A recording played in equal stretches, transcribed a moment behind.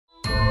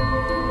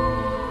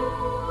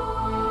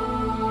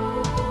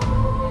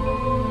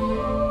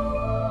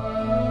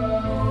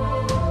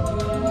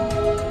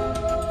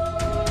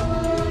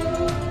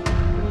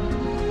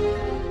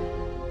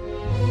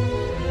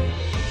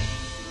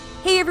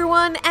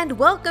everyone, and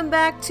welcome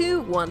back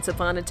to Once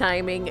Upon a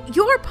Timing,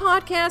 your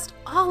podcast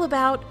all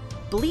about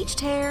bleached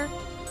hair,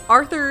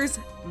 Arthur's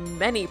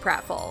many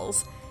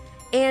pratfalls,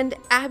 and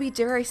Abby,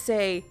 dare I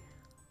say,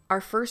 our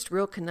first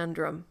real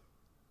conundrum.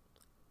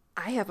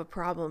 I have a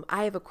problem.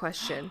 I have a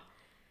question,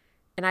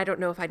 and I don't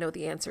know if I know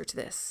the answer to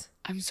this.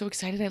 I'm so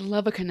excited. I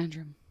love a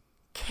conundrum.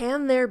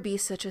 Can there be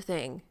such a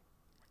thing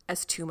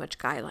as too much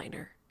guy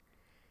liner?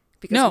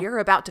 Because we're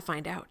about to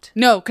find out.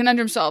 No,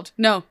 conundrum solved.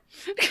 No.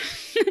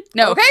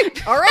 No.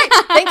 Okay. All right.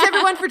 Thanks,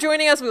 everyone, for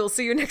joining us. We will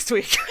see you next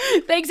week.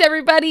 Thanks,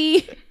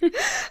 everybody.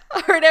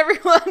 All right,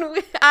 everyone.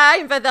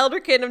 I'm Beth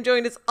Elderkin. I'm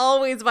joined as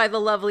always by the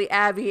lovely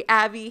Abby.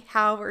 Abby,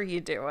 how are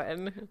you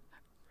doing?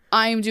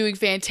 I'm doing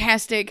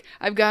fantastic.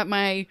 I've got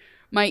my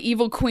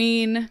Evil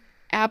Queen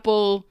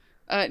Apple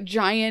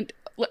giant,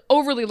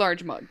 overly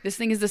large mug. This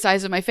thing is the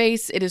size of my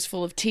face. It is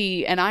full of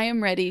tea, and I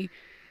am ready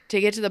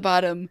to get to the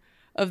bottom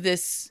of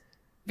this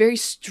very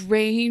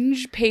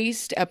strange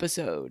paced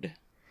episode.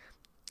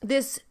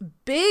 This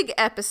big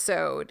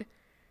episode,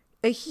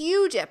 a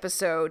huge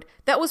episode,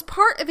 that was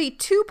part of a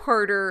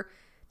two-parter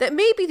that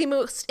may be the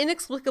most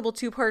inexplicable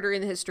two-parter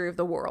in the history of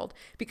the world.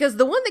 Because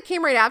the one that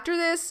came right after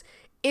this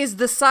is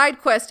the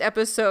side quest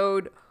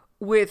episode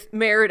with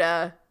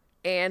Merida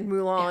and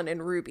Mulan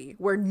and Ruby,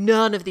 where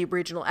none of the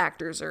original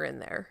actors are in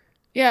there.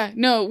 Yeah,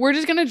 no, we're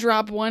just gonna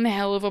drop one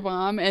hell of a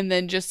bomb and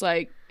then just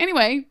like,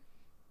 anyway...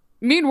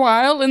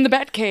 Meanwhile, in the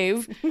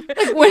Batcave.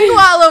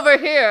 Meanwhile, over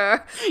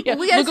here. Yeah,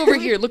 look over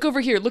here, look over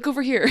here, look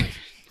over here.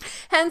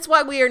 Hence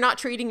why we are not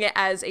treating it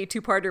as a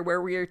two-parter where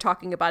we are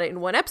talking about it in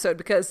one episode,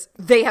 because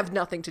they have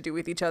nothing to do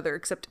with each other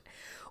except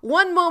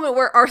one moment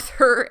where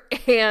Arthur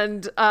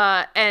and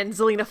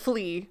Zelena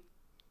flee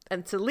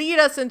and to lead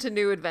us into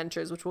new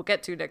adventures, which we'll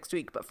get to next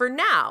week. But for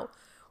now,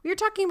 we are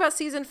talking about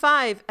Season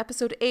 5,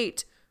 Episode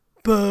 8,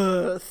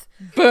 Birth.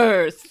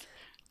 Birth.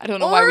 I don't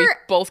know why we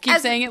both keep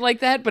saying it like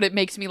that, but it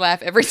makes me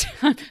laugh every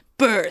time.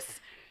 Birth.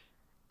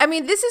 I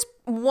mean, this is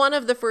one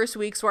of the first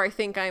weeks where I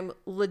think I'm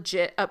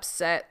legit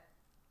upset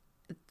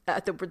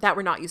that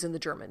we're not using the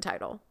German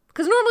title.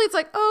 Because normally it's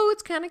like, oh,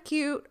 it's kind of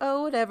cute.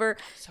 Oh, whatever.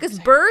 Because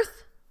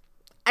Birth,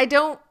 I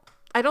don't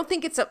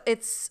think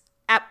it's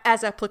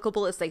as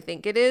applicable as they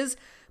think it is.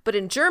 But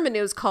in German,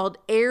 it was called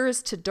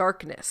Heirs to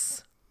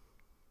Darkness.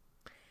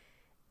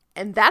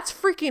 And that's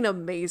freaking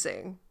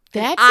amazing.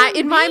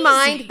 In my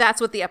mind,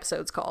 that's what the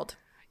episode's called.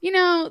 You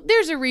know,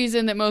 there's a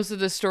reason that most of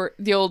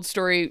the old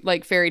story,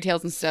 like fairy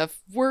tales and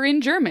stuff, were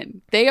in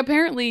German. They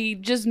apparently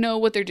just know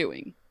what they're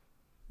doing.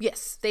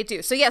 Yes, they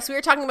do. So yes, we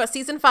were talking about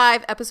Season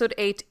 5, Episode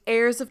 8,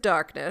 Heirs of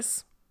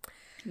Darkness.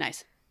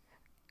 Nice.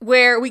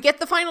 Where we get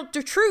the final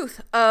truth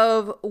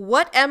of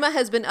what Emma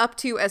has been up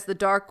to as the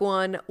Dark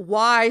One,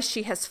 why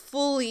she has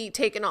fully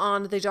taken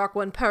on the Dark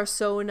One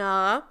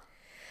persona,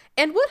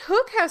 and what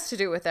Hook has to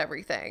do with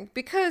everything.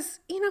 Because,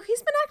 you know,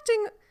 he's been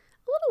acting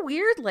a little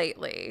weird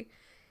lately.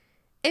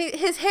 And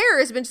his hair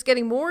has been just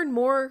getting more and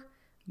more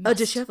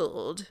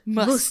disheveled.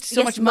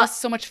 So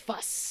much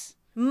fuss.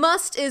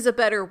 Must is a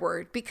better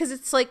word. Because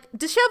it's like,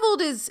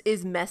 disheveled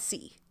is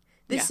messy.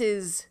 This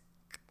is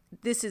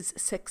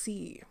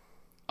sexy.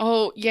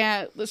 Oh,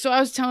 yeah. So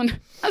I was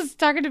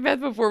talking to Beth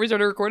before we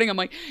started recording. I'm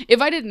like, if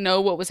I didn't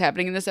know what was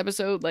happening in this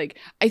episode, like,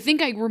 I think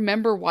I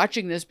remember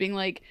watching this being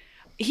like,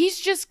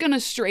 he's just gonna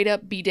straight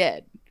up be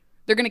dead.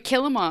 They're gonna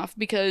kill him off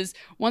because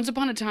Once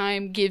Upon a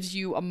Time gives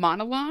you a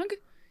monologue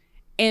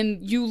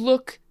and you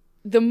look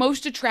the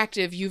most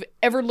attractive you've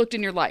ever looked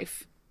in your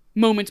life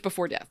moments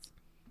before death.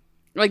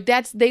 Like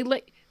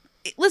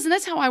listen,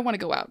 that's how I want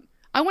to go out.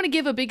 I want to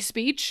give a big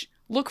speech,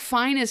 look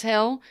fine as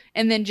hell,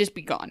 and then just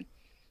be gone.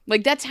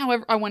 Like, that's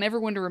how I want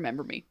everyone to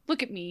remember me.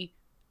 Look at me.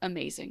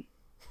 Amazing.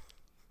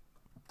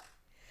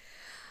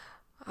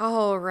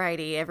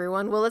 Alrighty,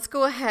 everyone. Well, let's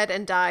go ahead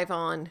and dive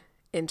on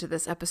into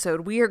this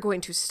episode. We are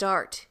going to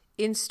start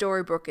in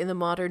Storybrooke in the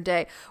modern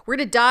day. We're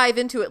going to dive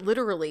into it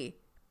literally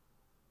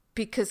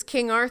because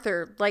King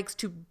Arthur likes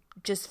to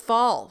just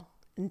fall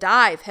and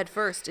dive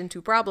headfirst into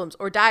problems,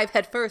 or dive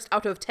headfirst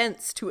out of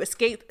tents to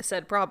escape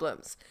said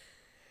problems.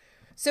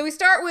 So we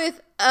start with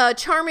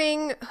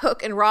charming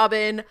Hook and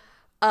Robin.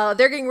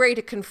 They're getting ready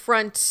to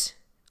confront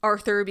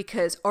Arthur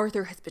because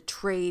Arthur has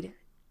betrayed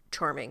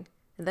Charming,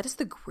 and that is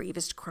the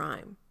gravest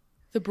crime.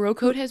 The bro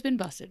code has been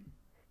busted.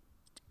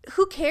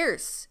 Who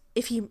cares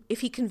if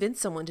he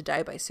convinced someone to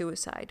die by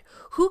suicide?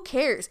 Who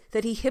cares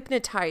that he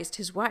hypnotized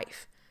his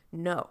wife?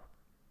 No.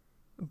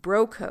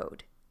 Bro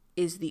code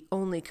is the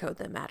only code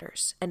that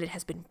matters, and it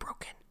has been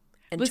broken.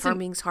 And listen,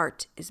 Charming's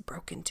heart is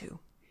broken too.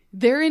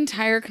 Their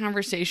entire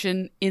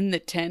conversation in the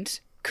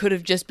tent could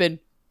have just been,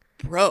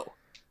 bro.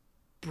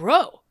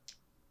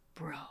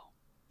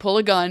 Pull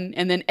a gun,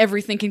 and then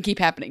everything can keep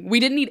happening. We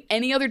didn't need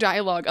any other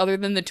dialogue other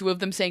than the two of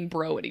them saying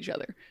bro at each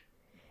other.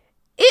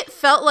 It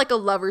felt like a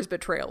lover's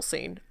betrayal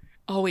scene.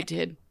 Oh, it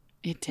did.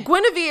 It did.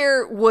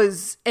 Guinevere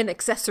was an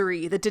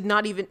accessory that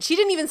she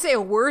didn't even say a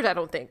word, I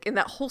don't think, in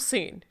that whole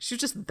scene. She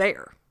was just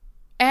there.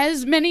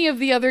 As many of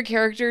the other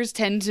characters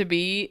tend to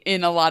be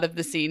in a lot of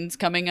the scenes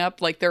coming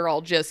up, like they're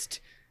all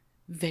just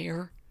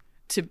there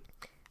to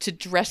to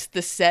dress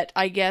the set,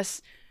 I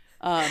guess.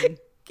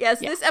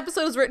 Yes, Yeah. this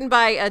episode was written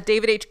by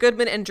David H.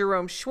 Goodman and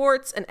Jerome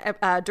Schwartz, and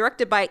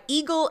directed by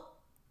Eagle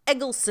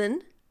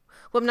Eggleston,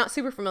 who I'm not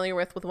super familiar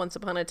with Once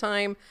Upon a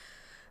Time.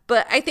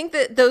 But I think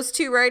that those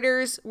two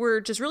writers were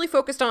just really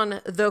focused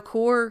on the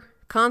core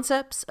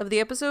concepts of the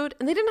episode,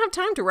 and they didn't have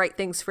time to write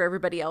things for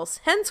everybody else.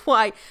 Hence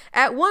why,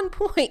 at one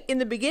point in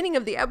the beginning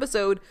of the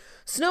episode,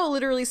 Snow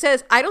literally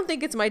says, "I don't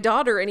think it's my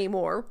daughter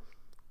anymore.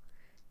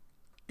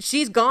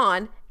 She's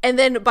gone." And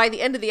then by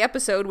the end of the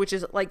episode, which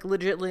is like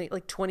legitimately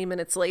like 20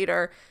 minutes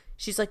later,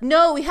 she's like,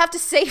 "No, we have to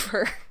save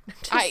her." I'm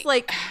just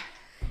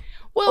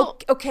well,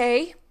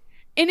 okay.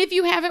 And if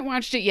you haven't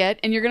watched it yet,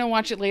 and you're going to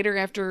watch it later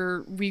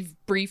after we've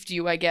briefed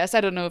you, I guess.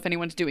 I don't know if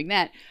anyone's doing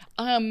that.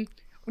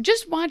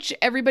 Just watch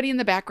everybody in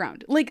the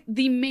background. Like,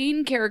 the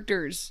main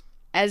characters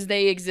as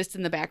they exist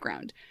in the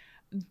background.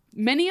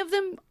 Many of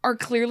them are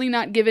clearly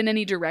not given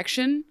any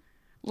direction.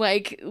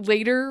 Like,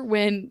 later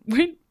when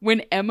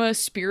Emma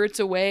spirits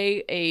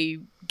away a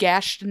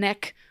gashed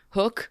neck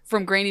Hook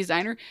from Granny's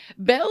Diner,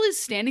 Belle is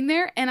standing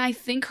there, and I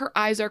think her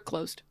eyes are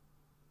closed.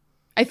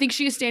 I think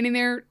she is standing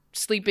there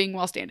sleeping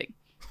while standing.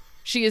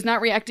 She is not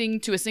reacting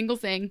to a single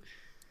thing.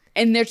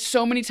 And there's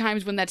so many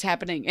times when that's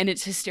happening, and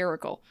it's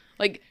hysterical.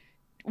 Like,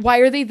 why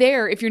are they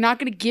there if you're not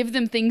going to give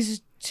them things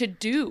to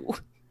do?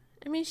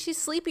 I mean, she's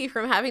sleepy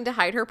from having to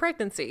hide her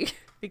pregnancy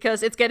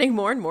because it's getting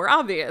more and more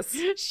obvious.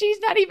 She's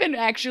not even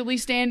actually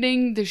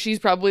standing. She's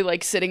probably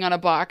like sitting on a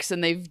box,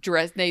 and they've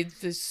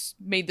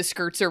made the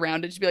skirts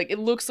around it to be like, it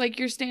looks like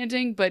you're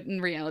standing, but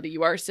in reality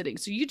you are sitting.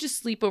 So you just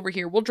sleep over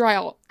here. We'll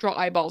draw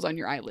eyeballs on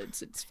your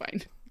eyelids. It's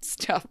fine. It's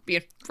tough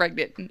being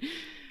pregnant.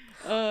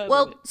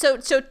 Well, so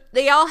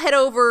they all head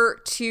over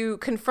to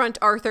confront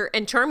Arthur,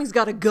 and Charming's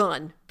got a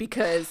gun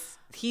because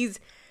we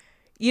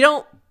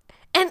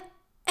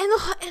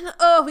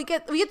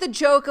get the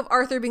joke of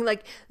Arthur being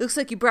like, "Looks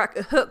like you brought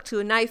a hook to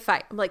a knife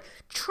fight." I'm like,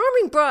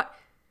 Charming brought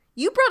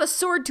a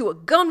sword to a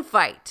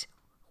gunfight.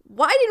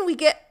 Why didn't we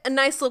get a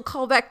nice little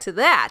callback to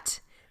that?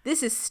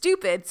 This is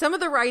stupid. Some of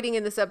the writing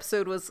in this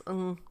episode was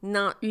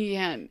not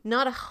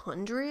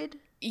 100.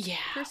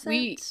 Yeah,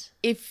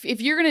 if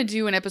you're gonna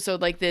do an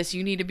episode like this,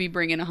 you need to be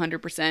bringing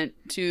 100%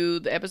 to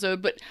the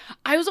episode. But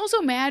I was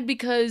also mad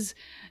because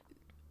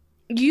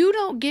you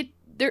don't get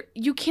there.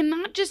 You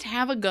cannot just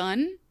have a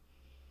gun.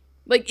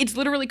 Like, it's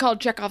literally called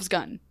Chekhov's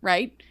gun,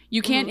 right?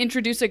 You can't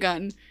introduce a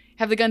gun,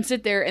 have the gun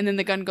sit there, and then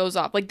the gun goes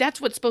off. Like,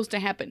 that's what's supposed to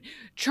happen.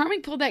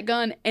 Charming pulled that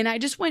gun, and I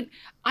just went,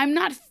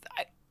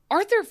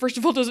 Arthur, first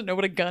of all, doesn't know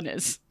what a gun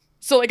is.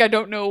 So, like, I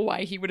don't know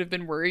why he would have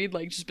been worried.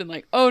 Like, just been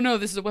like, oh, no,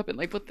 this is a weapon.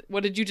 Like,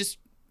 what did you just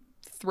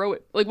throw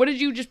it? Like, what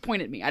did you just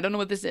point at me? I don't know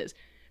what this is.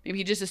 Maybe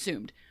he just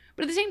assumed.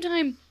 But at the same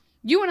time,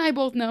 you and I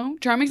both know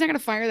Charming's not going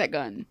to fire that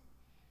gun.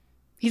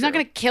 He's not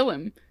going to kill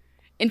him.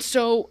 And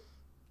so,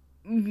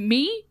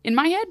 me, in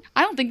my head,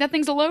 I don't think that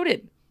thing's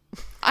loaded.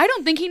 I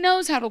don't think he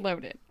knows how to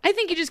load it. I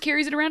think he just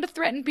carries it around to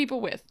threaten people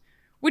with,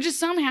 which is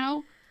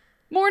somehow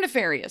more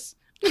nefarious.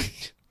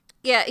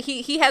 Yeah,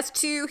 he has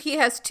two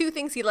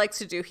things he likes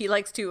to do. He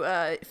likes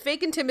to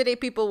fake intimidate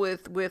people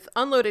with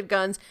unloaded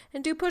guns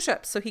and do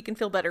push-ups so he can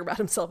feel better about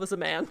himself as a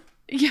man.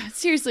 Yeah,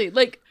 seriously,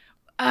 like,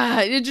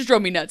 it just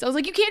drove me nuts. I was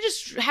like, you can't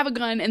just have a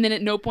gun and then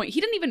at no point, he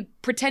didn't even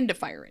pretend to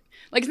fire it.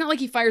 Like, it's not like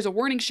he fires a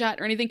warning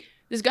shot or anything.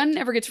 This gun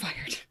never gets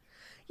fired.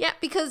 Yeah,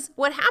 because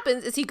what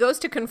happens is he goes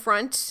to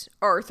confront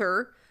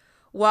Arthur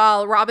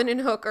while Robin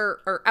and Hook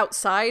are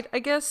outside, I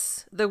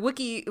guess. The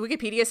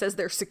Wikipedia says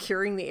they're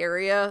securing the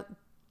area.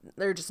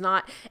 They're just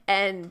not.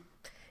 And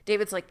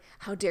David's like,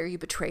 "How dare you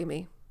betray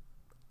me?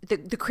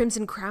 The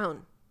Crimson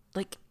Crown.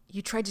 Like,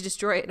 you tried to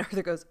destroy it." And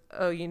Arthur goes,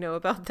 "Oh, you know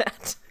about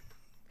that?"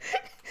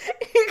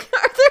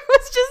 Arthur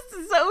was just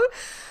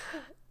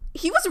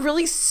he was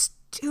really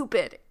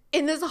stupid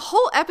in this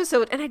whole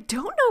episode, and I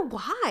don't know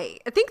why.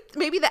 I think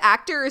maybe the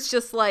actor is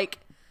just like,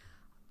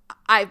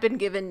 I've been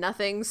given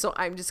nothing, so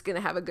I'm just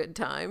gonna have a good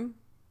time.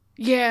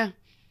 Yeah.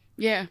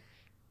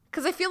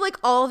 Because I feel like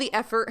all the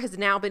effort has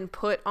now been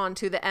put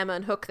onto the Emma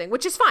and Hook thing,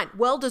 which is fine.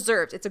 Well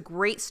deserved. It's a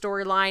great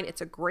storyline.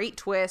 It's a great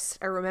twist.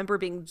 I remember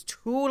being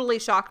totally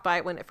shocked by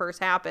it when it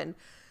first happened.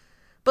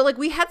 But, like,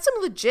 we had some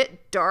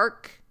legit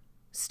dark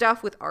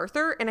stuff with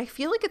Arthur, and I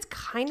feel like it's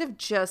kind of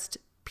just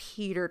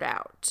petered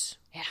out.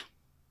 Yeah.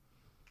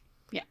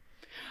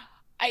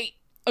 I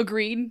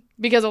agreed,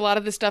 because a lot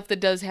of the stuff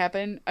that does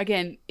happen,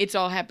 again, it's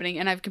all happening,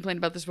 and I've complained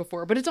about this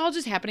before, but it's all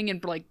just happening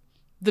in, like,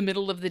 the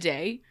middle of the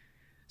day.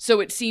 So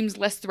it seems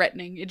less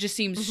threatening. It just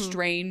seems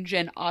strange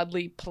and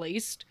oddly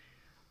placed.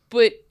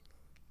 But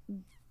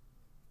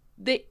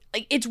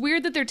it's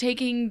weird that they're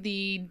taking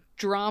the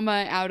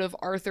drama out of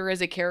Arthur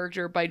as a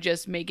character by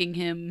just making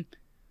him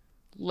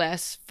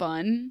less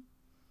fun.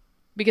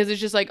 Because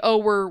it's just like, oh,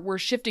 we're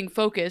shifting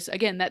focus.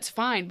 Again, that's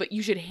fine, but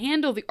you should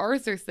handle the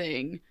Arthur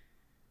thing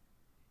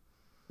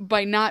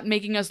by not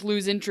making us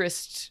lose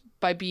interest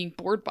by being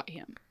bored by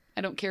him. I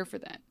don't care for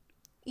that.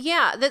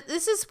 Yeah,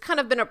 this has kind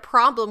of been a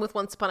problem with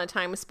Once Upon a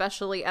Time,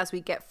 especially as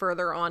we get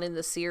further on in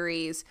the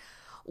series.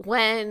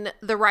 When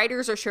the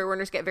writers or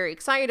showrunners get very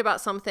excited about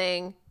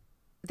something,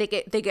 they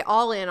get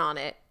all in on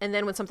it, and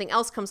then when something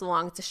else comes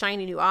along, it's a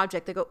shiny new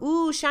object, they go,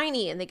 ooh,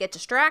 shiny, and they get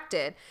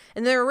distracted,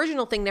 and their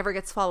original thing never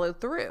gets followed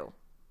through,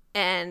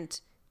 and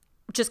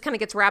just kind of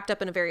gets wrapped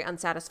up in a very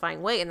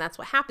unsatisfying way. And that's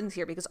what happens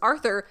here, because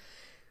Arthur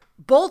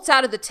bolts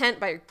out of the tent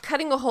by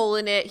cutting a hole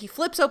in it. He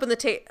flips over the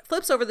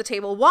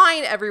table,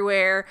 wine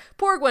everywhere,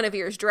 poor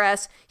Guinevere's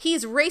dress.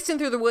 He's racing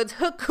through the woods.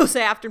 Hook goes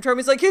after him.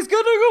 He's like, he's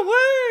getting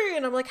away,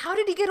 and I'm like, how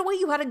did he get away?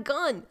 You had a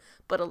gun.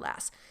 But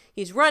alas,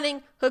 he's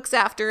running. Hook's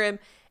after him.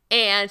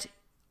 And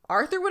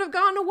Arthur would have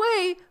gone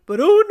away, but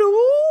oh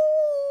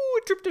no,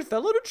 it tripped and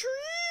fell on a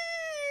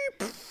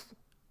tree.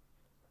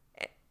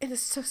 And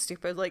it's so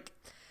stupid. Like,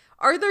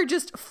 Arthur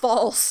just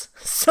falls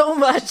so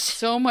much.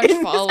 So much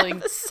in falling.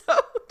 This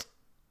episode.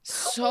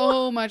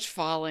 So much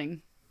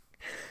falling.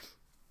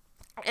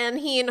 And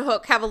he and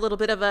Hook have a little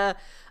bit of a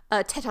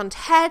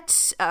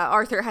tete-a-tete.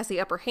 Arthur has the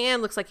upper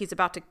hand. Looks like he's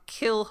about to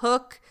kill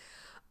Hook.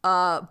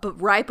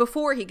 But right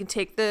before he can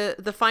take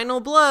the final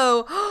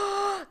blow,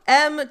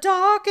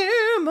 Doc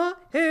Emma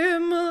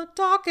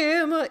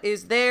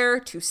is there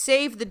to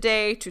save the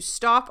day, to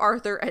stop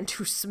Arthur, and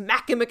to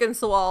smack him against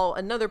the wall.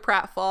 Another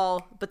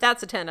pratfall, but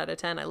that's a 10 out of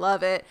 10. I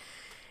love it.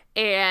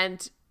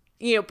 And,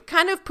 you know,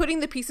 kind of putting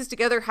the pieces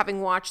together,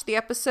 having watched the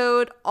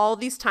episode, all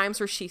these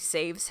times where she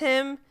saves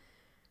him,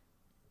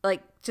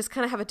 like, just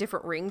kind of have a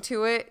different ring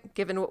to it,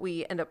 given what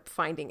we end up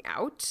finding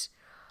out.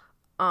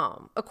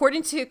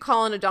 According to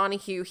Colin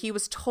O'Donoghue, he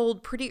was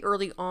told pretty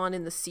early on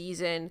in the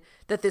season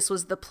that this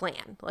was the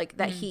plan, like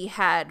that he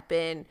had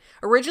been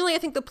originally, I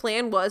think the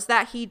plan was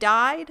that he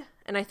died,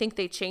 and I think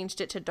they changed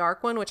it to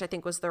Dark One, which I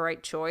think was the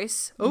right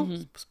choice.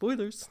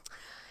 Spoilers.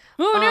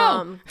 Oh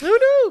no.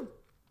 Oh no.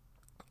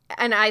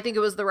 And I think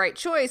it was the right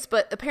choice,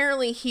 but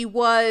apparently he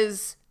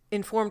was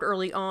informed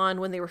early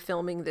on when they were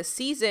filming this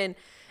season,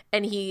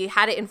 and he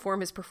had it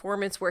inform his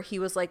performance, where he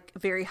was like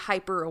very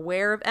hyper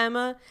aware of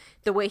Emma.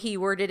 The way he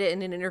worded it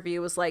in an interview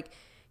was like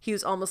he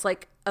was almost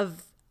like a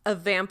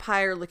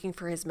vampire looking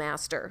for his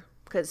master,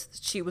 because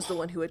she was the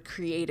one who had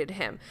created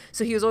him.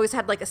 So he was always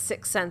had like a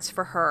sixth sense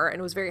for her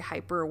and was very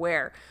hyper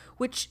aware,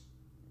 which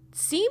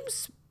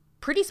seems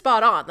pretty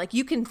spot on. Like,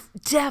 you can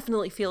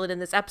definitely feel it in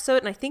this episode.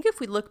 And I think if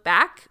we look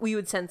back, we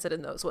would sense it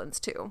in those ones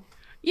too.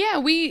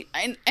 Yeah,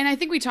 and I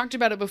think we talked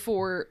about it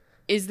before,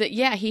 is that,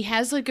 yeah, he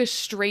has like a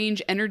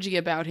strange energy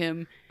about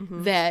him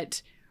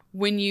that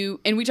when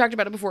and we talked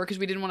about it before because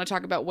we didn't want to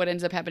talk about what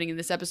ends up happening in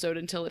this episode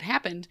until it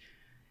happened,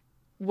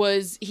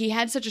 was he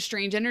had such a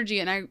strange energy.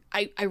 And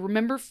I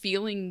remember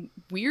feeling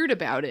weird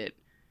about it,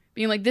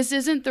 being like, this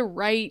isn't the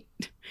right,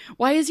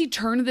 why has he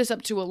turned this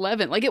up to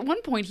 11? Like, at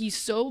one point he's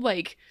so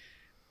like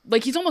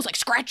he's almost like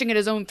scratching at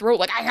his own throat,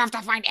 like, I have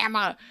to find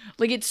Emma.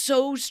 Like, it's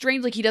so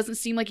strange. Like, he doesn't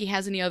seem like he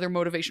has any other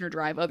motivation or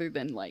drive other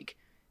than like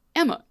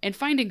Emma and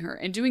finding her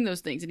and doing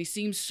those things. And he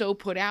seems so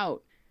put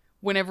out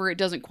whenever it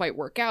doesn't quite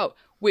work out,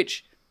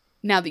 which,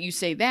 now that you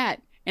say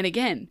that, and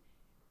again,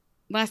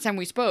 last time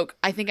we spoke,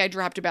 I think I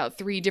dropped about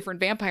three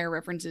different vampire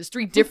references.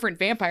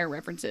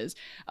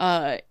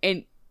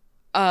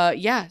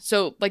 Yeah,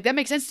 so like that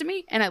makes sense to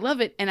me, and I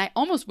love it, and I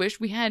almost wish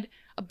we had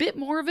a bit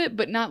more of it,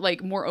 but not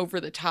like more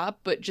over the top,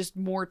 but just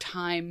more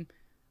time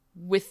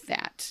with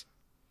that.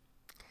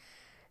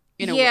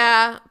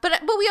 Yeah,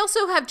 but we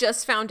also have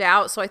just found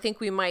out, so I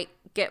think we might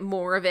get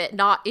more of it,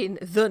 not in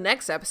the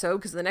next episode,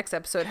 because the next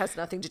episode has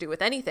nothing to do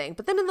with anything,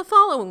 but then in the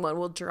following one,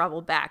 we'll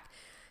travel back.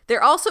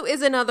 There also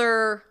is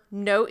another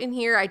note in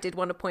here I did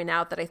want to point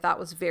out that I thought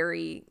was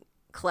very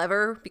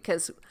clever,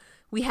 because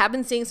we have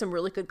been seeing some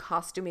really good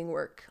costuming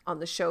work on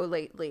the show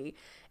lately.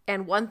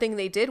 And one thing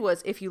they did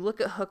was, if you look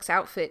at Hook's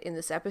outfit in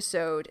this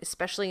episode,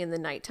 especially in the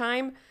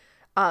nighttime,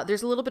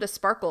 there's a little bit of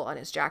sparkle on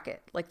his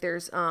jacket. Like,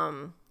 there's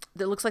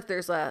it looks like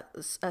there's a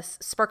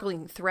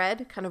sparkling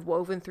thread kind of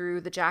woven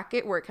through the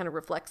jacket where it kind of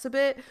reflects a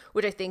bit,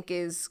 which I think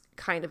is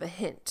kind of a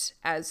hint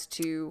as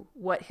to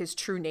what his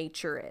true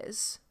nature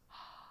is.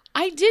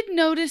 I did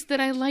notice that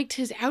I liked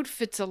his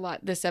outfits a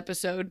lot this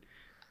episode.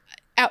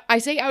 I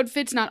say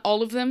outfits, not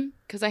all of them,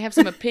 because I have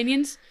some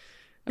opinions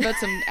about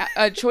some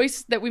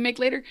choice that we make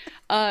later.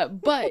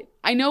 But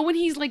I know when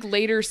he's like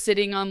later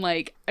sitting on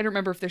like, I don't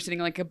remember if they're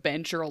sitting on like a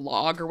bench or a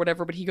log or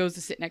whatever, but he goes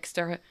to sit next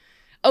to her.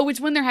 Oh,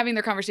 it's when they're having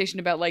their conversation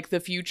about like the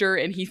future,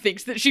 and he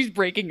thinks that she's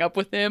breaking up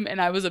with him.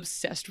 And I'm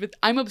obsessed with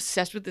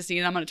the scene.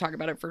 And I'm going to talk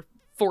about it for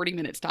 40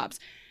 minutes tops.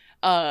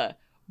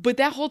 But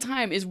that whole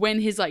time is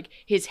when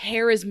his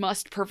hair is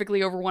mussed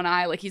perfectly over one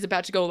eye. Like, he's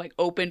about to go like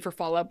open for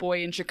Fall Out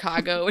Boy in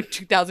Chicago in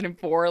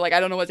 2004. Like, I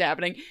don't know what's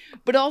happening.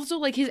 But also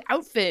like his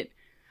outfit,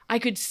 I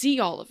could see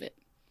all of it.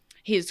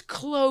 His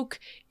cloak,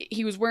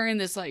 he was wearing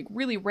this like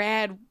really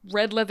rad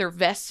red leather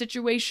vest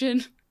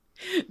situation.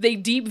 They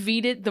deep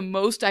V'd it the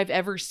most I've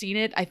ever seen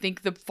it. I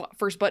think the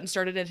first button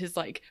started at his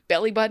like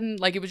belly button.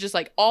 Like, it was just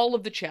like all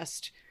of the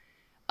chest.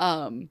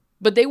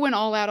 But they went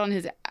all out on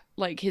his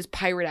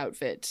pirate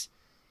outfit.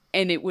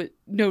 And it was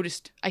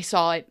noticed. I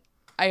saw it.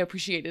 I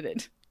appreciated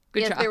it.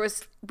 Good job.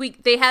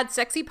 They had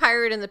sexy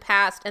pirate in the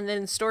past, and then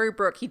in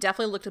Storybrooke, he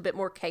definitely looked a bit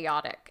more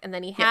chaotic. And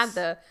then he had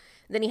the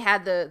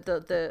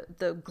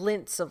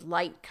glints of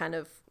light kind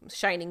of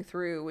shining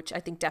through, which I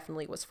think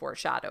definitely was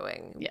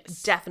foreshadowing.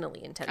 Yes.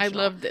 Definitely intentional.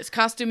 I love this.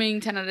 Costuming,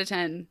 10 out of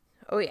 10.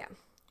 Oh, yeah.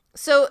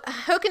 So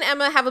Hook and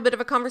Emma have a bit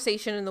of a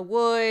conversation in the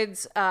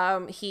woods.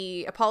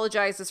 He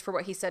apologizes for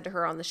what he said to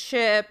her on the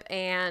ship,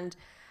 and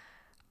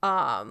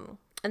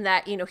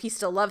that, you know, he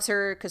still loves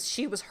her because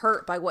she was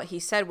hurt by what he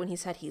said when he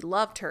said he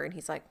loved her. And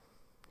he's like,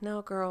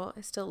 no, girl,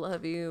 I still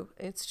love you.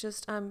 It's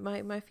just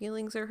my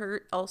feelings are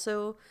hurt.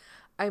 Also,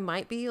 I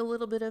might be a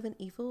little bit of an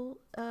evil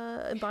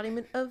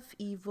embodiment of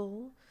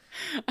evil,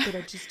 but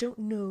I just don't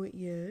know it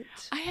yet.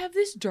 I have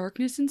this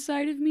darkness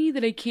inside of me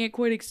that I can't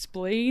quite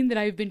explain, that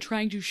I've been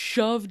trying to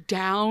shove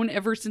down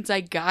ever since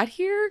I got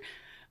here.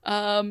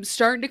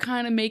 Starting to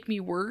kind of make me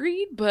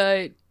worried,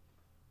 but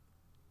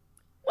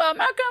well, I'm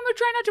gonna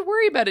try not to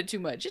worry about it too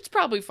much. It's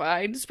probably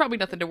fine. It's probably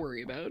nothing to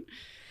worry about.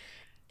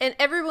 And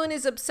everyone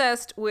is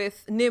obsessed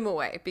with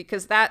Nimue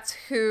because that's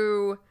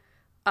who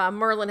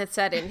Merlin had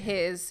said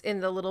in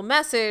the little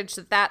message,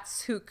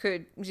 that's who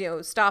could, you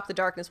know, stop the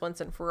darkness once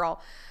and for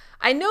all.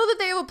 I know that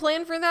they have a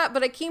plan for that,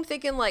 but I keep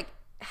thinking, like,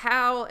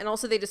 how? And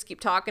also they just keep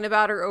talking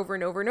about her over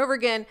and over and over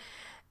again.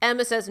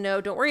 Emma says,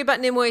 no, don't worry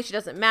about Nimue. She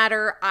doesn't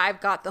matter. I've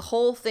got the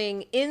whole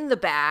thing in the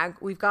bag.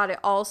 We've got it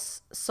all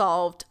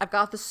solved. I've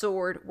got the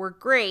sword. We're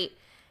great.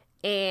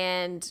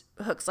 And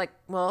Hook's like,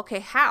 well, okay,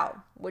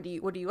 how? What are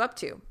you up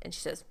to? And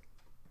she says,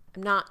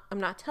 I'm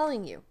not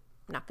telling you.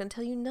 I'm not going to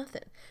tell you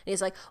nothing. And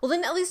he's like, well,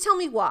 then at least tell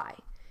me why.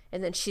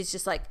 And then she's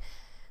just like,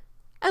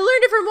 I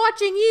learned it from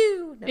watching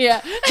you. No.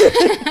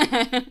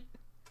 Yeah.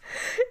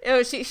 You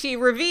know, she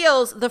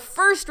reveals the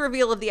first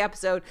reveal of the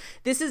episode.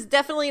 This is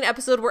definitely an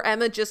episode where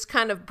Emma just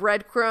kind of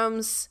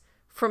breadcrumbs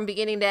from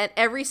beginning to end.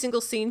 Every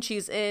single scene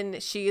she's in,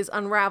 she is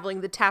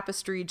unraveling the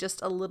tapestry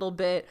just a little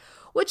bit,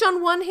 which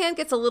on one hand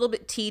gets a little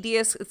bit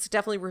tedious. It's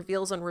definitely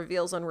reveals on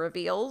reveals on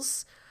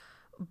reveals.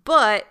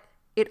 But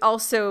it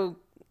also,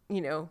 you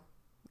know,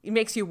 it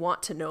makes you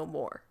want to know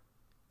more.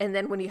 And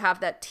then when you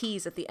have that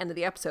tease at the end of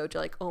the episode,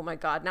 you're like, oh my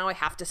God, now I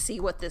have to see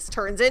what this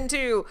turns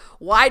into.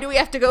 Why do we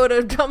have to go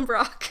to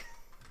Dumbrock?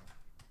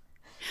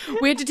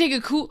 We had to take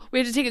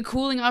a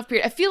cooling off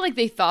period. I feel like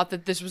they thought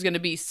that this was going to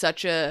be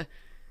such a,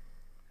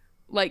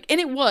 like,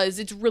 and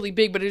it's really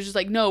big, but it's just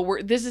like, no,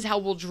 this is how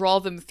we'll draw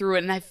them through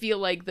it. And I feel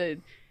like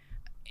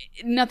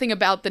nothing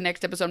about the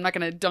next episode, I'm not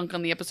going to dunk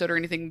on the episode or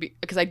anything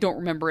because I don't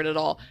remember it at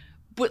all.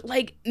 But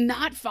like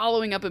not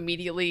following up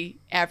immediately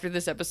after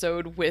this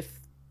episode with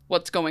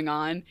what's going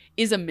on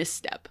is a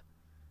misstep.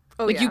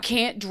 Oh, like, yeah. You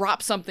can't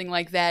drop something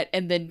like that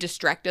and then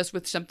distract us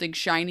with something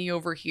shiny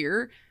over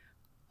here.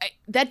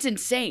 That's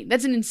insane.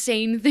 That's an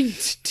insane thing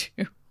to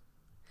do.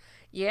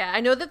 Yeah, I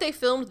know that they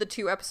filmed the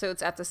 2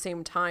 episodes at the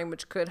same time,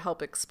 which could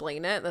help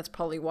explain it. That's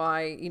probably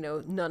why, you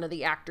know, none of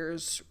the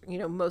actors, you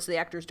know, most of the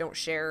actors don't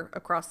share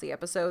across the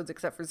episodes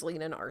except for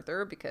Zelena and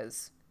Arthur,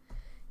 because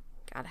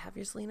gotta have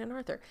your Zelena and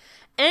Arthur.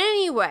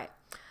 Anyway,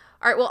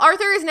 all right, well,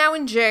 Arthur is now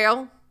in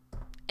jail.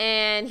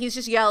 And he's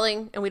just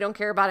yelling, and we don't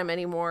care about him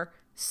anymore.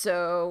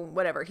 So,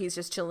 whatever. He's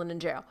just chilling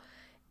in jail.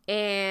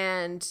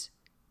 And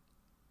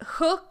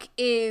Hook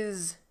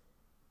is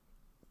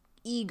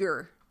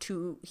eager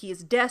to... He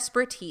is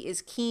desperate. He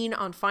is keen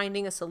on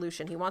finding a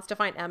solution. He wants to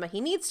find Emma.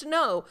 He needs to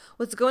know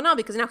what's going on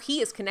because now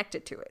he is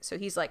connected to it. So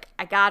he's like,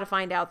 I gotta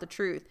find out the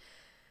truth.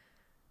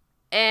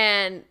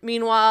 And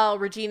meanwhile,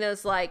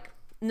 Regina's like...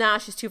 Nah,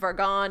 she's too far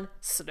gone.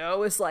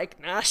 Snow is like,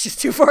 nah, she's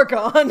too far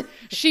gone.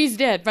 She's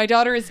dead. My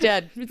daughter is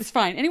dead. It's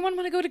fine. Anyone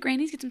want to go to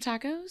Granny's, get some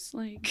tacos?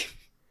 Like,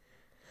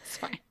 it's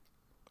fine.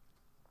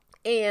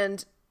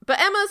 But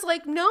Emma's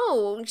like,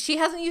 no, she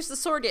hasn't used the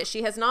sword yet.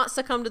 She has not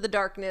succumbed to the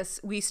darkness.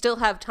 We still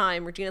have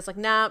time. Regina's like,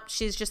 nah,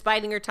 she's just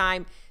biding her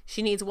time.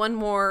 She needs one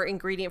more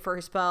ingredient for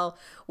her spell,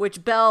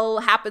 which Belle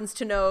happens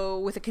to know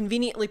with a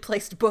conveniently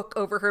placed book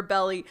over her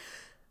belly.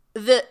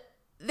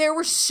 There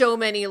were so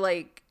many,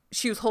 like,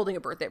 she was holding a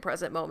birthday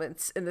present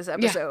moments in this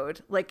episode.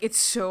 Yeah. Like, it's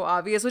so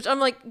obvious, which I'm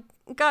like,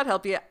 God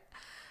help you.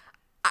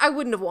 I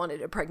wouldn't have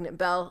wanted a pregnant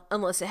Belle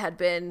unless it had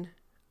been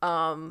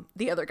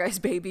the other guy's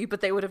baby,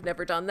 but they would have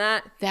never done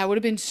that. That would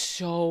have been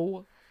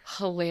so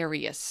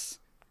hilarious.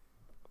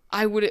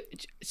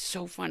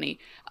 So funny.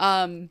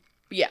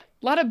 Yeah,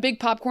 a lot of big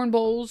popcorn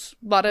bowls,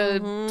 a lot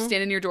of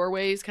stand in your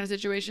doorways kind of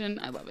situation.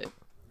 I love it.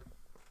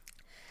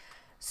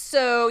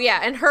 So,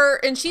 yeah,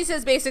 and she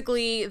says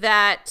basically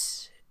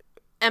that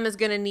Emma's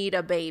gonna need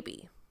a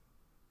baby.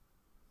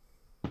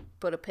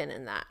 Put a pin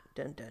in that.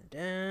 Dun, dun,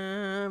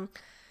 dun.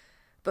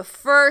 But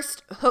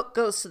first, Hook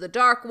goes to the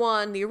Dark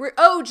One, the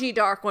OG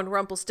Dark One,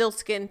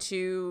 Rumpelstiltskin,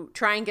 to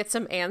try and get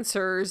some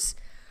answers.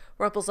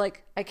 Rumpel's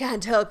like, I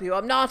can't help you.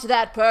 I'm not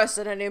that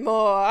person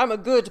anymore. I'm a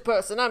good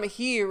person. I'm a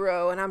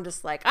hero. And I'm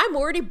just like, I'm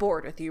already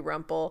bored with you,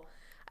 Rumpel.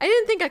 I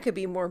didn't think I could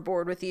be more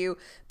bored with you.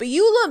 But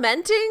you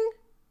lamenting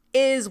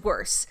is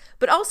worse.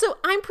 But also,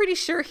 I'm pretty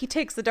sure he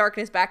takes the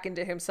darkness back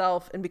into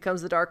himself and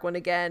becomes the Dark One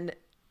again.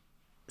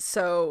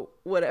 So,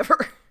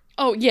 whatever.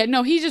 Oh, yeah,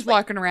 no, he's just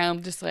walking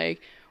around just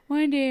like,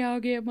 one day I'll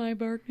get my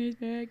darkness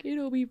back.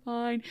 It'll be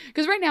fine.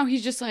 Because right now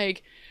he's just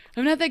like,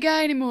 I'm not that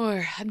guy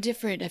anymore. I'm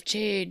different. I've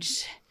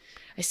changed.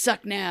 I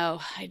suck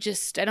now. I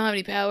don't have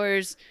any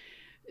powers.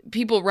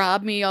 people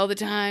rob me all the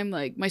time.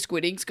 Like, my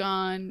squid ink's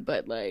gone,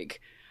 but like,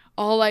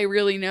 all I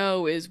really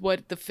know is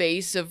what the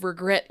face of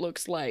regret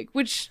looks like,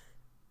 which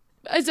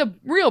is a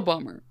real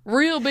bummer.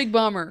 Real big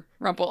bummer,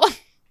 Rumple.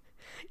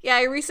 Yeah,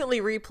 I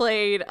recently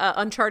replayed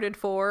Uncharted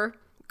 4.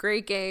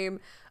 Great game.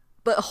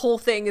 But the whole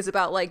thing is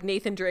about like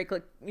Nathan Drake,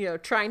 like, you know,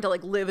 trying to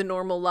like live a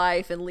normal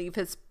life and leave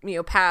his, you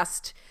know,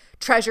 past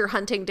treasure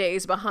hunting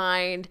days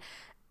behind.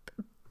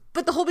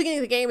 But the whole beginning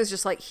of the game is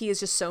just like, he is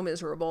just so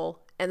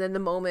miserable. And then the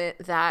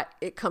moment that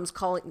it comes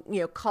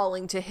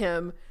calling to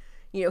him,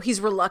 you know,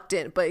 he's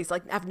reluctant, but he's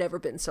like, I've never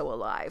been so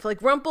alive.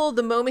 Like Rumple,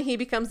 the moment he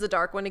becomes the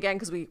Dark One again,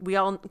 because we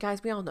all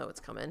know it's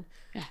coming.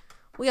 Yeah.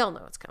 We all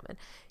know it's coming.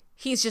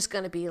 He's just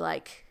going to be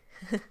like,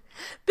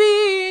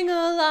 being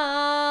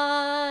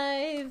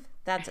alive.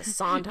 That's a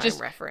Sondheim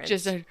reference.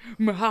 Just a,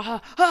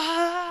 I'm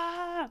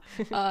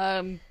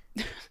sorry.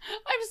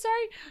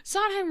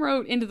 Sondheim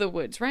wrote Into the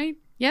Woods, right?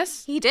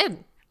 Yes? He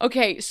did.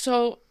 Okay,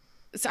 so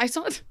I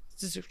saw, this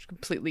is a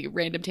completely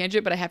random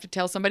tangent, but I have to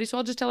tell somebody, so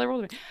I'll just tell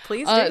everyone.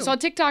 Please do. So on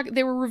TikTok,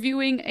 they were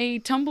reviewing a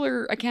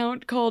Tumblr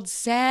account called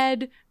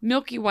Sad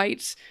Milky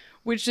Whites,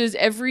 which is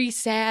every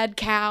sad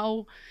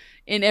cow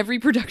in every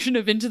production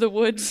of Into the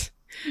Woods,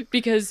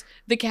 because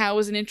the cow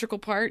is an integral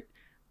part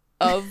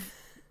of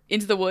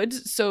Into the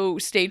Woods. So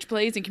stage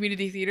plays and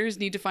community theaters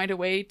need to find a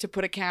way to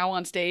put a cow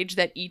on stage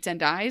that eats and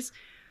dies.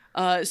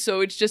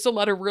 So it's just a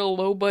lot of real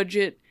low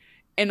budget,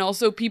 and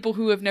also people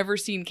who have never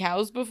seen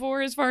cows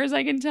before, as far as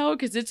I can tell,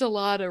 because it's a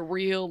lot of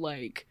real,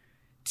 like,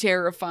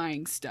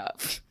 terrifying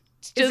stuff.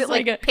 It's just is it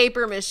like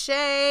paper mache?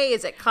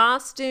 Is it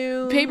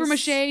costumes? Paper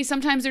mache.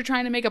 Sometimes they're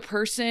trying to make a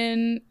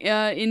person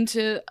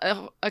into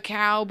a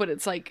cow, but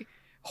it's like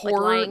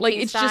horror. Like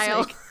it's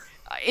style.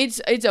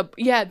 Just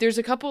like there's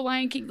a couple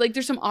Lion King, like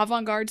there's some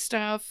avant-garde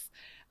stuff.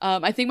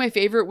 I think my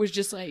favorite was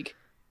just like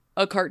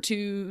a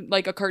cartoon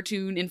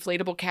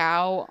inflatable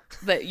cow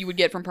that you would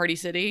get from Party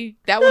City.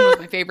 That one was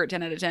my favorite,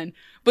 10 out of 10.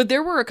 But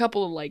there were a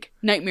couple of like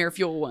nightmare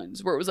fuel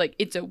ones where it was like,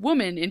 it's a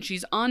woman and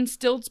she's on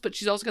stilts, but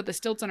she's also got the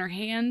stilts on her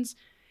hands,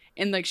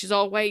 and like she's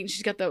all white and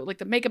she's got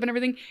the makeup and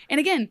everything. And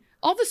again,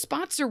 all the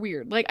spots are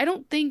weird. Like I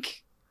don't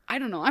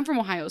know. I'm from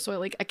Ohio, so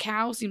like a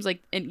cow seems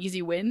like an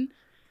easy win.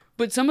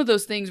 But some of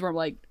those things where I'm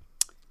like,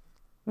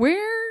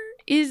 where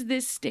is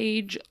this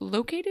stage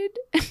located?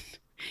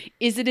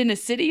 Is it in a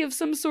city of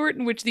some sort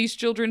in which these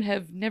children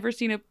have never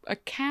seen a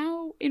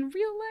cow in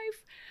real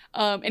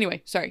life?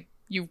 Anyway, sorry.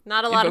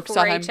 Not a lot of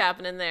 4-H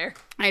happening there.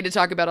 I had to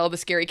talk about all the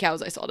scary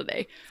cows I saw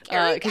today.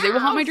 Because they will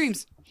haunt my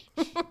dreams.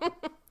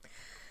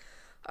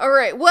 All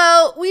right.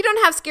 Well, we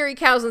don't have scary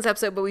cows in this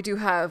episode, but we do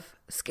have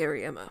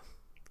Scary Emma.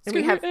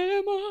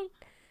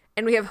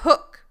 And we have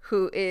Hook,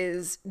 who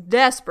is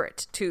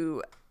desperate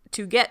to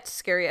get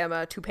Scary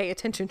Emma to pay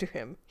attention to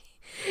him.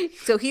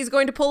 So he's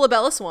going to pull a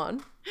Bella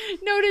Swan.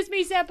 Notice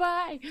me,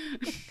 senpai.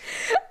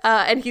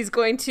 And he's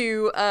going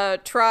to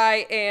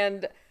try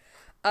and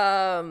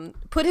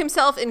put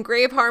himself in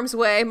grave harm's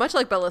way, much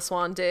like Bella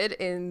Swan did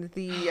in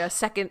the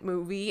second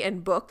movie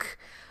and book,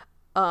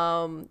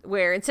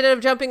 where instead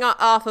of jumping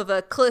off of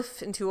a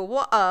cliff into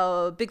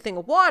a big thing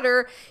of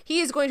water,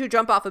 he is going to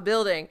jump off a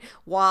building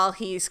while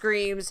he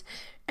screams,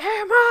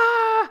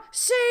 Emma,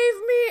 save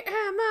me,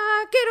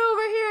 Emma, get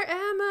over here,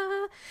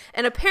 Emma.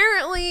 And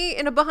apparently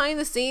in a behind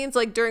the scenes,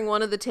 like during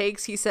one of the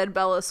takes, he said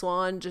Bella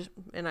Swan,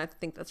 and I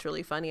think that's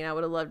really funny, and I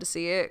would have loved to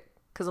see it,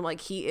 because I'm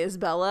like, he is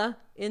Bella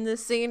in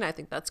this scene. I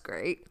think that's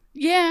great.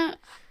 Yeah,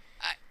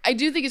 I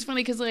do think it's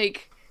funny because,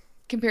 like,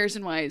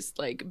 comparison wise,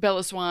 like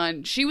Bella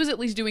Swan, she was at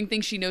least doing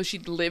things she knows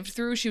she'd lived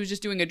through. She was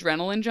just doing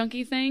adrenaline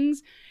junkie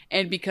things,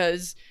 and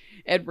because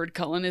Edward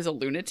Cullen is a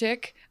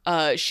lunatic,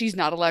 she's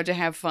not allowed to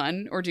have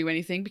fun or do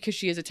anything because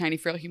she is a tiny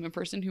frail human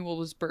person who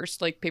will just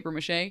burst like paper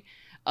mache.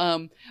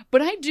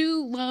 But I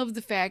do love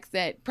the fact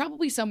that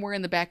probably somewhere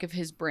in the back of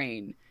his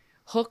brain,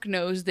 Hook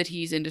knows that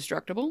he's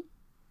indestructible.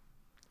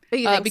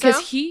 You think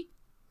because so?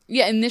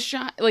 In this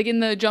shot, like in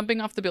the jumping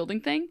off the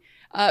building thing,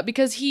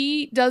 because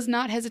he does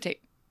not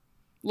hesitate.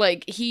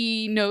 Like,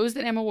 he knows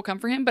that Emma will come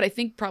for him, but I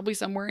think probably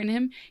somewhere in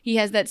him, he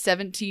has that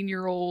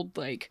 17-year-old,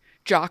 like,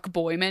 jock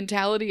boy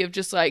mentality of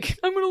just like,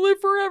 I'm gonna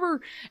live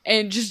forever,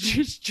 and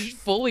just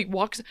fully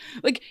walks.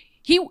 Like,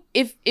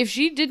 if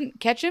she didn't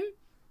catch him,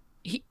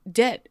 he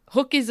dead.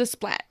 Hook is a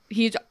splat.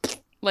 He's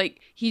like,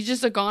 he's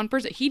just a gone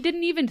person. He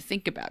didn't even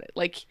think about it.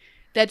 Like,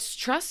 that's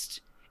trust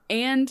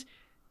and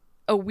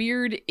a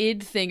weird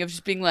id thing of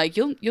just being like,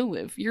 you'll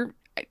live.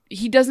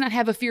 He does not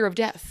have a fear of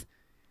death.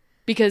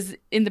 Because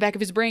in the back of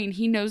his brain,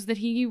 he knows that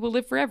he will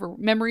live forever,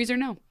 memories or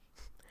no.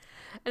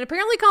 And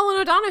apparently Colin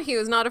O'Donoghue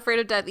is not afraid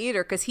of death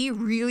either, because he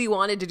really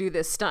wanted to do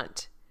this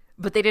stunt,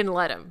 but they didn't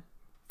let him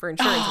for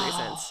insurance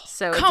reasons.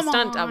 So it's a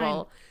stunt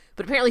double,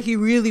 but apparently he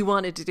really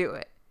wanted to do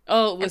it.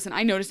 Oh, listen,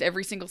 I noticed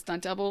every single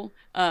stunt double,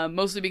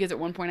 mostly because at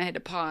one point I had to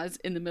pause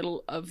in the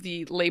middle of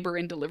the labor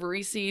and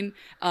delivery scene,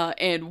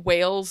 and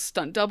Whale's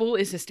stunt double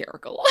is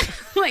hysterical.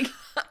 Like,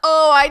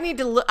 oh, I need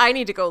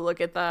to go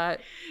look at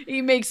that.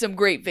 He makes some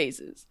great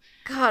faces.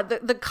 God,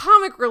 the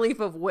comic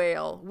relief of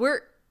Whale.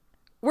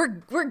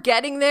 We're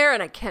getting there,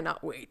 and I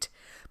cannot wait.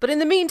 But in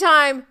the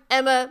meantime,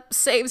 Emma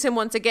saves him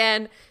once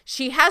again.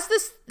 She has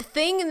this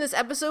thing in this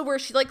episode where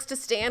she likes to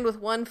stand with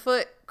one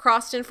foot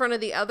crossed in front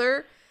of the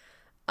other.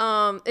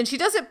 And she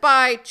does it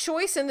by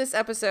choice in this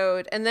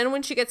episode. And then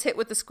when she gets hit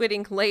with the squid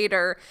ink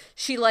later,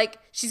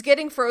 she's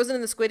getting frozen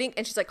in the squid ink.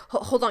 And she's like,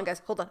 hold on,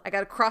 guys, hold on. I got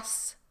to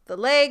cross the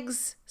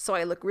legs so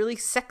I look really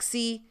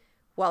sexy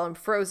while I'm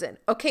frozen.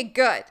 Okay,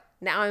 good.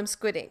 Now I'm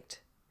squid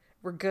inked.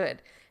 We're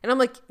good. And I'm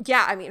like,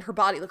 yeah, I mean, her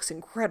body looks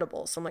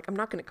incredible. So I'm like, I'm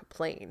not going to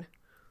complain.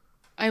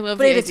 I love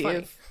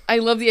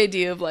the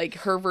idea of like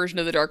her version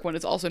of the Dark One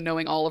is also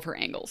knowing all of her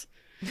angles.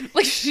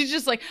 Like, she's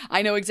just like,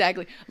 I know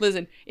exactly.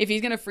 Listen, if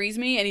he's going to freeze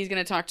me and he's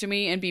going to talk to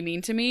me and be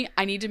mean to me,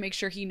 I need to make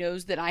sure he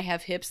knows that I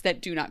have hips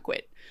that do not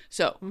quit.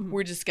 So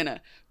we're just going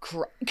to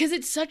cry. Because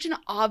it's such an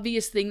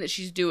obvious thing that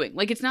she's doing.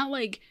 Like, it's not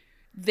like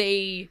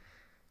they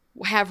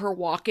have her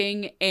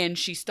walking and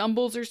she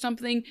stumbles or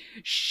something.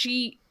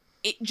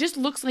 It just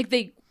looks like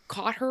they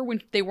caught her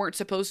when they weren't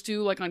supposed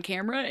to, like on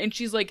camera. And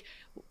she's like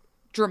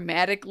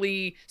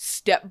dramatically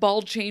step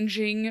ball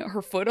changing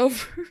her foot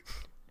over.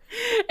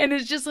 And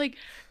it's just like,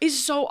 it's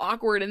so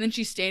awkward. And then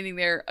she's standing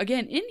there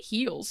again in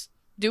heels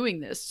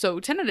doing this. So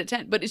 10 out of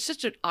 10, but it's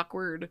such an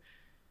awkward,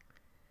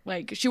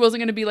 like, she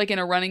wasn't going to be like in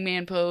a Running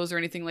Man pose or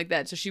anything like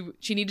that. So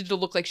she needed to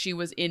look like she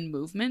was in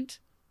movement.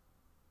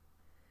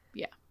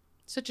 Yeah.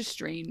 It's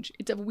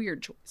a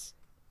weird choice.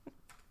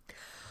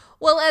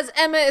 Well, as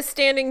Emma is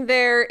standing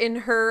there in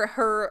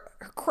her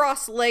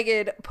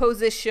cross-legged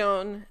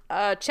position,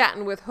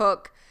 chatting with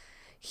Hook,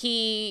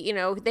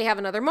 they have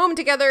another moment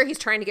together. He's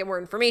trying to get more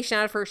information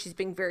out of her. She's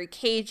being very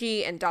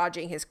cagey and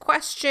dodging his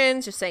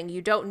questions, just saying,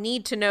 you don't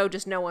need to know,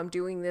 just know I'm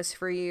doing this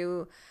for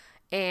you.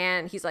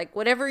 And he's like,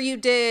 whatever you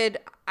did,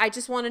 I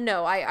just want to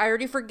know. I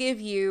already forgive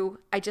you.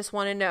 I just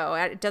want to know.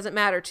 It doesn't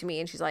matter to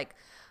me. And she's like,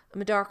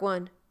 I'm a Dark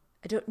One.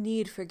 I don't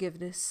need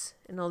forgiveness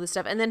and all this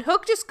stuff. And then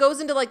Hook just goes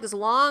into like this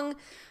long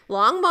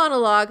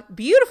monologue,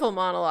 beautiful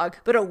monologue,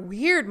 but a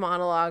weird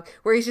monologue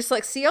where he's just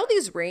like, see all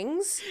these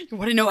rings? You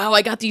want to know how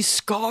I got these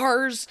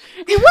scars?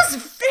 It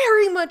was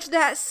very much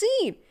that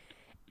scene.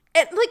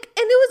 And it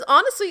was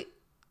honestly,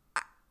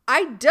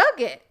 I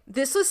dug it.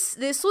 This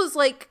was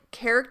like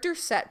character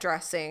set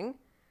dressing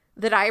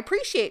that I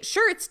appreciate.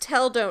 Sure, it's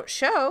tell, don't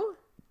show,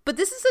 but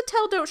this is a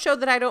tell, don't show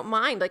that I don't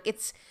mind. Like,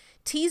 it's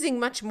teasing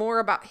much more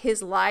about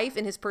his life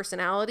and his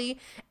personality,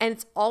 and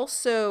it's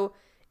also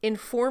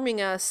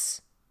informing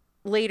us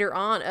later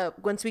on,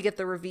 once we get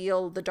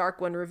the Dark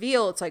One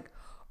reveal. It's like,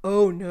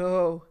 oh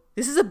no,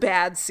 this is a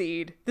bad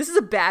seed, this is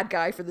a bad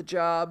guy for the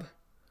job.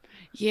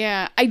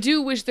 Yeah, I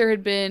do wish there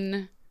had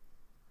been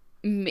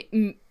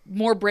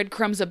more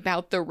breadcrumbs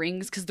about the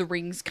rings, because the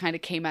rings kind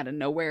of came out of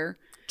nowhere.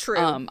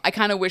 True. I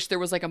kind of wish there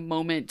was like a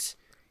moment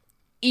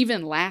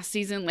even last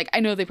season, like, I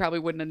know they probably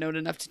wouldn't have known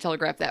enough to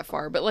telegraph that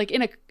far, but like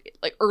in a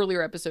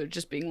earlier episode,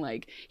 just being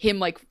like him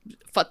like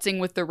futzing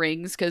with the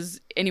rings,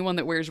 because anyone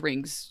that wears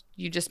rings,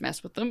 you just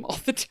mess with them all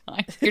the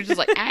time. You're just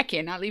like, I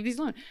cannot leave these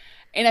alone.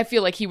 And I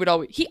feel like I feel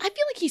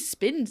like he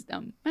spins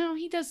them. No,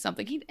 he does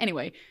something.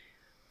 Anyway,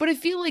 but I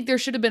feel like there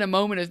should have been a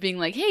moment of being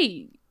like,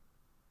 hey,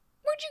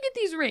 where'd you get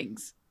these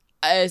rings?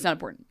 It's not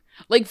important.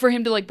 Like, for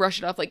him to like brush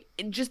it off, like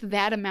just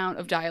that amount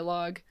of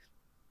dialogue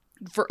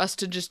for us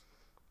to just,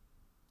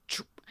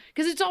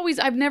 because it's always,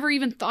 I've never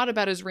even thought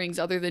about his rings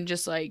other than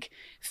just like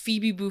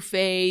Phoebe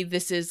Buffay.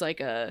 This is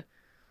like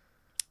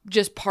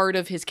just part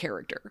of his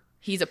character.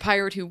 He's a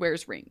pirate who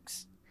wears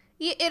rings.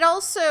 Yeah, it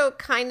also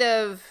kind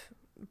of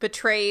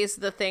betrays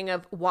the thing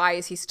of, why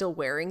is he still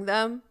wearing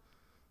them?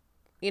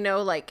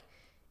 Like,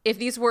 if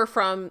these were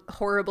from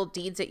horrible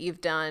deeds that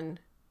you've done,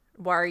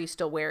 why are you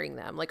still wearing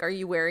them? Like, are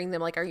you wearing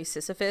them like, are you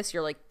Sisyphus?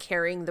 You're like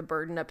carrying the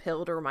burden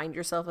uphill to remind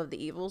yourself of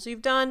the evils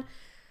you've done.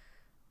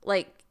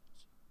 Like,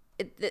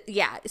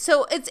 yeah,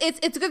 so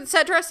it's good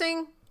set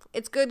dressing,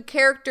 it's good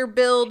character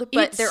build,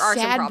 but there are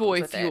some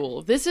problems with fuel.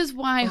 It. This is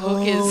why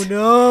Hook is. Oh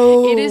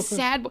no! It is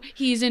sad.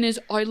 He's in his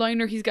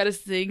eyeliner. He's got his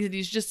things, and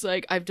he's just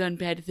like, I've done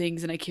bad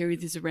things, and I carry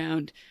this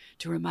around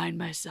to remind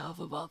myself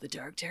of all the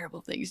dark,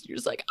 terrible things. And you're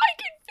just like, I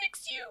can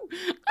fix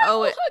you. I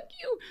will hug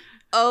you.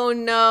 Oh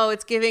no!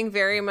 It's giving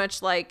very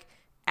much like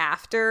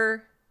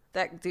After,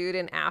 that dude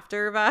in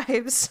After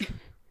vibes.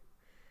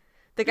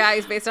 The guy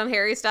who's based on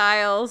Harry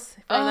Styles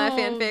from that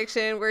fan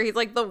fiction, where he's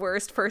like the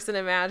worst person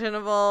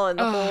imaginable, and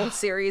the whole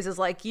series is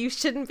like, you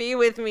shouldn't be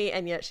with me,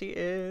 and yet she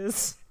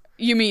is.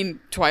 You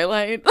mean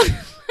Twilight?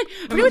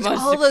 Pretty much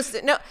all those.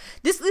 No,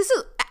 this is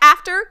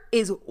After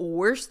is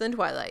worse than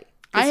Twilight.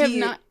 I have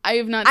not. I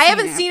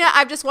haven't seen it.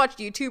 I've just watched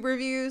YouTube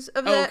reviews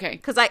of it. Okay.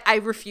 Because I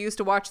refuse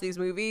to watch these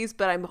movies,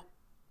 but I'm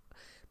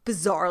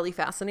bizarrely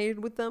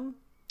fascinated with them.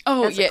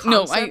 Oh yeah,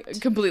 no, I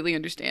completely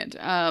understand.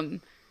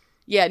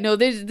 Yeah, no,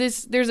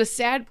 there's a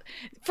sad,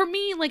 for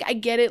me, like, I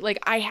get it, like,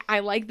 I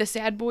like the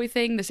sad boy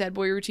thing, the sad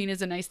boy routine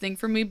is a nice thing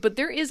for me, but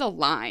there is a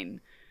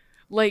line.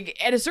 Like,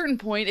 at a certain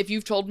point, if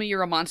you've told me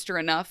you're a monster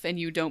enough and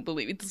you don't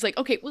believe it, it's like,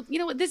 okay, well, you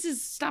know what, this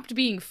is stopped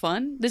being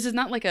fun. This is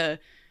not like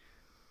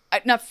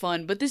not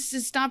fun, but this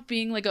is stop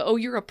being like, oh,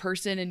 you're a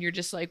person and you're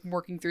just like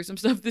working through some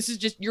stuff. This is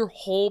just your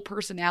whole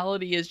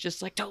personality is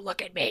just like, don't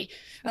look at me.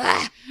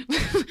 Ah.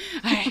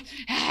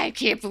 I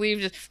can't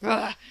believe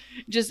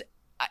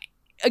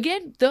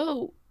again,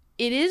 though,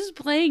 it is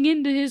playing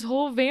into his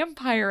whole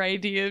vampire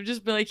idea of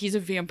just be like, he's a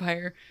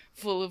vampire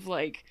full of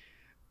like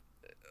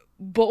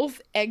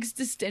both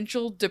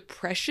existential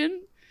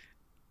depression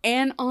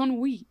and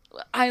ennui.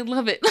 I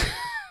love it.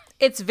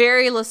 It's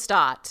very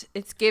Lestat.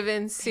 It's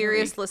given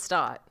serious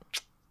Lestat.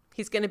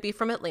 He's going to be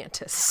from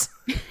Atlantis.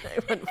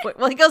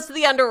 Well, he goes to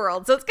the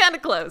underworld, so it's kind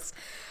of close.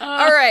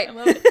 All right. I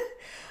love it.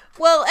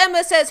 Well,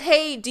 Emma says,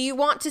 hey, do you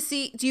want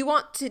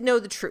to know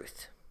the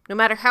truth? No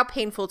matter how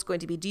painful it's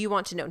going to be, do you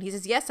want to know? And he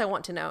says, yes, I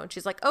want to know. And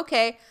she's like,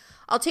 okay,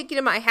 I'll take you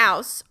to my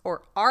house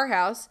or our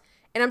house,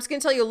 and I'm just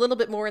going to tell you a little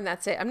bit more, and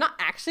that's it. I'm not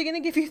actually going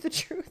to give you the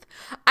truth.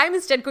 I'm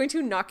instead going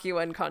to knock you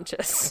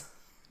unconscious.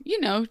 You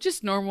know,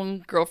 just normal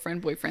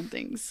girlfriend, boyfriend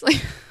things.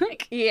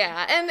 Like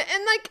yeah. And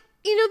like,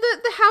 you know,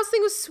 the house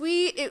thing was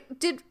sweet.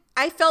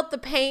 I felt the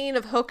pain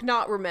of Hook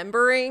not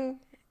remembering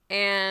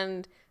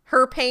and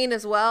her pain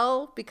as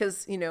well,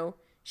 because, you know,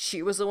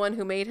 she was the one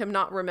who made him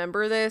not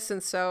remember this.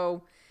 And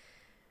so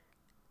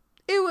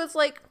it was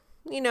like,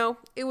 you know,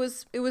 it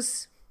was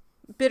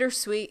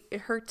bittersweet.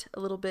 It hurt a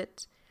little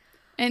bit.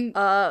 And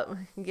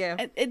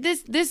yeah.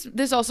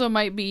 This also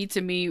might be,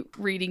 to me,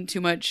 reading too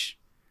much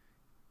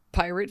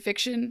pirate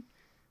fiction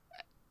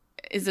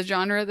is a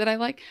genre that I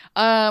like.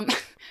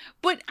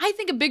 But I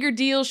think a bigger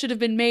deal should have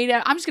been made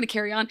out. I'm just going to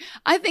carry on.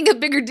 I think a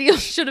bigger deal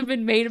should have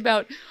been made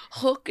about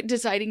Hook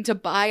deciding to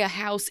buy a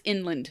house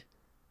inland.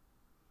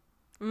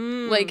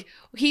 Like,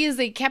 he is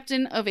a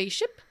captain of a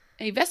ship,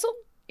 a vessel.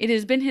 It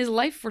has been his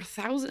life for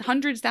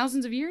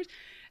thousands of years.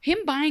 Him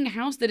buying a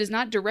house that is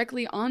not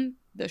directly on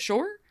the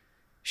shore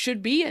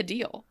should be a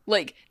deal.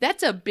 Like,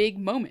 that's a big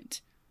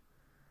moment.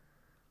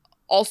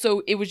 Also,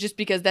 it was just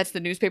because that's the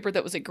newspaper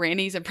that was at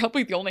Granny's and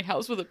probably the only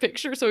house with a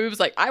picture. So he was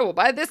like, I will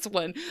buy this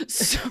one.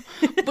 So,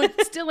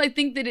 but still, I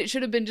think that it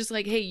should have been just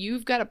like, hey,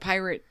 you've got a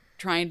pirate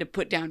trying to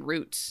put down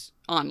roots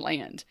on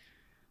land.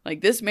 Like,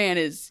 this man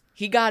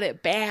he got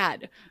it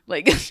bad.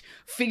 Like,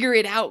 figure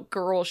it out,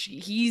 girl.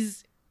 He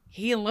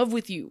in love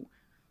with you.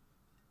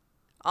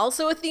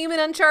 Also a theme in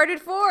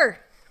Uncharted 4.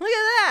 Look at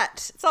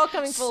that. It's all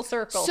coming full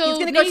circle. So he's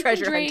going to go Nathan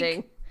treasure Drake,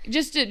 hunting.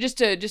 Just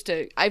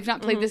to, I've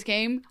not played this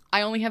game.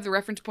 I only have the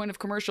reference point of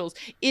commercials.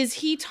 Is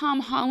he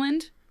Tom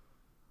Holland?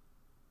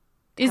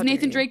 Is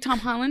Nathan Drake Tom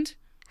Holland?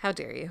 How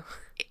dare you?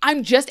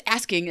 I'm just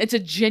asking. It's a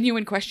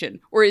genuine question.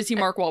 Or is he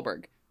Mark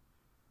Wahlberg?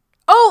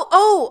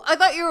 Oh, I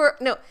thought you were,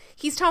 no,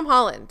 he's Tom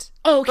Holland.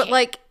 Oh,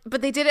 okay.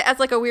 But they did it as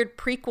like a weird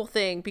prequel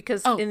thing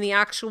because in the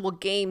actual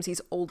games,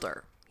 he's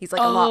older. He's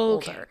like a lot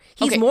older.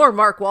 He's more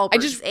Mark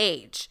Wahlberg's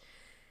age.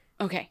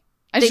 Okay.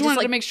 I just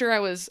wanted to make sure I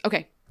was,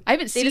 okay. I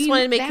haven't seen They just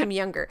wanted to make him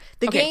younger.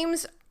 The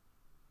games,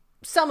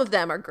 some of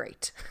them are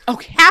great.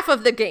 Okay. Half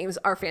of the games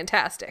are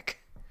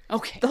fantastic.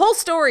 Okay. The whole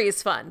story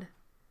is fun.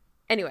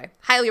 Anyway,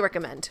 highly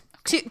recommend.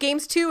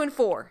 Games 2 and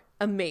 4,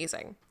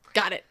 amazing.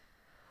 Got it.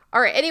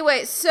 All right,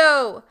 anyway,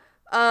 so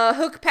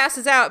Hook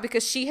passes out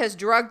because she has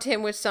drugged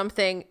him with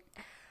something.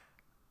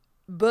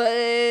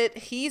 But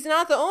he's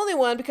not the only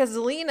one because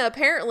Zelena,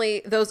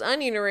 apparently, those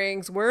onion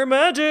rings were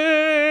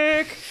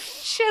magic.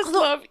 She has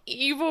love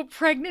evil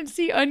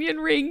pregnancy onion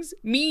rings.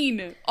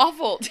 Mean.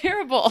 Awful.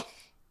 Terrible.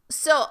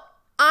 So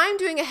I'm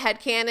doing a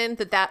headcanon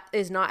that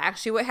is not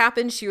actually what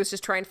happened. She was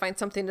just trying to find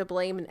something to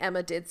blame and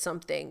Emma did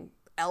something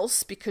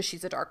else because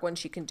she's a dark one.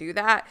 She can do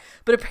that.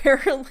 But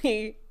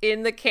apparently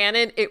in the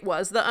canon, it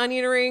was the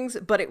onion rings,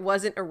 but it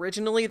wasn't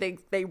originally. They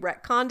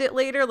retconned it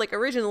later. Like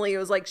originally it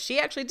was like she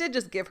actually did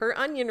just give her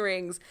onion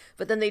rings,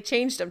 but then they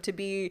changed them to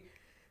be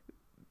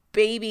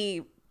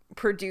baby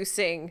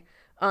producing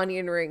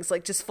onion rings,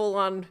 like just full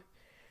on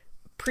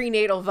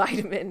prenatal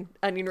vitamin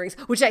onion rings,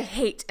 which I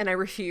hate and I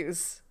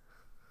refuse.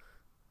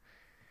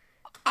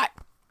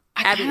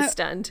 Abby's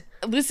stunned.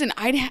 Listen,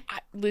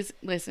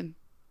 listen.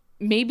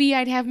 Maybe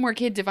I'd have more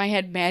kids if I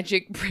had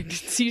magic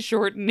pregnancy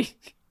shortening.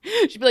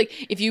 She'd be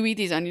like, if you eat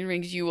these onion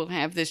rings, you will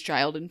have this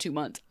child in 2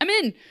 months. I'm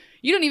in.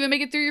 You don't even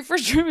make it through your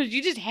first trimester.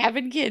 You just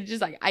having kids.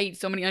 Just like, I eat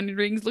so many onion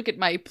rings. Look at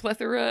my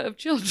plethora of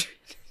children.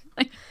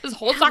 Like this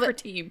whole soccer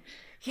team.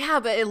 Yeah,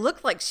 but it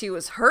looked like she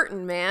was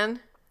hurting, man.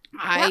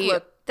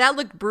 That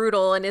looked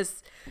brutal. And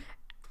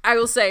I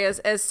will say,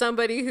 as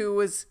somebody who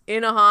was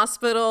in a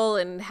hospital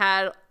and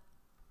had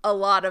a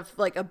lot of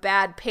like a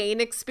bad pain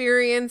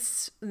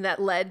experience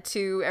that led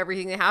to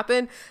everything that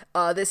happened,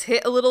 this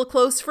hit a little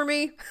close for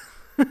me.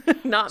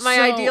 Not my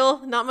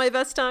ideal, not my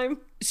best time.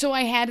 So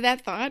I had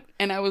that thought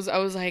and I was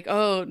like,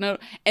 oh no.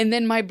 And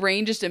then my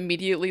brain just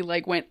immediately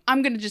like went,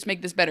 I'm going to just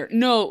make this better.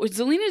 No,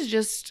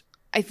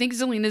 I think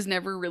Zelena's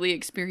never really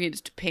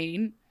experienced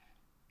pain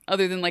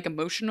other than like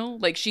emotional.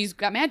 Like she's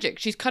got magic.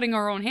 She's cutting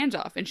her own hands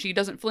off and she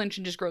doesn't flinch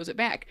and just grows it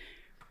back.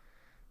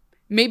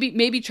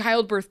 Maybe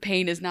childbirth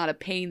pain is not a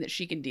pain that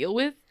she can deal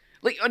with,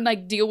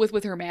 like deal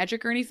with her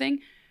magic or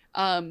anything.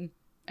 And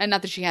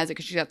not that she has it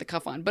because she's got the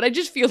cuff on, but I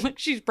just feel like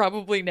she's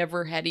probably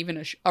never had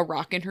even a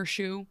rock in her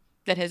shoe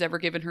that has ever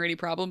given her any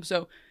problem.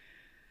 So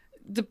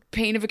the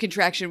pain of a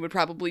contraction would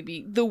probably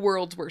be the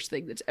world's worst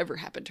thing that's ever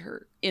happened to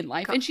her in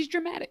life. And she's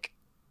dramatic.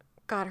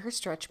 God, her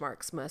stretch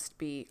marks must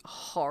be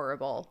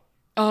horrible.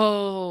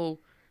 Oh.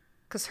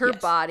 Because her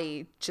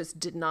body just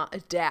did not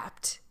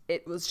adapt.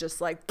 It was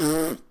just like...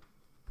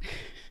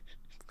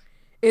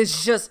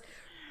 It's just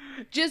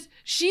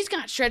she's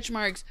got stretch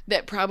marks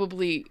that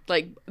probably,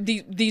 like,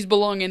 these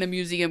belong in a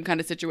museum kind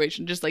of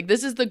situation. Just like,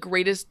 this is the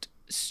greatest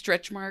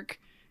stretch mark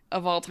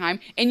of all time.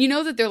 And you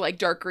know that they're, like,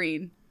 dark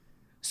green.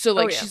 So,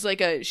 like, she's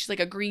like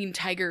a green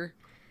tiger.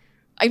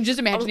 I'm just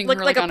imagining her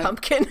like a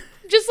pumpkin.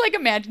 Just like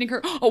imagining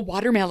her a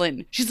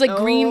watermelon. She's like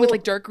green with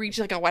like dark green.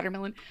 She's like a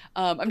watermelon.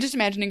 I'm just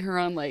imagining her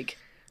on like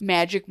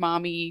Magic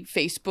Mommy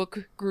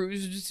Facebook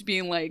groups, just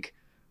being like,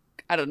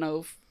 I don't know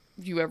if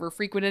you ever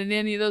frequented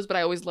any of those, but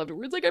I always loved it.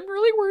 Where it's like, I'm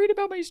really worried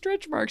about my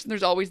stretch marks, and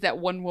there's always that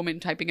one woman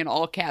typing in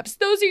all caps,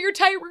 "Those are your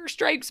tiger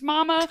stripes,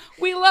 Mama.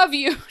 We love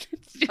you."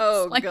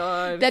 Oh like,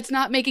 God, that's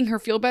not making her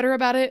feel better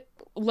about it.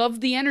 Love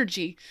the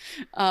energy.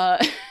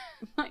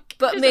 Like,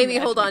 but maybe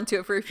hold on to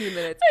it for a few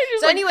minutes.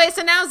 So anyway,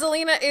 so now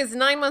Zelena is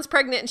 9 months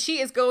pregnant and she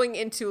is going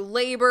into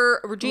labor.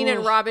 Regina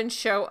and Robin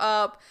show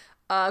up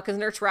because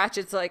Nurse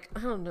Ratchet's like, I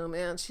don't know,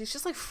 man. She's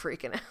just like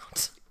freaking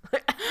out.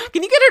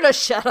 Can you get her to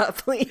shut up,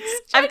 please?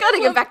 I've got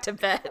to get back to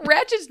bed.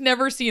 Ratchet's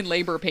never seen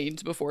labor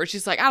pains before.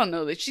 She's like, I don't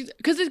know.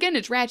 Because again,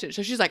 it's Ratchet.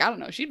 So she's like, I don't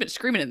know. She's been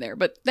screaming in there,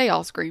 but they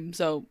all scream.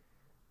 So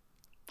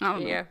I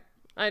don't know. Yeah.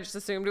 I just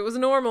assumed it was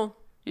normal.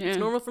 Yeah. It's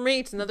normal for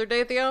me. It's another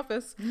day at the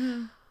office.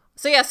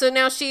 So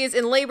now she is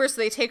in labor,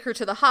 so they take her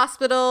to the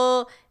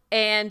hospital,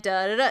 and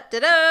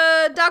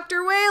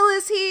Dr. Whale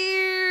is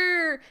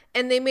here!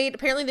 And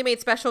apparently they made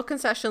special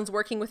concessions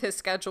working with his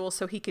schedule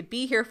so he could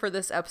be here for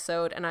this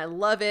episode, and I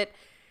love it.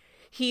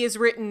 He is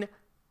written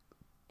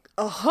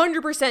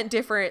 100%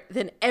 different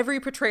than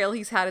every portrayal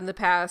he's had in the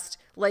past.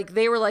 Like,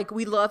 they were like,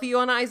 we love you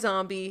on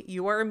iZombie,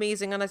 you are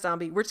amazing on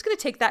iZombie, we're just gonna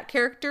take that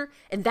character,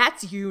 and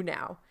that's you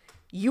now.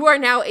 You are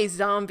now a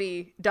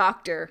zombie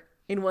doctor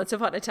in Once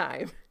Upon a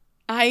Time.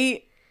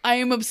 I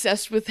am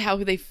obsessed with how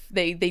they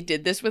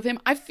did this with him.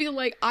 I feel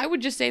like I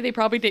would just say they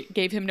probably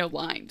gave him no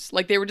lines.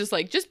 Like, they were just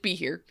like, just be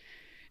here.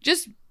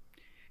 Just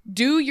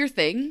do your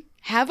thing.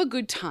 Have a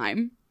good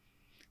time.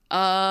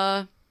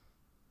 And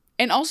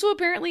also,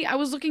 apparently, I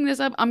was looking this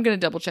up. I'm going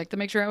to double check to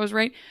make sure I was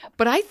right.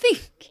 But I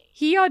think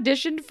he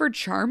auditioned for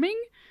Charming.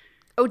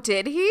 Oh,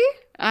 did he?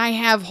 I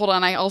have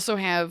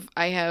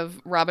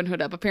Robin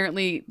Hood up.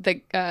 Apparently,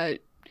 the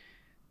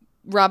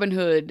Robin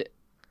Hood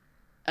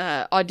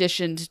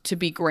auditioned to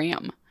be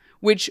Graham,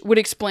 which would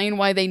explain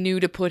why they knew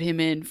to put him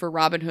in for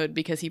Robin Hood,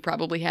 because he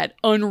probably had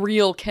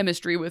unreal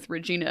chemistry with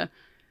Regina.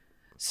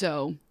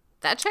 So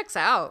that checks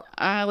out.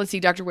 Let's see,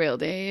 Dr. Whale,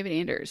 David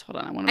Anders. Hold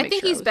on, I want to make sure.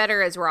 I think he's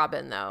better as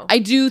Robin, though. I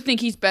do think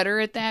he's better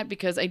at that,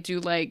 because I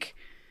do like.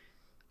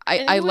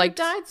 I liked.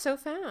 Died so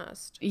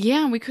fast.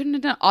 Yeah, we couldn't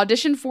have done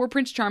auditioned for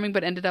Prince Charming,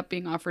 but ended up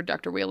being offered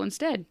Dr. Whale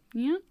instead.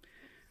 Yeah,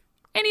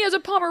 and he has a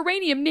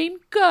Pomeranian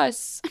named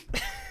Gus.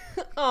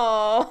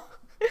 Oh.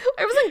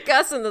 I wasn't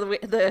Gus in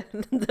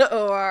the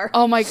OR.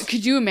 Oh my!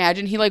 Could you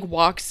imagine? He like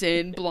walks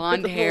in,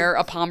 blonde hair,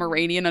 a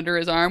Pomeranian under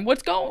his arm.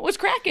 What's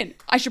cracking?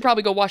 I should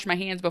probably go wash my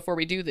hands before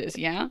we do this.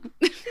 Yeah.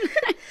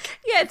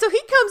 Yeah. So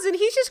he comes in.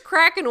 He's just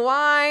cracking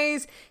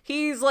wise.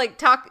 He's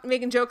like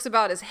making jokes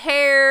about his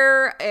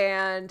hair,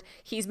 and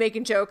he's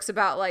making jokes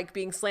about like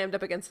being slammed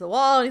up against the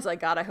wall. And he's like,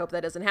 God, I hope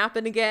that doesn't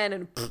happen again.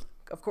 And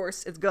of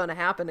course, it's gonna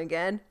happen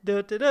again.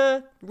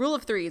 Rule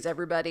of threes,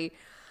 everybody.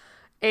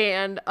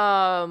 And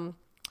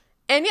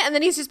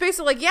then he's just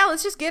basically like, yeah,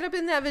 let's just get up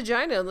in that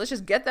vagina and let's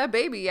just get that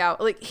baby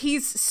out. Like,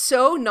 he's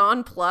so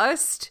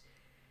nonplussed.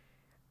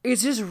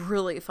 It's just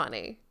really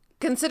funny.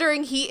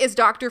 Considering he is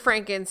Dr.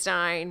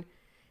 Frankenstein,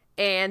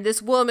 and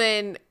this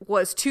woman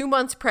was 2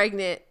 months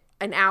pregnant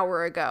an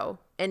hour ago,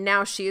 and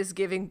now she is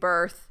giving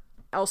birth.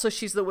 Also,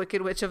 she's the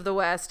Wicked Witch of the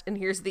West, and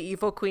here's the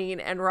Evil Queen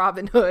and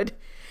Robin Hood.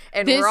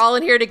 And we're all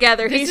in here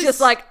together. He's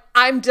just like,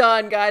 I'm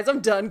done, guys.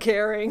 I'm done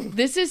caring.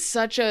 This is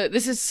such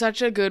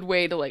a good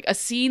way to like a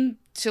scene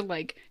to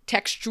like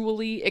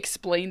textually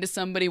explain to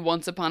somebody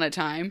Once Upon a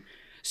Time.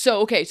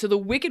 So the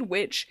Wicked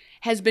Witch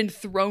has been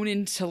thrown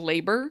into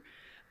labor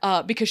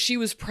because she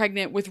was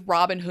pregnant with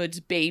Robin Hood's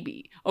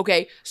baby.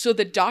 Okay, so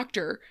the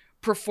doctor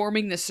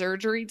performing the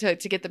surgery to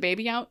get the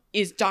baby out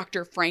is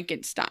Dr.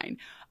 Frankenstein.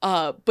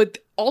 But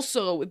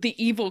also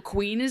the Evil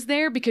Queen is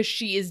there because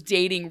she is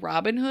dating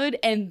Robin Hood,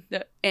 and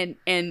the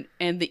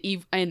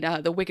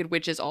Wicked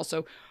Witch is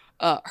also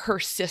her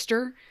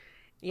sister.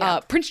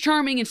 Yeah. Prince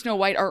Charming and Snow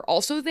White are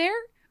also there,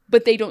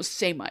 but they don't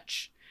say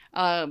much.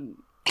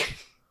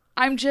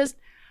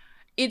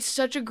 It's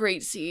such a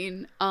great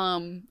scene.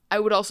 I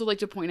would also like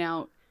to point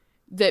out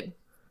that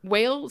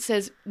Whale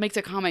makes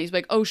a comment. He's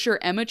like, oh, sure,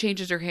 Emma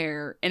changes her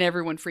hair and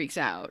everyone freaks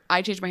out.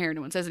 I change my hair and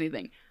no one says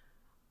anything.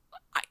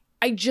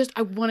 I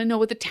want to know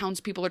what the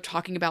townspeople are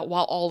talking about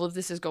while all of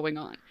this is going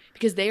on,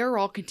 because they are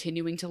all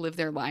continuing to live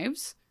their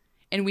lives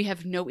and we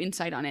have no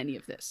insight on any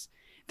of this.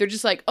 They're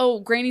just like,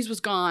 oh, Granny's was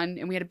gone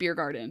and we had a beer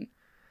garden.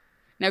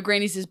 Now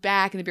Granny's is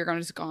back and the beer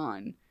garden is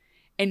gone.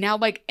 And now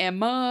like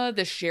Emma,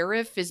 the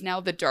sheriff, is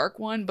now the dark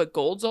one, but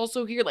Gold's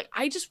also here. Like,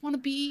 I just want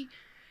to be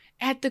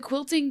at the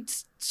quilting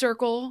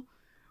circle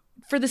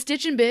for the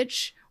Stitch and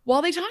Bitch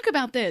while they talk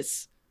about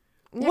this.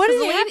 Yeah, what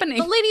is happening?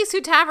 The Ladies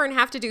Who Tavern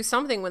have to do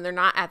something when they're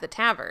not at the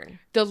tavern.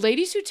 The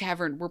Ladies Who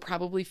Tavern were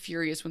probably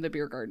furious when the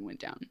beer garden went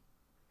down.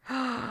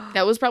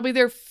 That was probably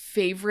their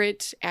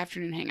favorite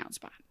afternoon hangout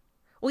spot.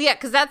 Well, yeah,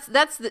 because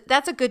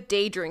that's a good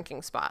day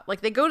drinking spot.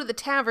 Like, they go to the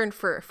tavern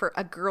for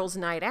a girls'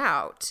 night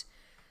out.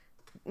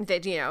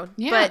 That, you know,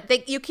 Yeah.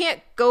 but you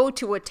can't go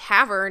to a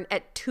tavern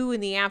at 2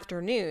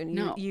 p.m.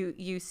 No.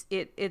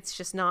 It's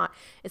just not,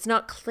 it's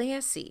not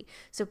classy.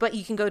 So, but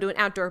you can go to an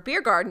outdoor beer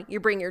garden.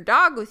 You bring your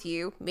dog with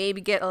you.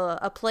 Maybe get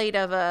a plate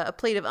of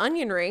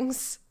onion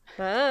rings,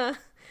 and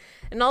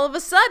all of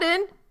a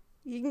sudden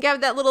you can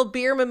have that little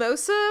beer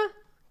mimosa,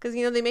 because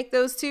you know they make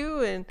those too,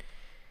 and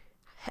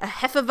a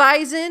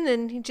Hefeweizen,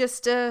 and you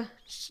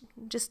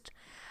just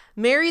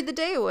married the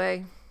day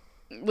away.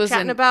 Listen,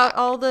 Chatting about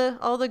all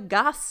the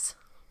goss.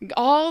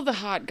 all the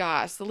hot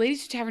goss. The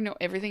Ladies Who Tavern know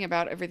everything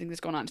about everything that's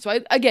going on. So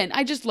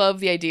I just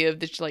love the idea of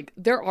this, like,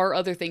 there are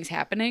other things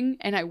happening,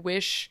 and I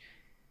wish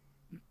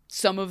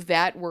some of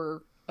that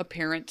were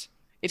apparent.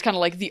 It's kind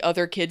of like the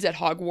other kids at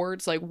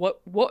Hogwarts. Like, what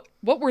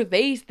were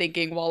they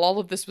thinking while all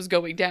of this was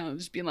going down?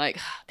 Just being like,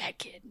 that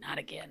kid, not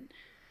again.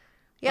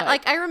 Yeah, But-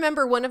 like I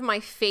remember one of my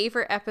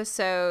favorite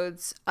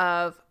episodes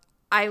of,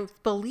 I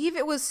believe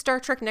it was Star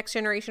Trek Next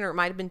Generation, or it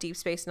might have been Deep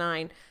Space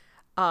Nine.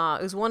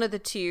 It was one of the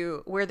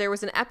two, where there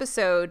was an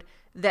episode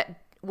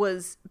that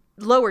was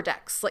Lower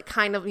Decks, like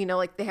kind of, you know,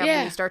 like they have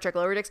Yeah. the Star Trek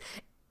Lower Decks.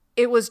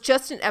 It was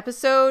just an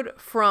episode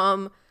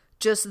from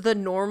just the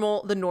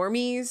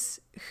normies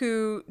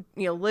who,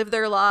 you know, live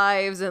their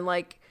lives and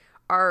like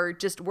are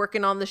just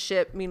working on the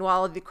ship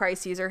meanwhile the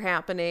crises are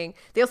happening.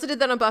 They also did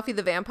that on Buffy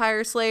the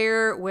Vampire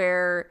Slayer,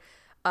 where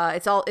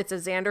it's a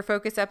Xander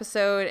focused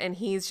episode, and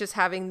he's just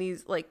having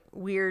these like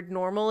weird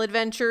normal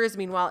adventures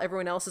meanwhile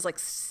everyone else is like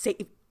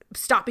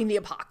stopping the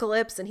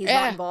apocalypse, and he's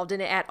Yeah. not involved in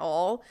it at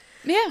all.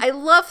 Yeah. I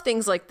love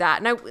things like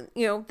that,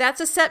 and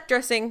that's a set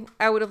dressing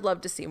I would have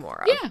loved to see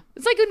more of. Yeah,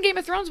 it's like in Game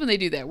of Thrones when they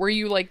do that, where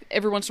you, like,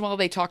 every once in a while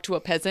they talk to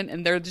a peasant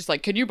and they're just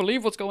like, can you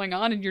believe what's going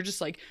on? And you're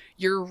just like,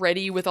 you're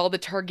ready with all the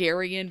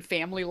Targaryen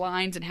family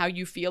lines and how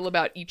you feel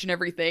about each and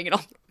everything. And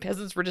all the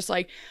peasants were just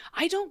like,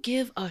 I don't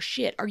give a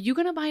shit. Are you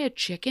going to buy a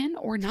chicken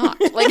or not?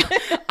 Like,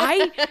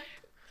 I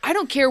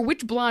don't care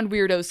which blonde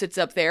weirdo sits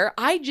up there.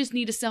 I just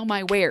need to sell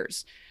my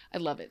wares. I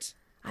love it.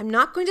 I'm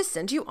not going to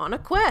send you on a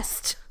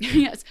quest.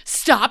 Yes,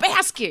 stop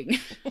asking.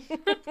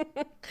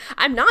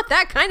 I'm not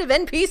that kind of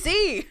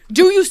NPC.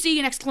 Do you see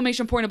an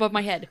exclamation point above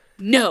my head?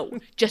 No,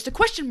 just a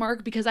question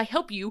mark, because I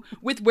help you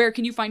with where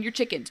can you find your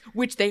chickens,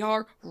 which they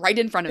are right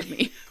in front of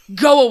me.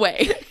 Go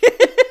away.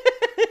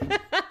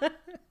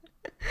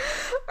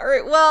 All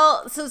right,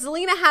 well, so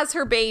Zelena has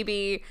her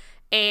baby,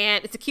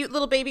 and it's a cute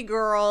little baby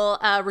girl.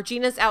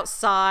 Regina's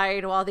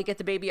outside while they get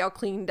the baby all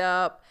cleaned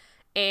up,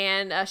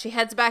 and she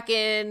heads back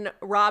in.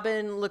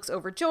 Robin looks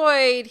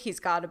overjoyed.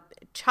 He's got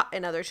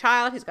another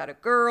child. He's got a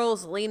girl.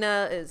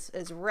 Zelena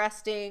is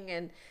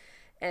resting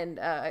and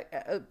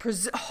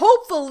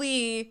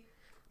hopefully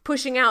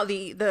pushing out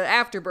the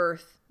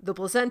afterbirth, the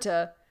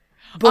placenta,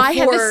 before I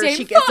had the same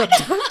she gets thought.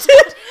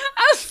 abducted.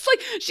 I was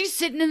like, she's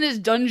sitting in this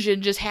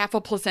dungeon, just half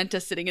a placenta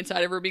sitting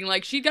inside of her, being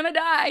like, she's gonna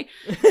die.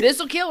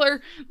 This'll kill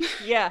her.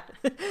 Yeah.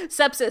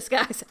 Sepsis,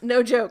 guys.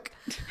 No joke.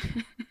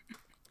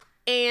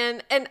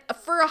 And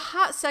for a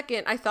hot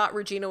second, I thought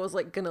Regina was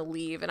like gonna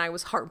leave, and I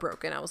was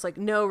heartbroken. I was like,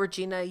 no,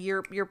 Regina,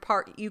 you're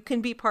part, you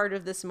can be part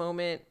of this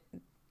moment,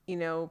 you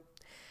know.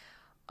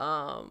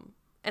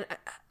 And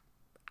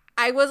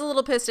I was a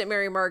little pissed at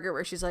Mary Margaret,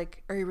 where she's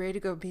like, are you ready to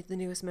go meet the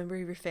newest member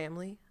of your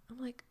family? I'm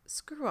like,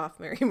 screw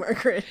off, Mary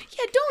Margaret.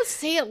 Yeah, don't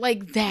say it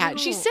like that.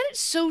 She No. said it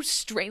so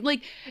straight.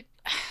 Like,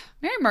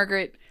 Mary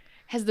Margaret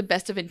has the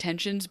best of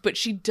intentions, but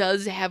she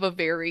does have a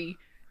very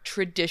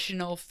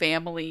traditional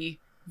family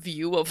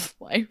view of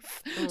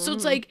life. So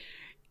it's like,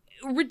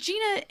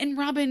 Regina and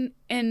Robin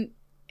and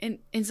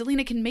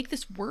Zelena can make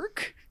this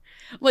work.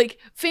 Like,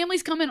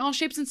 families come in all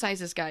shapes and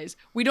sizes, guys.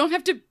 We don't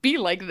have to be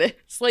like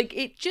this. Like,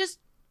 it just,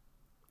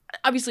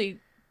 obviously,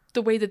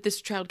 the way that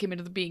this child came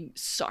into being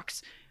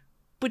sucks.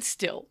 But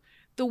still,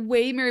 the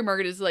way Mary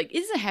Margaret is like,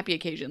 it's a happy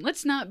occasion.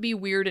 Let's not be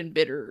weird and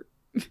bitter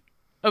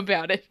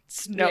about it.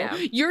 No, Yeah.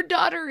 your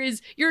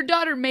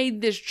daughter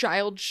made this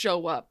child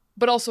show up.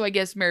 But also, I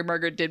guess Mary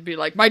Margaret did be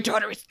like, my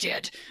daughter is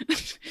dead.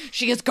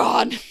 She is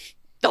gone.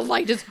 The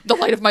light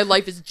of my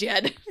life is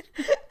dead.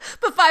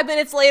 But 5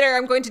 minutes later,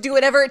 I'm going to do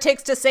whatever it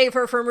takes to save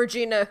her from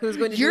Regina, who's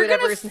going to do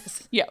whatever is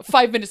necessary. Yeah,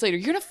 5 minutes later,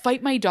 you're gonna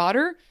fight my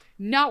daughter?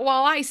 Not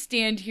while I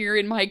stand here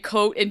in my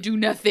coat and do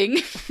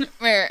nothing.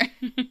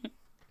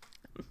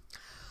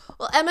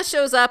 Well, Emma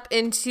shows up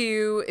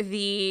into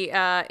the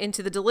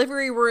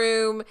delivery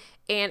room,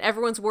 and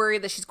everyone's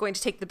worried that she's going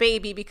to take the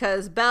baby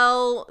because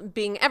Belle,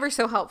 being ever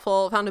so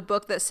helpful, found a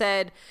book that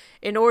said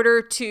in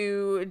order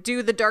to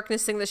do the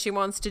darkness thing that she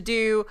wants to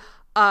do,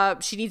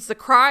 she needs the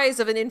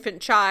cries of an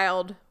infant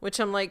child. Which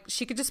I'm like,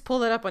 she could just pull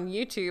that up on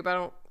YouTube.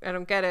 I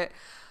don't get it.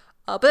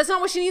 But that's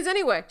not what she needs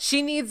anyway.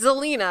 She needs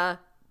Zelena.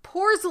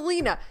 Poor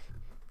Zelena.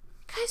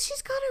 Guys,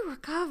 she's got to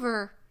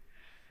recover.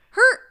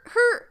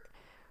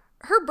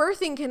 Her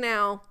birthing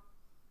canal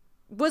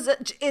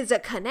is a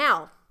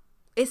canal.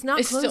 It's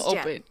not closed still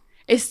yet. open.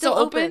 It's still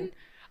open.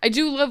 I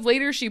do love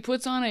later she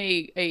puts on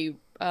a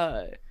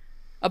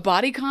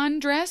bodycon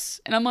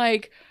dress, and I'm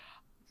like,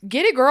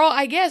 get it, girl.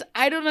 I guess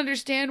I don't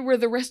understand where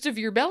the rest of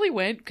your belly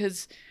went,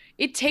 because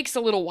it takes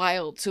a little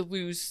while to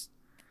lose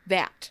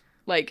that.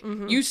 Like,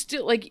 you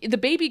still, like, the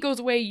baby goes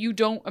away, you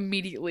don't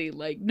immediately,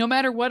 like, no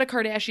matter what a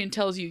Kardashian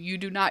tells you, you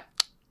do not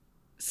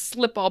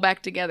slip all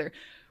back together.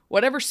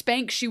 Whatever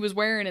Spanx she was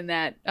wearing in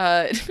that,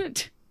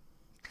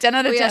 10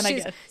 out of 10, I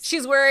guess.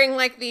 She's wearing,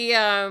 like,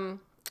 the,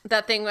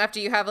 that thing after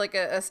you have, like,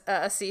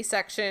 a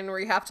C-section where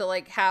you have to,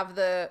 like, have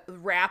the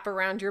wrap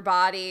around your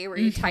body where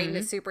you tighten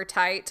it super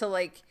tight to,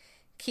 like,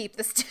 keep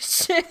the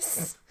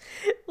stitches.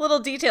 Little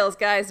details,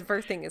 guys.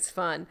 Birthing is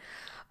fun.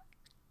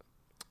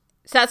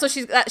 So that's what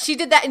she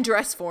did that in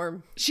dress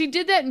form. She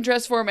did that in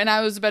dress form, and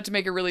I was about to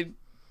make a really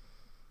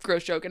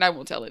gross joke, and I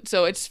won't tell it,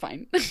 so it's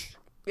fine.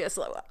 Yeah,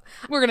 slow up.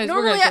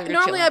 Normally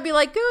I'd be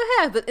like, go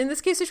ahead, but in this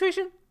case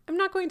situation, I'm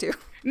not going to.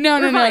 No.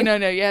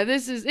 Yeah,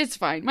 it's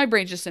fine. My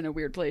brain's just in a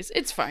weird place.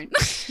 It's fine.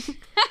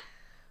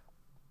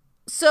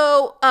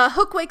 So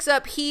Hook wakes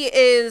up. He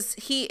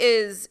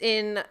is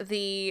in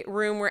the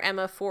room where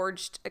Emma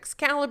forged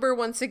Excalibur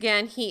once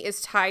again. He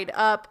is tied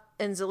up,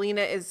 and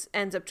Zelena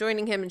ends up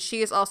joining him, and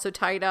she is also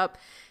tied up.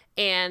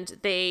 And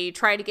they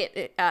try to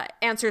get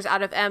answers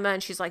out of Emma,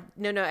 and she's like,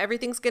 no,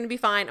 everything's going to be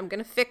fine. I'm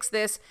going to fix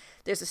this.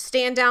 There's a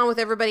stand down with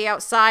everybody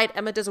outside.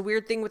 Emma does a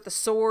weird thing with the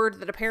sword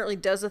that apparently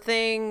does a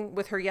thing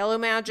with her yellow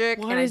magic.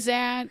 What is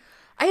that?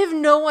 I have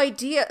no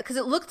idea, because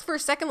it looked for a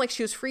second like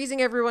she was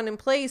freezing everyone in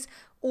place,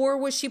 or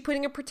was she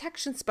putting a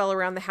protection spell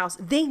around the house?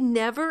 They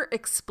never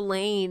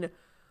explain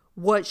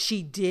what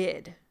she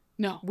did.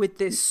 No. With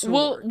this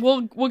sword.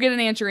 We'll get an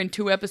answer in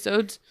 2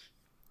 episodes.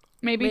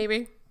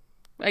 Maybe.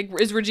 Like,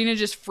 is Regina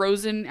just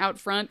frozen out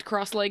front,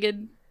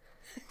 cross-legged?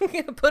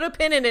 Put a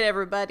pin in it,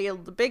 everybody. A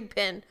big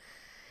pin.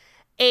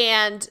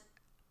 And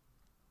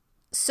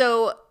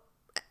so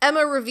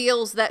Emma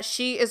reveals that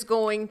she is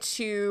going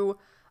to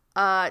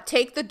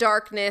take the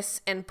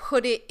darkness and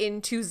put it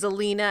into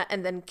Zelena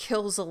and then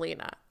kill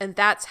Zelena. And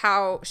that's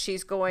how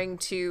she's going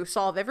to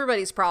solve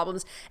everybody's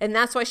problems. And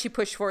that's why she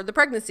pushed forward the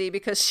pregnancy,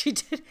 because she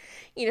didn't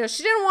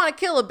want to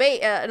kill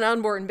an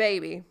unborn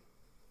baby.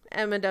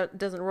 Emma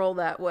doesn't roll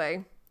that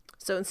way.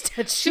 So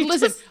instead she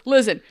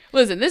listen,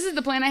 this is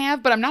the plan I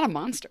have, but I'm not a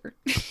monster.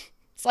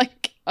 It's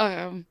like,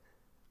 I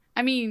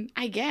mean,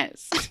 I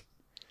guess.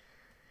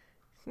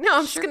 No,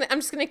 I'm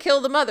just gonna kill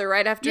the mother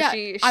right after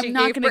she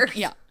gave birth.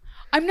 Yeah.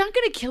 I'm not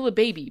gonna kill a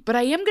baby, but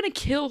I am gonna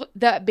kill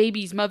that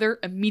baby's mother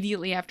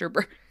immediately after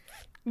birth.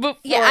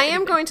 I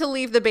am going to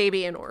leave the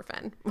baby an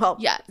orphan. Well,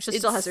 yeah, she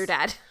still has her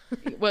dad.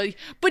 Well,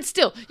 but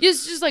still,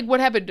 it's just like,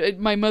 what happened?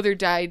 My mother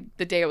died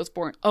the day I was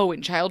born. Oh,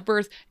 in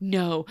childbirth?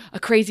 No, a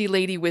crazy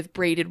lady with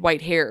braided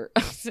white hair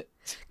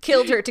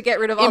killed her to get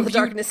rid of all the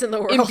darkness in the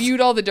world. Imbued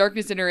all the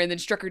darkness in her, and then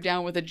struck her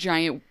down with a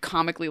giant,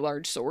 comically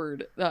large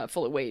sword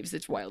full of waves.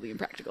 It's wildly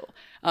impractical.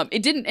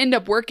 It didn't end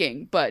up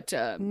working, but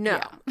no,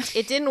 yeah.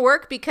 It didn't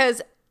work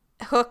because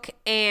Hook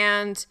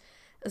and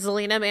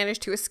Zelena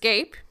managed to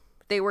escape.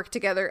 They work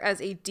together as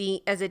a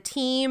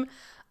team.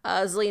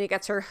 Zelena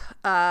gets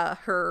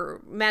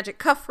her magic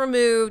cuff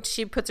removed.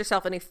 She puts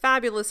herself in a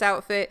fabulous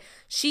outfit.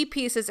 She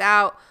pieces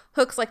out.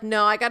 Hook's like,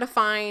 no, I gotta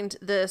find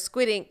the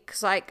squid ink,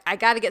 because I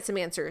gotta get some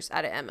answers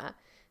out of Emma.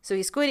 So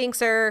he squid inks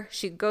her.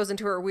 She goes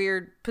into her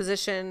weird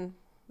position,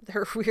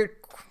 her weird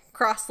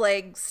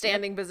cross-leg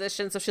standing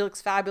position, so she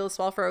looks fabulous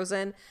while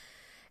frozen.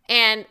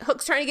 And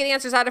Hook's trying to get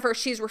answers out of her.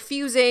 She's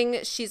refusing.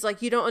 She's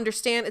like, you don't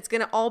understand. It's going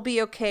to all be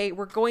okay.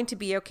 We're going to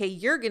be okay.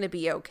 You're going to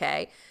be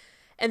okay.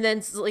 And then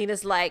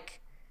Zelena's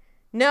like,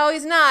 no,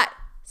 he's not.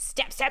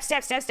 Stab, stab,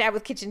 stab, stab, stab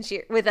with kitchen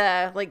shears.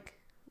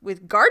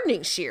 With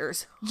gardening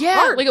shears. Yeah,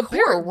 Hardcore, like a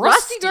pair of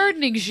rusty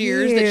gardening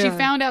shears that she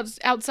found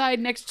outside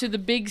next to the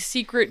big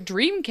secret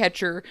dream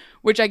catcher,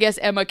 which I guess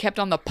Emma kept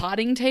on the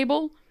potting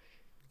table.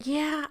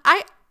 Yeah,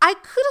 I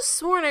could have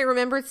sworn I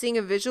remembered seeing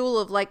a visual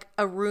of like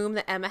a room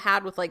that Emma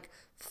had with like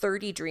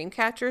 30 dream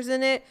catchers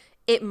in it.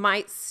 It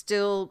might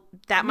still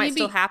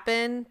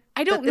happen.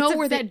 I don't know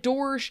where that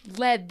door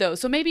led though.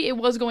 So maybe it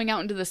was going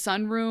out into the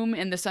sunroom,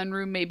 and the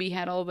sunroom maybe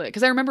had all the,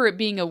 because I remember it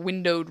being a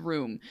windowed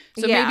room.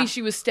 So maybe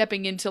she was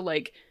stepping into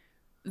like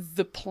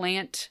the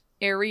plant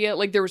area.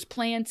 Like there was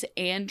plants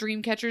and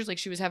dream catchers. Like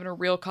she was having a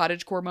real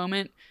cottagecore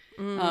moment.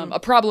 A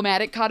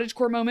problematic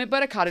cottagecore moment,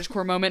 but a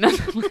cottagecore moment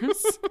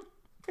nonetheless.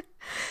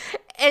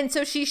 And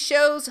so she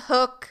shows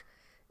Hook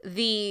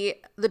the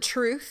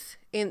truth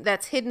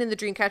that's hidden in the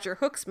Dreamcatcher.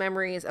 Hook's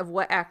memories of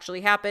what actually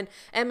happened.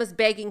 Emma's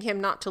begging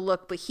him not to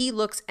look, but he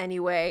looks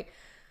anyway.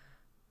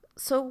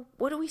 So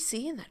what do we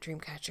see in that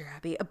Dreamcatcher,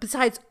 Abby?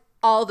 Besides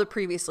all the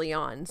previously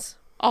ons.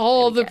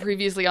 All the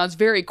previously ons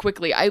very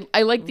quickly.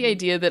 I like the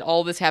idea that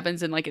all this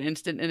happens in like an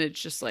instant, and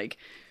it's just like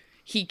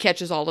he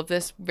catches all of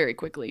this very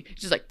quickly.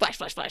 It's just like flash,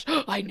 flash, flash.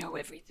 I know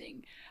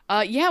everything.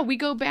 Yeah, we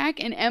go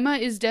back and Emma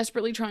is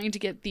desperately trying to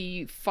get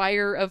the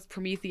fire of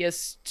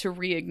Prometheus to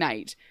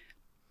reignite.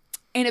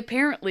 And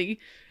apparently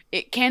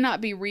it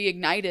cannot be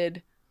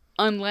reignited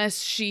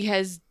unless she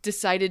has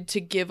decided to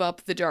give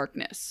up the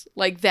darkness.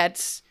 Like,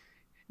 that's...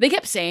 They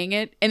kept saying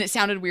it, and it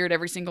sounded weird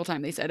every single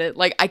time they said it.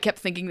 Like, I kept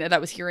thinking that I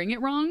was hearing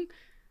it wrong.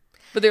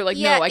 But they're like,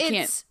 yeah, no, I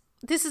can't.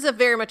 This is a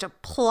very much a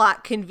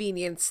plot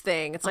convenience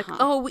thing. It's like,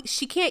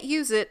 she can't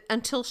use it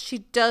until she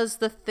does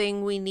the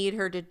thing we need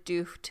her to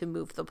do to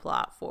move the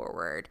plot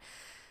forward.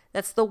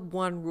 That's the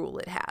one rule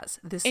it has.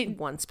 This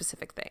one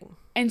specific thing.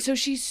 And so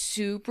she's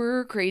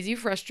super crazy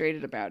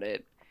frustrated about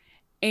it.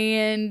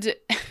 And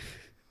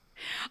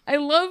I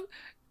love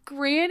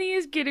Granny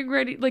is getting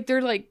ready. Like,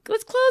 they're like,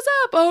 let's close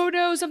up. Oh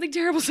no, something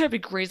terrible's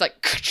happening. Granny's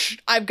like,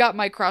 I've got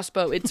my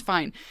crossbow. It's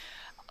fine.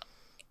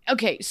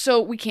 Okay,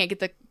 so we can't get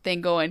the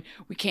thing going.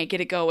 We can't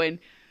get it going.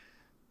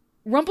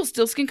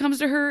 Rumpelstiltskin comes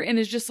to her and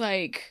is just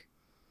like,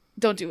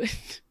 don't do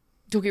it.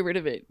 Don't get rid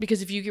of it.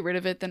 Because if you get rid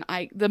of it, then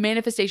the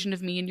manifestation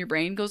of me in your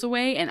brain goes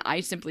away, and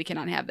I simply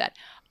cannot have that.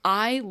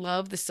 I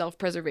love the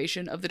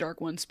self-preservation of the Dark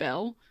One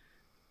spell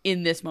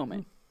in this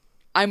moment.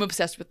 I'm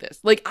obsessed with this.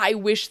 Like, I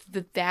wish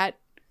that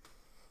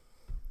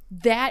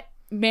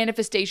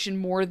manifestation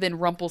more than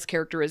Rumpel's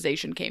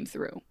characterization came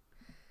through.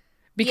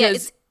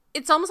 Because... Yeah,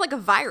 it's almost like a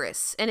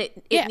virus, and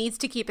it needs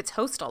to keep its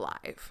host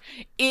alive.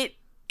 It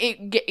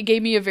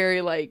gave me a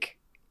very, like,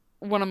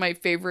 one of my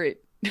favorite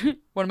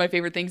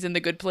things in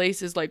The Good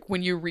Place is, like,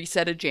 when you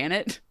reset a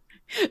Janet,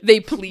 they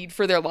plead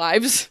for their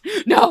lives.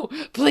 No,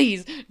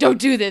 please, don't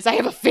do this. I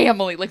have a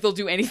family. Like, they'll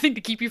do anything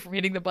to keep you from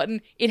hitting the button.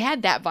 It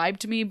had that vibe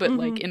to me, but,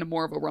 like, in a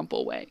more of a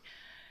Rumpel way.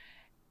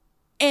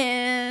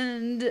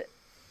 And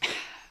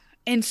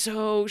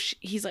so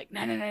he's like,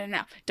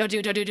 no, don't do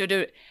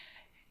it.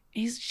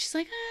 She's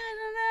like, I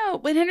don't know.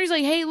 But Henry's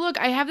like, hey, look,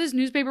 I have this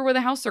newspaper with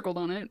a house circled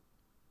on it.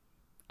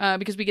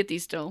 Because we get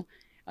these still.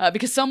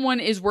 Because someone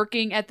is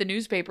working at the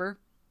newspaper,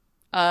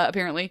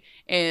 apparently,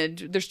 and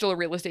there's still a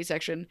real estate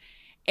section.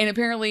 And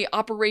apparently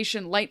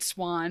Operation Light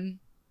Swan,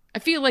 I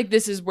feel like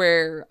this is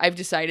where I've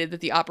decided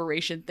that the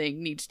operation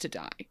thing needs to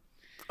die.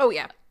 Oh,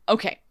 yeah.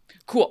 Okay,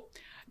 cool.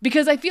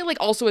 Because I feel like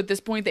also at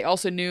this point, they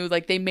also knew,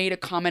 like, they made a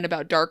comment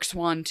about Dark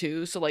Swan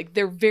too. So, like,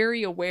 they're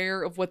very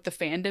aware of what the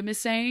fandom is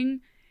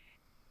saying.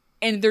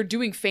 And they're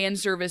doing fan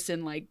service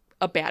in, like,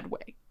 a bad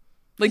way.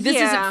 Like, this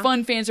isn't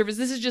fun fan service.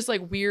 This is just,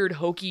 like, weird,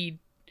 hokey,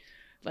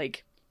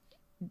 like,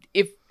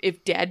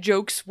 if dad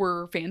jokes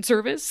were fan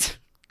service.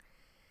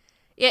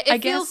 Yeah,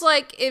 it feels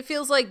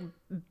like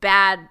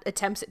bad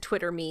attempts at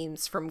Twitter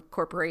memes from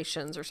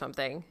corporations or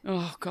something.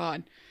 Oh,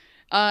 God.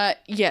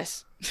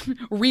 Yes.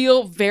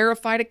 Real,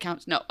 verified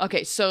accounts. No.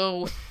 Okay,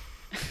 so...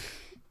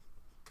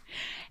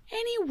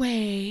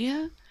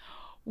 Anyway...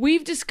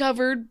 We've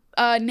discovered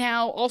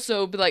now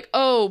also, like,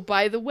 oh,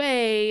 by the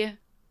way,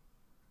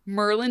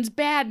 Merlin's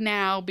bad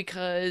now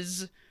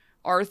because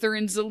Arthur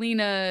and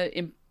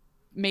Zelena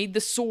made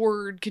the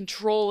sword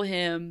control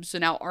him. So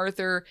now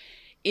Arthur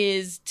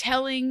is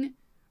telling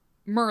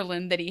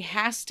Merlin that he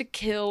has to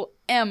kill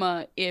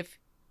Emma if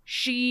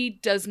she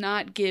does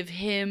not give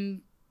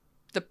him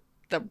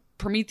the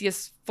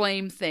Prometheus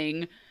flame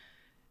thing,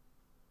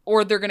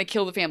 or they're going to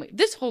kill the family.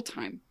 This whole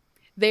time,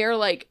 they are,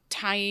 like,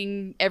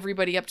 tying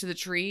everybody up to the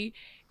tree,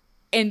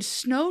 and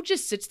Snow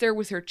just sits there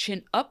with her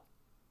chin up,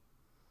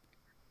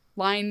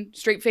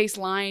 straight face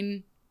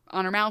line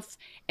on her mouth,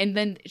 and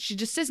then she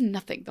just says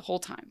nothing the whole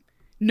time.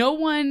 No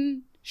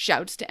one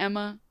shouts to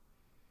Emma.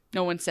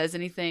 No one says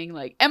anything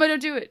like, Emma,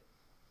 don't do it.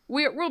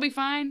 We'll be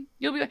fine.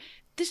 You'll be fine.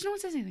 No one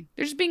says anything.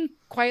 They're just being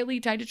quietly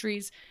tied to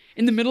trees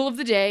in the middle of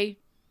the day.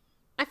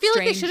 I feel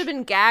like they should have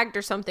been gagged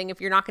or something if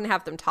you're not going to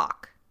have them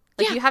talk.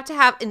 Like, you have to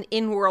have an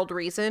in-world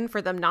reason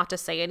for them not to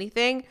say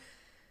anything.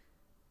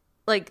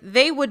 Like,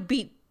 they would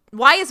be...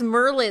 Why is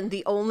Merlin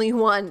the only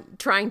one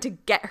trying to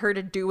get her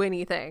to do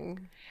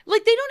anything?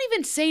 Like, they don't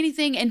even say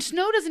anything, and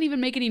Snow doesn't even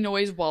make any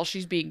noise while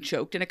she's being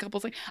choked in a couple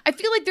things. I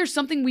feel like there's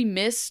something we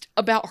missed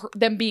about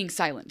them being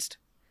silenced.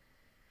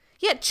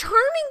 Yeah,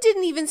 Charming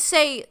didn't even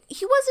say...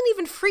 He wasn't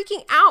even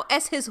freaking out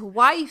as his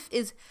wife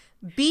is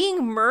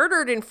being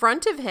murdered in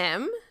front of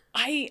him.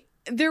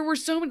 There were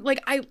so many...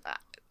 Like,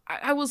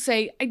 I will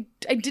say, I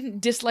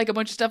didn't dislike a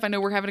bunch of stuff. I know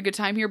we're having a good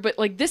time here, but,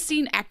 like, this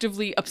scene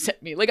actively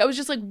upset me. Like, I was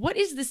just like, what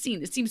is this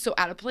scene? It seems so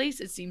out of place.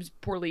 It seems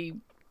poorly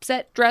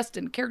set, dressed,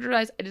 and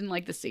characterized. I didn't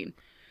like this scene.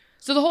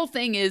 So the whole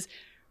thing is,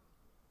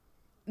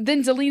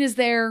 then Zelena's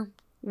there.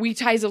 We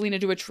tie Zelena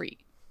to a tree.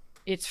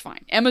 It's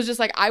fine. Emma's just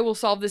like, I will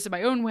solve this in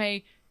my own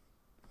way.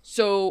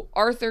 So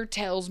Arthur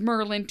tells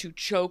Merlin to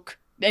choke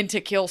and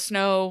to kill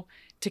Snow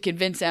to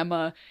convince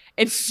Emma.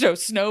 And so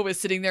Snow is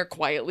sitting there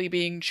quietly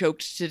being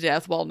choked to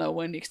death while no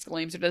one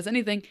exclaims or does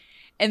anything.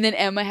 And then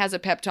Emma has a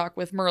pep talk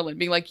with Merlin,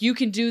 being like, you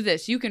can do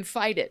this. You can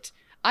fight it.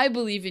 I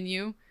believe in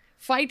you.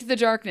 Fight the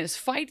darkness.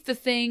 Fight the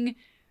thing.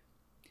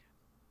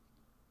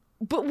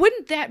 But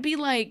wouldn't that be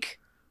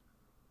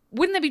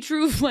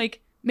true of,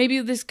 like, maybe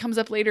this comes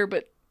up later,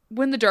 but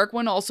wouldn't the Dark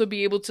One also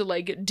be able to,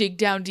 like, dig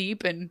down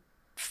deep and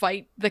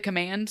fight the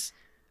commands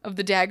of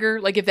the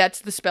dagger? Like, if that's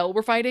the spell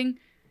we're fighting?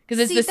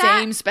 Because it's the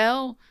same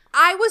spell.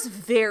 I was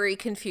very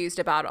confused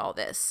about all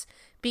this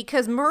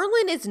because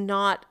Merlin is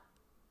not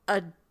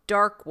a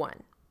dark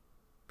one.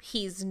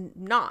 He's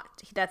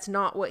not. That's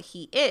not what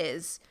he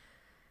is.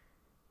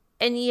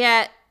 And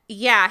yet,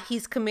 yeah,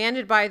 he's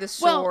commanded by the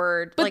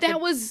sword. Well, but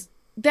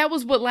that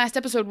was what last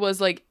episode was,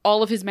 like,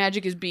 all of his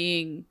magic is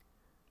being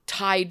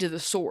tied to the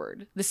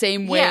sword. The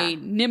same way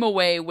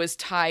Nimue was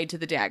tied to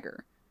the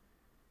dagger.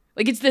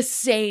 Like, it's the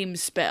same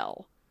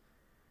spell.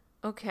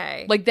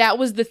 Okay. Like, that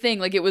was the thing.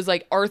 Like, it was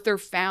like Arthur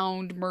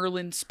found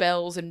Merlin's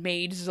spells and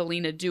made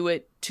Zelena do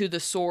it to the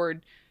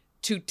sword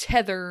to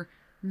tether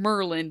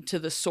Merlin to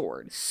the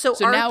sword. So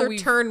Arthur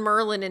turned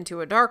Merlin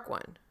into a dark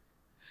one.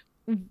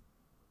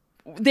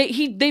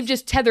 They've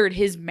just tethered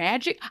his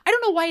magic. I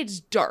don't know why it's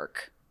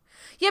dark.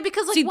 Yeah,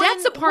 because like, see,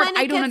 that's the part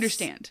I don't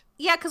understand.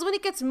 Yeah, because when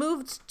it gets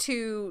moved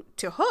to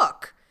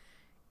Hook,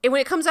 and when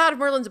it comes out of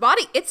Merlin's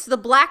body, it's the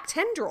black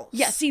tendrils.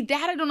 Yeah, see,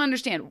 that I don't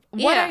understand.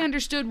 What I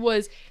understood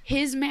was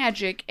his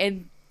magic,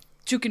 and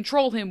to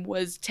control him,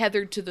 was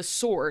tethered to the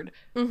sword.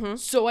 Mm-hmm.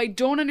 So I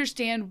don't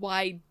understand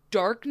why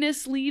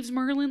darkness leaves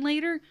Merlin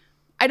later.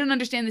 I don't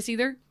understand this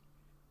either.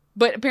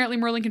 But apparently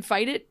Merlin can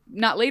fight it.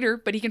 Not later,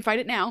 but he can fight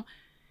it now.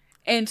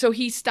 And so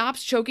he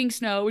stops choking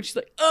Snow, and she's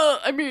like,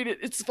 I made it.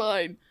 It's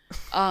fine.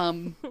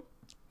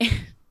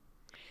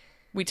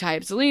 We tie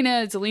up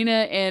Zelena.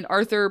 Zelena and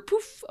Arthur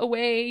poof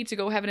away to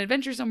go have an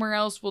adventure somewhere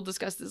else. We'll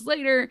discuss this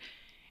later.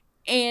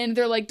 And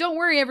they're like, don't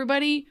worry,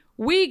 everybody.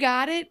 We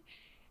got it.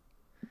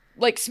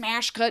 Like,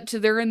 smash cut to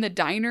they're in the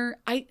diner.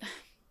 I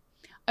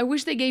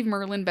wish they gave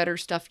Merlin better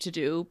stuff to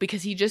do,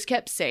 because he just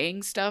kept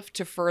saying stuff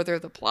to further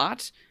the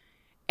plot.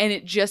 And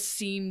it just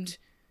seemed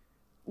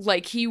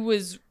like he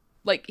was,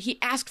 like, he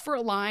asked for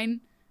a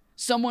line.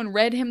 Someone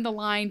read him the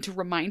line to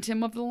remind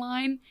him of the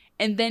line,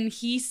 and then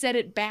he said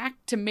it back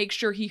to make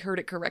sure he heard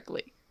it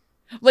correctly.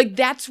 Like,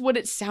 that's what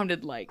it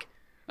sounded like.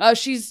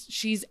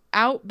 She's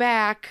out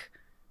back.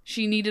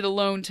 She needed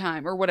alone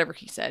time, or whatever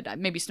he said.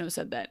 Maybe Snow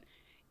said that.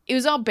 It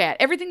was all bad.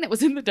 Everything that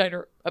was in the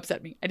diner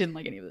upset me. I didn't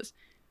like any of this.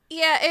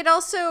 Yeah,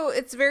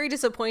 it's very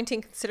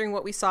disappointing considering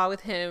what we saw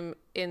with him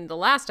in the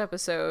last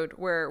episode,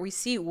 where we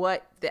see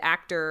what the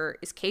actor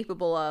is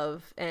capable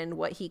of and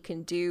what he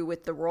can do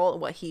with the role,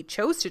 and what he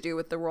chose to do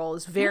with the role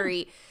is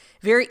very,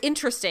 very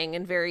interesting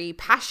and very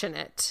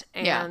passionate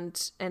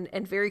and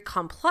very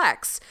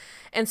complex.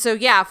 And so,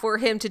 yeah, for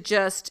him to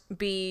just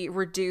be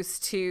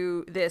reduced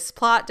to this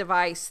plot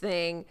device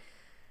thing,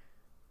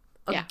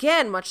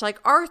 again, much like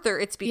Arthur,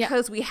 it's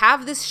because we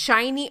have this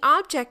shiny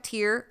object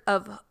here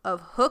of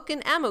Hook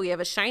and Emma. We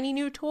have a shiny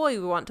new toy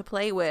we want to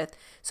play with.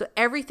 So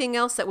everything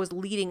else that was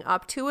leading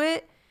up to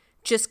it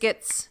just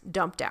gets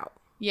dumped out.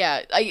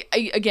 Yeah,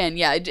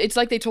 it's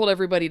like they told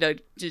everybody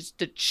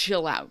to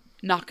chill out,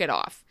 knock it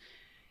off.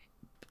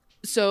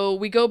 So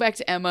we go back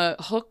to Emma.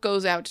 Hook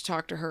goes out to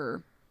talk to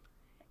her,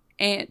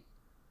 and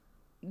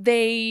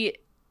they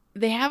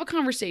have a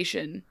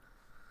conversation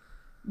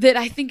that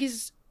I think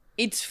it's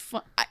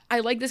fun. I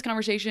like this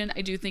conversation.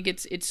 I do think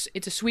it's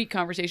a sweet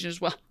conversation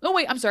as well. Oh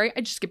wait, I'm sorry.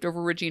 I just skipped over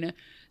Regina.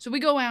 So we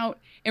go out,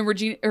 and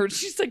Regina, or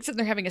she's like sitting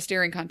there having a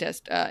staring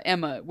contest,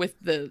 Emma, with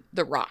the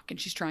rock, and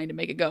she's trying to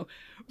make it go.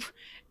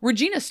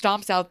 Regina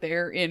stomps out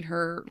there in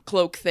her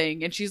cloak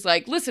thing, and she's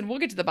like, listen, we'll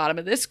get to the bottom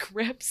of this.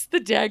 Grips the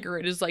dagger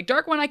and is like,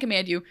 Dark One, I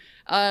command you.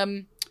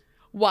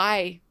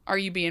 Why are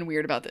you being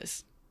weird about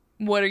this?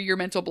 What are your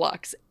mental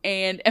blocks?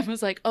 And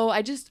Emma's like, oh,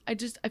 I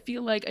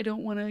feel like I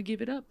don't want to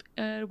give it up.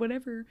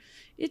 Whatever.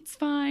 It's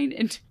fine.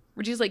 And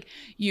Regina's like,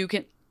 you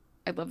can,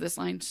 I love this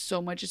line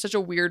so much. It's such a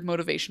weird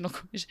motivational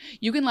question.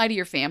 You can lie to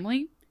your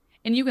family,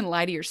 and you can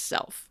lie to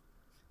yourself.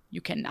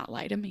 You cannot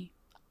lie to me.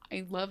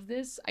 I love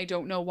this. I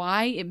don't know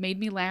why. It made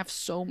me laugh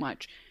so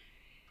much.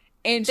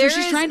 And so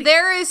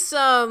there is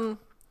some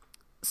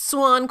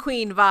Swan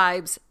Queen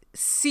vibes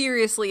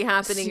seriously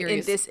happening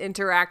in this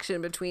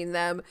interaction between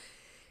them.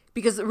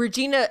 Because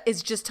Regina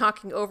is just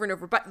talking over and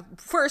over. But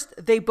first,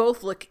 they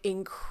both look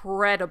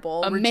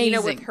incredible. Amazing.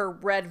 Regina with her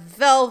red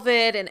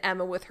velvet, and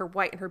Emma with her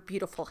white and her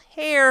beautiful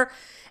hair.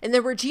 And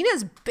then Regina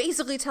is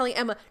basically telling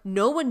Emma,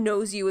 no one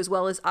knows you as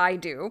well as I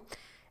do.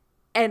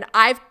 And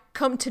I've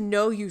come to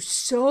know you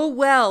so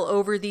well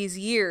over these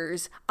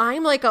years.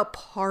 I'm like a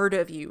part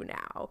of you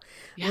now.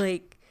 Yeah.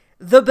 Like,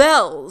 the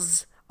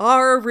bells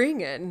are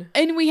ringing.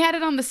 And we had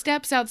it on the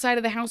steps outside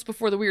of the house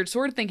before the weird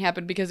sword thing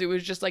happened, because it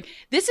was just like,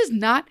 this is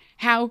not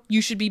how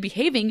you should be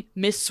behaving,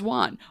 Miss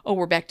Swan. Oh,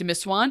 we're back to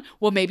Miss Swan?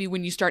 Well, maybe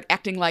when you start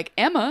acting like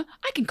Emma,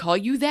 I can call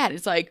you that.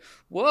 It's like,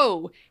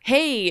 whoa,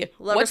 hey,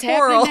 what's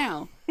happening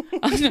now?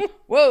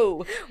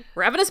 Whoa.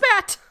 We're having a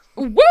spat.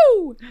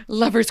 Woo!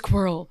 Lover's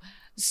quarrel.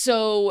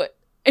 So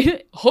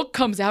Hook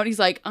comes out, and he's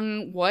like,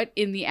 what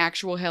in the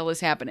actual hell is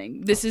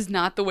happening? This is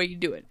not the way you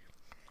do it.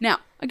 Now,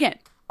 again,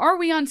 are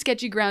we on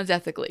sketchy grounds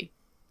ethically?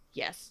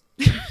 Yes.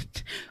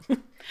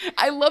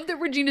 I love that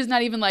Regina's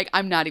not even like,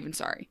 I'm not even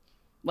sorry.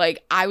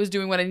 Like, I was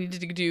doing what I needed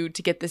to do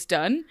to get this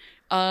done.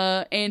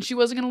 And she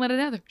wasn't going to let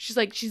it either. She's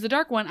like, she's the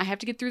Dark One. I have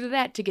to get through to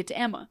that to get to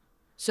Emma.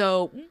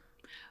 So,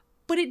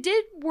 but it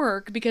did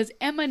work, because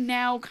Emma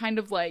now kind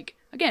of like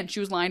again, she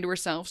was lying to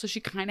herself, so she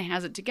kind of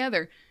has it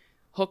together.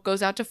 Hook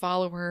goes out to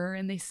follow her,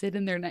 and they sit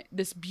in their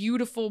this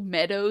beautiful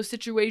meadow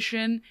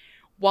situation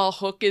while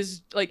Hook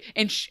is like,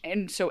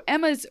 and so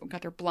Emma's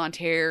got their blonde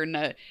hair and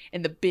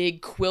the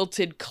big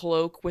quilted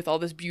cloak with all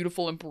this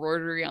beautiful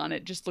embroidery on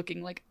it, just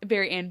looking like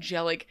very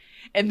angelic.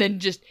 And then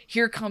just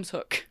here comes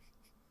Hook,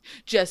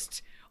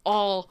 just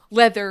all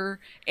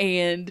leather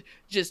and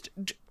just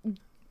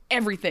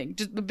everything,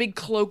 just the big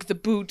cloak, the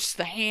boots,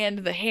 the hand,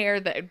 the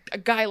hair, a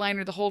guy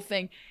liner, the whole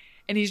thing.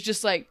 And he's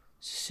just like,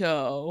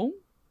 so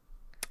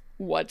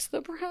what's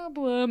the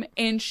problem?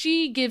 And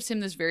she gives him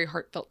this very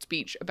heartfelt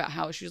speech about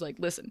how she's like,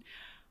 listen,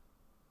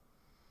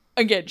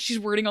 again, she's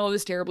wording all of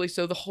this terribly,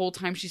 so the whole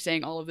time she's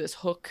saying all of this,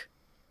 Hook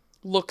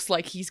looks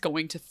like he's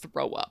going to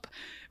throw up.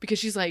 Because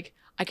she's like,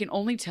 I can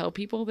only tell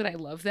people that I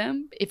love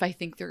them if I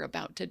think they're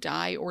about to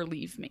die or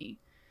leave me.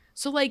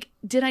 So, like,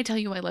 did I tell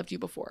you I loved you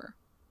before?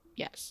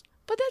 Yes.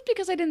 But that's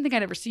because I didn't think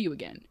I'd ever see you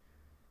again.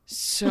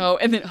 So,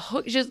 and then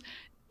Hook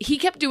he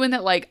kept doing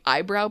that, like,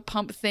 eyebrow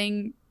pump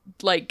thing,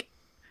 like,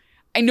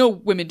 I know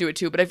women do it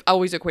too, but I've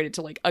always equated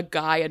to like a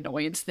guy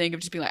annoyance thing of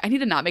just being like, I need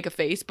to not make a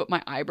face, but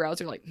my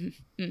eyebrows are like,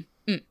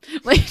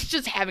 like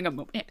just having a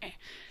moment.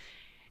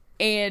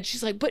 And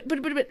she's like, but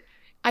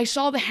I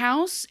saw the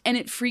house and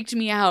it freaked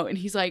me out. And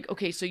he's like,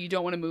 okay, so you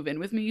don't want to move in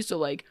with me? So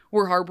like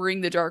we're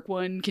harboring the Dark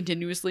One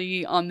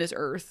continuously on this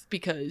earth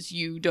because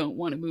you don't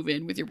want to move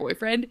in with your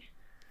boyfriend?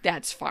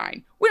 That's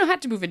fine. We don't have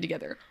to move in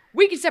together.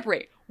 We can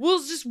separate. We'll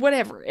just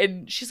whatever.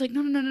 And she's like,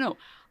 no.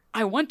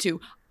 I want to.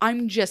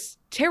 I'm just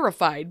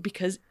terrified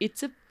because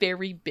it's a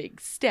very big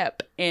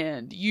step.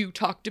 And you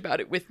talked about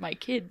it with my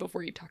kid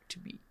before you talked to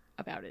me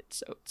about it.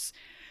 So it's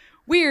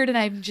weird. And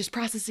I'm just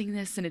processing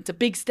this. And it's a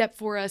big step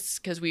for us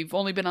because we've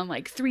only been on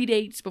like 3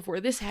 dates before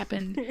this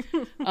happened.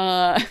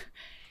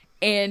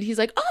 And he's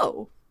like,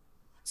 oh,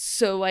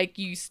 so like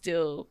you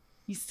still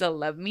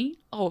love me?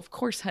 Oh, of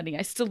course, honey.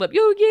 I still love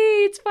you. Oh,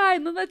 yay, it's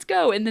fine. Then let's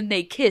go. And then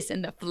they kiss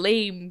and the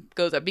flame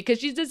goes up because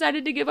she's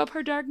decided to give up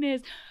her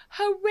darkness.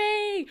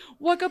 Hooray!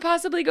 What could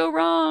possibly go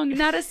wrong?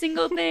 Not a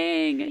single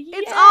thing.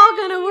 It's all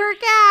gonna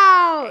work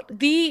out.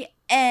 The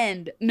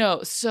end.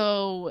 No,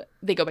 so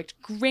they go back to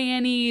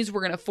Granny's.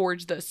 We're gonna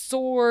forge the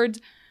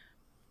swords.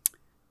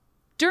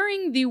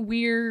 During the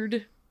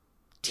weird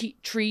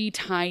tree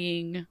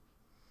tying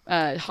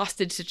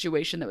hostage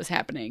situation that was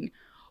happening,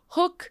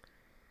 Hook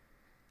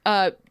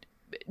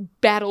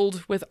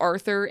battled with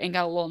Arthur and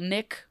got a little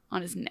nick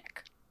on his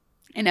neck.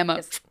 And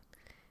Emma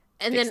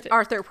and then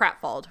Arthur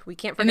Pratfall. We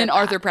can't forget And then that.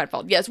 Arthur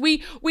Pratfall. Yes,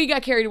 we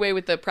got carried away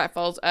with the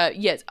Pratfalls.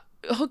 Yes,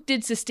 Hook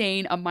did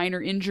sustain a minor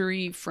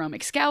injury from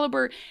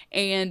Excalibur,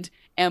 and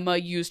Emma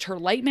used her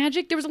light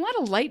magic. There was a lot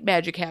of light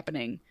magic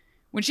happening.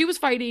 When she was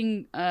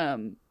fighting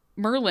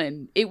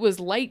Merlin, it was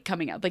light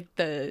coming out. Like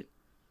it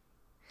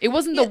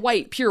wasn't the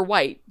white, pure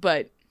white,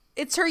 but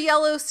it's her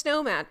yellow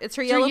snow It's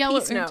her yellow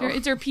pea snow.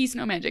 It's her pea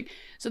snow magic.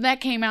 So that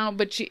came out,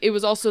 but it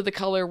was also the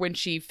color when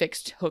she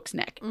fixed Hook's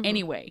neck. Mm-hmm.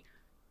 Anyway,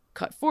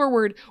 cut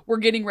forward. We're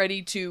getting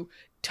ready to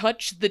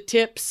touch the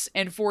tips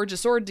and forge a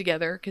sword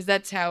together because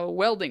that's how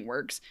welding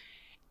works.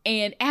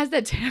 And as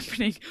that's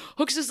happening,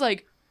 Hook's just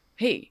like,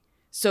 hey,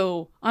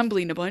 so I'm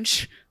bleeding a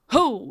bunch.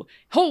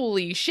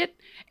 Holy shit.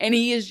 And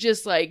he is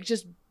just like,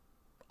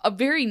 a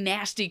very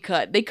nasty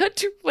cut. They cut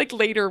to like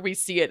later we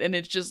see it and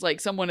it's just like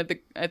someone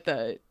at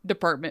the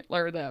department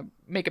or the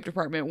makeup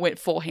department went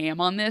full ham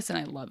on this and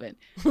I love it.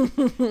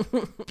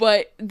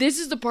 But this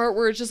is the part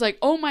where it's just like,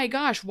 oh my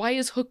gosh, why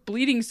is Hook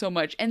bleeding so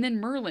much? And then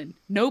Merlin,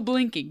 no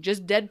blinking,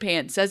 just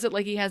deadpan, says it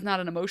like he has not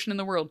an emotion in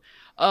the world.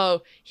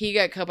 Oh, he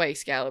got cut by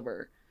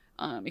Excalibur.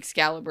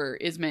 Excalibur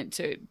is meant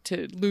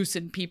to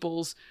loosen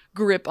people's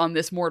grip on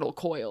this mortal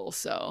coil,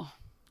 so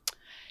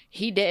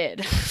he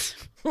did.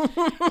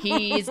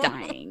 He's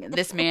dying.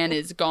 This man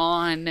is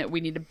gone. We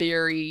need to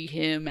bury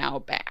him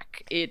out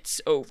back. It's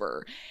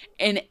over.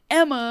 And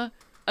Emma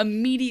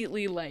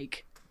immediately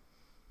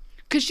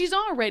because she's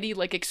already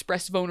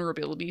expressed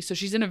vulnerability, so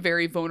she's in a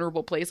very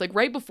vulnerable place. Like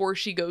right before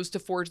she goes to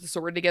forge the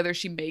sword together,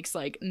 she makes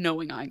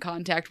knowing eye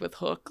contact with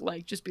Hook,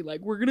 just be like,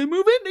 we're gonna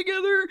move in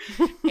together.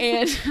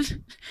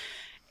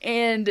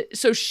 and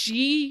so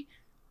she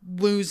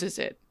loses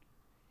it.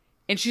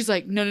 And she's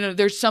like, no,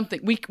 there's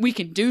something. We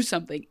can do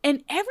something.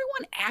 And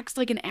everyone acts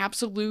like an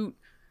absolute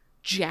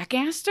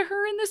jackass to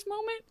her in this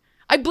moment.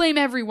 I blame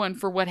everyone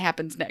for what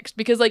happens next.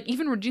 Because,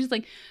 even Regina's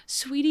like,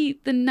 sweetie,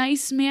 the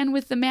nice man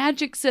with the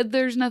magic said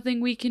there's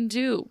nothing we can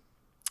do.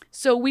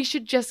 So we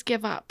should just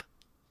give up.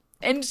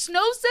 And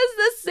Snow says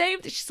the same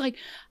thing. She's like,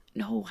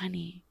 no,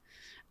 honey,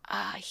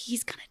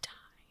 he's gonna die.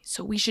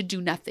 So we should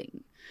do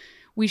nothing.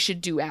 We should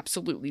do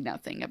absolutely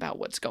nothing about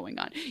what's going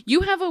on.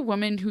 You have a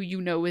woman who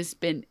has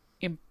been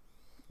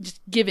just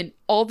given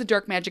all the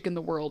dark magic in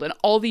the world and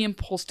all the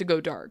impulse to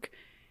go dark.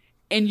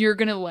 And you're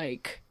gonna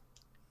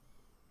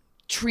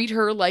treat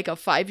her like a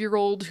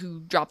 5-year-old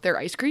who dropped their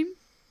ice cream?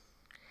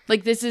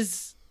 This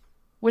is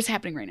what's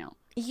happening right now.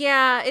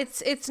 Yeah,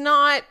 it's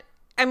not,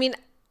 I mean,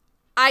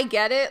 I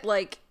get it.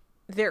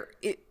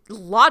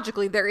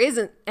 logically there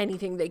isn't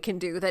anything they can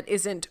do that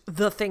isn't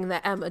the thing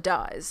that Emma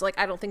does. Like,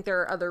 I don't think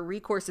there are other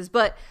recourses,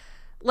 but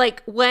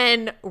like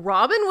when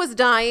Robin was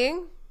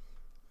dying,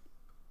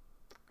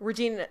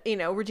 Regina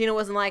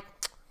wasn't like,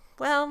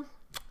 well,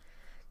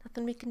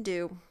 nothing we can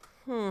do.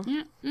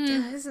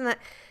 Isn't that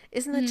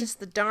just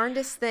the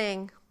darndest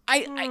thing?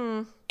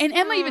 And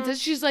Emma even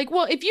says, she's like,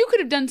 well, if you could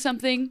have done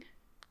something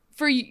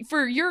for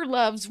your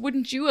loves,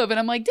 wouldn't you have? And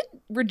I'm like,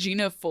 didn't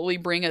Regina fully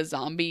bring a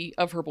zombie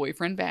of her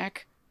boyfriend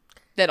back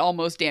that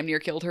almost damn near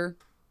killed her?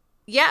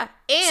 Yeah,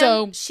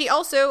 and she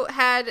also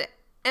had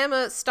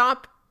Emma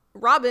stop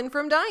Robin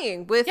from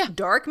dying with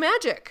dark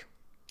magic.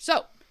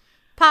 So,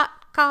 pot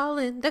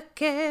calling the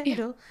kettle.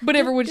 Yeah. But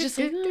everyone's just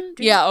like,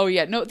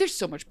 no, there's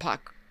so much pot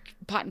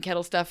and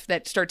kettle stuff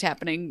that starts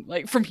happening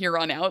like from here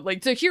on out.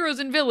 Like, the heroes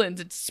and villains,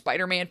 it's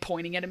Spider-Man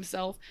pointing at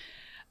himself.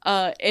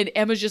 And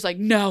Emma's just like,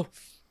 no,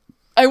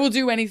 I will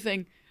do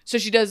anything. So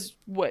she does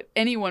what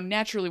anyone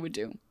naturally would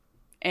do.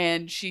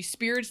 And she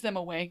spirits them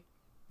away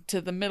to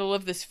the middle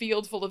of this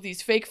field full of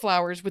these fake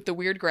flowers with the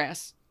weird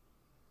grass.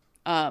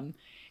 And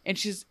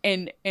she's,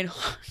 and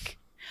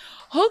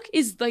Hook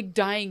is like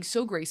dying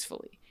so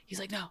gracefully. He's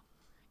like, no,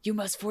 you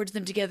must forge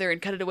them together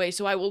and cut it away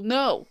so I will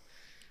know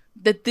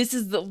that this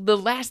is the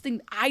last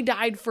thing. I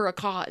died for a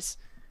cause.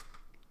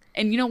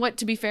 And you know what?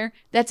 To be fair,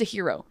 that's a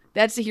hero.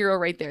 That's a hero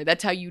right there.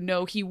 That's how you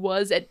know he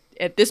was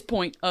at this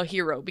point a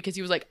hero, because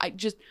he was like,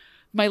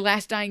 my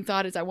last dying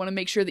thought is I want to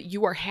make sure that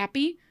you are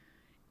happy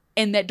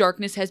and that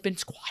darkness has been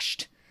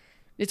squashed.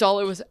 It's all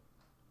it was.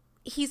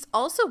 He's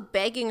also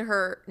begging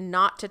her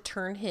not to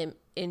turn him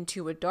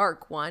into a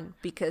dark one,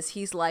 because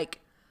he's like,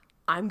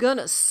 I'm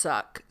gonna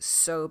suck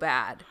so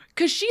bad.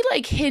 Because she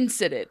like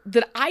hints at it,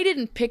 that I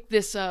didn't pick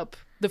this up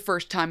the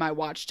first time I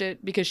watched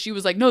it, because she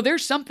was like, no,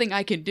 there's something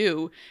I can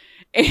do.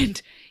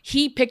 And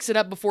he picks it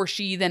up before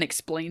she then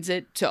explains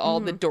it to all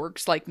the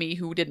dorks like me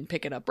who didn't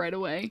pick it up right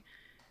away.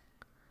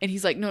 And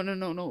he's like, no,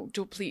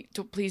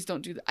 please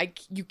don't do that.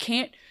 You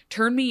can't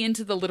turn me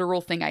into the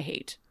literal thing I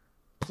hate.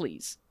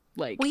 Please.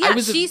 Like, well,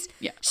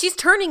 yeah, she's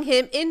turning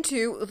him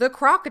into the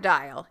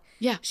crocodile.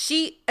 Yeah.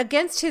 She,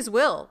 against his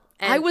will.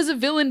 And I was a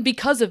villain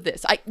because of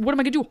this. What am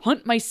I going to do?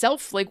 Hunt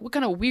myself? Like, what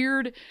kind of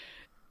weird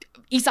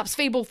Aesop's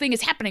Fable thing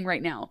is happening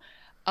right now?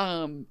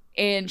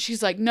 And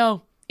she's like,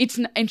 no, it's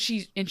not. And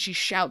she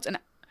shouts. And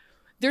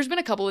there's been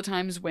a couple of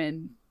times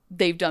when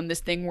they've done this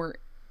thing where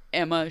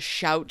Emma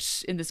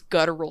shouts in this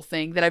guttural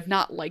thing that I've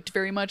not liked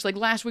very much. Like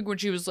last week when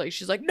she's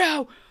like,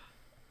 no,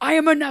 I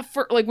am enough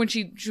for, like when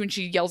she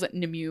yells at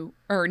Nimue.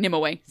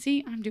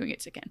 See, I'm doing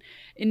it again.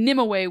 In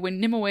Nimue, when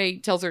Nimue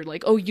tells her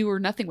like, oh, you are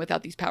nothing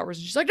without these powers.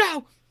 And she's like,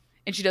 no.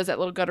 And she does that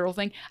little guttural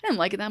thing. I didn't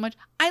like it that much.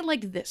 I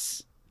liked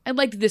this. I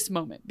liked this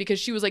moment because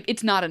she was like,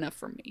 it's not enough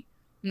for me.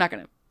 I'm not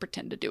going to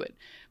pretend to do it.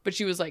 But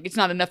she was like, it's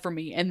not enough for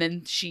me. And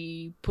then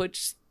she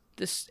puts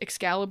this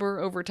Excalibur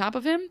over top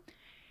of him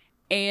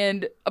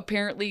and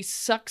apparently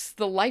sucks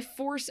the life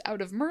force out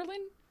of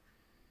Merlin.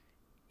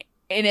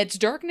 And it's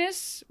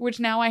darkness, which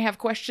now I have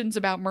questions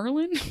about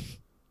Merlin.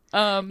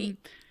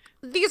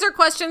 These are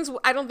questions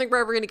I don't think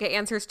we're ever going to get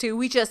answers to.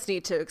 We just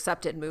need to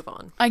accept it and move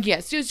on. I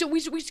guess. So we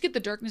just get the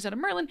darkness out of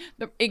Merlin.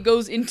 It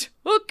goes into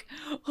Hook.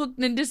 Hook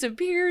then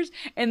disappears.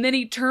 And then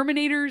he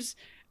Terminators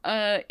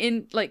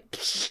in, like,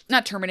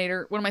 not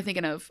Terminator. What am I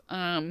thinking of?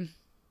 No,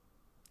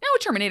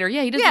 Terminator.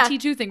 Yeah, he does the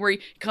T2 thing where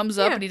he comes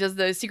up and he does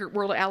the Secret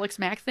World of Alex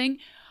Mack thing.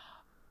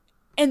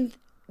 And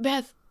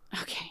Beth,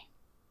 okay.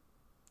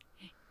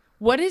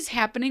 What is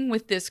happening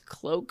with this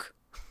cloak?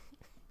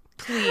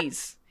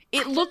 Please.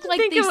 It looked like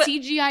they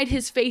CGI'd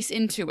his face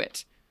into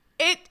it.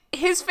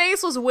 His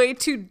face was way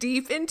too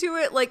deep into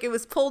it, like it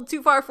was pulled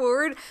too far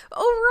forward.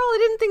 Overall, I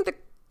didn't think the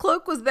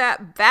cloak was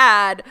that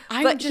bad,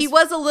 but he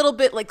was a little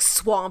bit like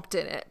swamped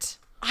in it.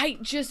 I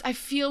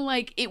feel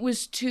like it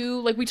was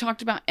too, like we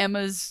talked about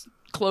Emma's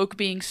cloak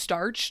being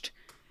starched.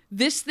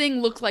 This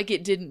thing looked like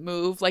it didn't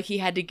move, like he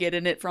had to get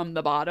in it from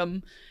the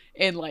bottom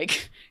and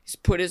like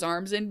put his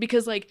arms in,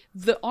 because like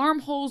the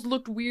armholes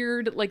looked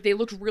weird, like they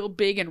looked real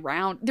big and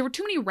round. There were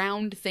too many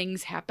round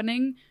things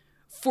happening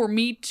for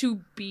me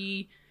to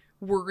be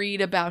worried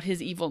about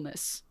his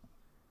evilness.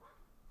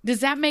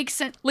 Does that make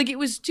sense? Like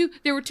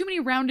there were too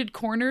many rounded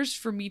corners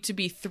for me to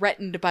be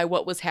threatened by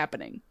what was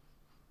happening.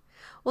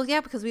 Well,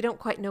 yeah, because we don't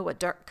quite know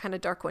what kind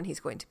of dark one he's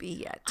going to be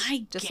yet.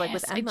 Like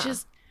with Emma.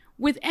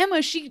 With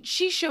Emma, she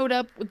showed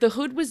up, the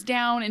hood was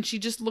down, and she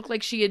just looked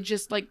like she had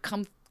just like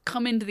come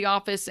into the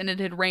office and it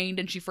had rained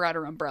and she forgot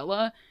her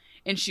umbrella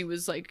and she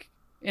was like,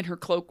 and her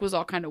cloak was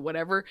all kind of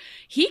whatever.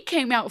 He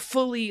came out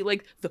fully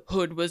like the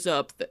hood was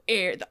up, the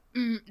air,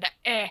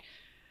 I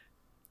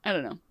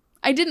don't know.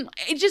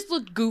 It just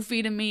looked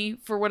goofy to me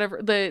for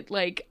whatever.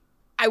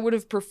 I would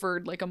have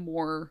preferred like a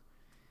more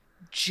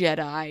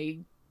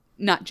Sith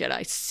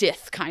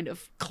kind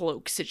of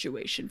cloak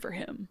situation for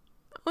him.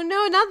 Oh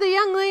no, not the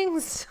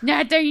younglings.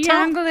 Not the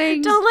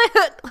younglings. Don't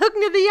let Hook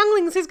near the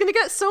younglings. He's going to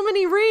get so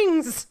many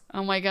rings.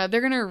 Oh my God,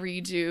 they're going to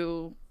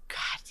redo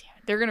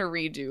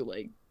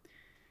like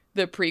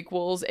the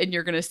prequels, and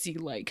you're going to see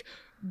like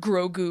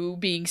Grogu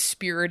being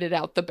spirited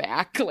out the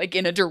back, like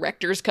in a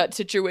director's cut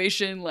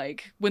situation,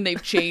 like when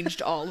they've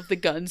changed all of the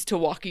guns to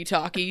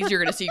walkie-talkies, you're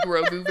gonna see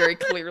Grogu very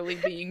clearly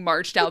being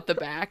marched out the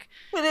back.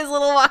 With his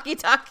little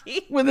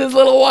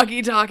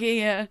walkie-talkie.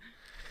 Yeah.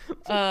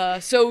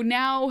 So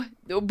now,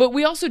 but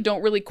we also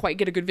don't really quite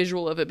get a good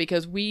visual of it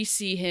because we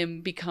see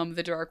him become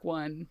the Dark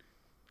One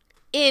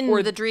in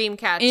the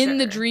Dreamcatcher. In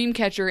the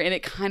Dreamcatcher, and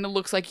it kind of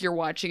looks like you're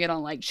watching it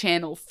on like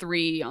Channel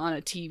 3 on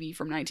a TV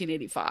from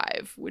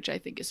 1985, which I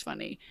think is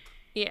funny.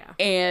 Yeah.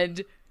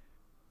 And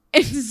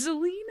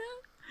Zelina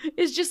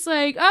is just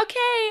like,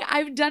 okay,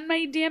 I've done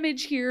my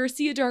damage here.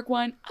 See you, Dark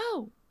One.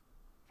 Oh,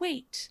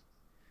 wait.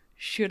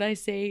 Should I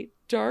say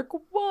Dark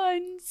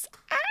Ones?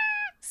 Ah!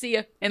 See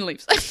ya. And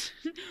leaves.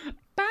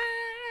 Bye.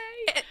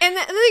 And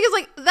the thing is,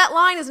 like, that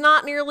line is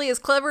not nearly as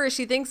clever as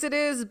she thinks it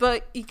is,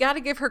 but you got to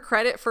give her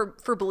credit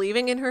for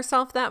believing in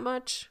herself that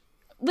much.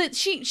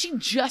 She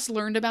just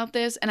learned about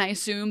this, and I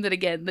assume that,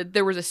 again, that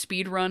there was a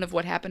speed run of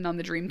what happened on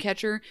the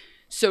Dreamcatcher.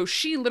 So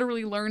she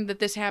literally learned that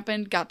this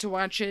happened, got to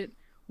watch it,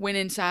 went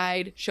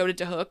inside, showed it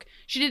to Hook.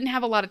 She didn't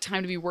have a lot of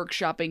time to be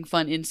workshopping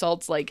fun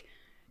insults, like,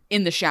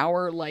 in the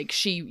shower like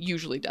she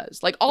usually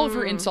does. Like, all of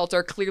her insults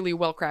are clearly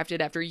well crafted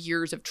after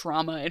years of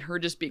trauma, and her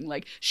just being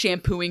like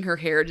shampooing her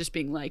hair, just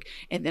being like,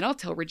 and then I'll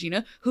tell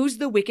Regina who's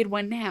the wicked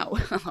one now.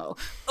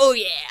 Oh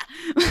yeah.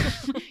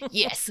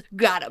 Yes,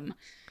 got him.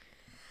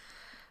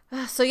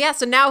 So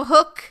now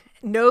Hook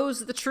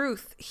knows the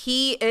truth.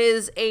 He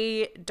is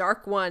a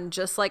Dark One,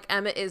 just like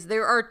Emma is.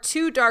 There are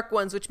 2 Dark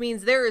Ones, which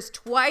means there is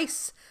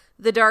twice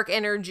the dark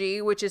energy,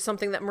 which is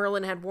something that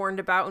Merlin had warned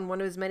about in one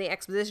of his many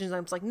expositions. I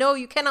was like, no,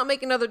 you cannot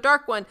make another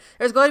Dark One.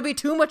 There's going to be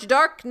too much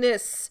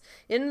darkness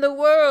in the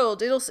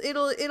world. It'll,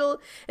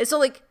 and so,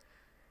 like,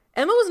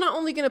 Emma was not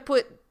only going to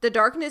put the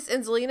darkness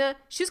in Zelina,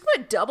 she's going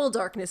to double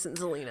darkness in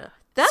Zelina.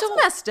 That's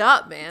messed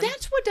up, man.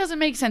 That's what doesn't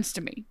make sense to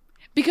me.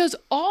 Because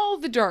all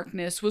the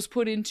darkness was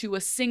put into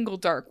a single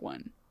Dark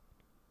One.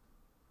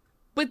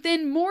 But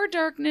then more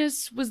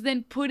darkness was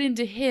then put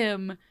into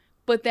him,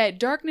 but that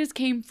darkness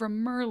came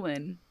from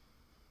Merlin.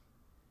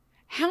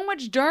 How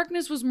much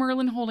darkness was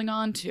Merlin holding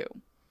on to?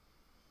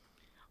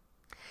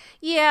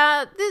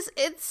 Yeah,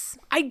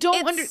 I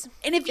don't understand.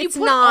 And if you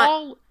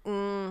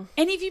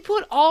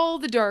put all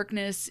the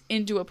darkness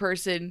into a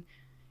person,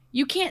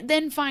 you can't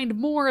then find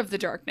more of the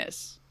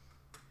darkness.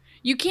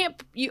 You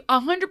can't.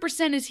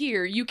 100% is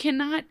here. You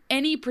cannot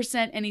any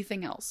percent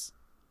anything else.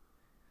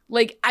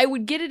 Like, I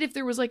would get it if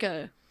there was like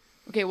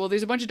okay, well,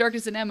 there's a bunch of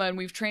darkness in Emma and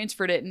we've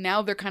transferred it, and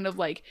now they're kind of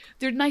like,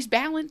 there's a nice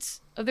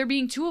balance of there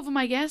being 2 of them,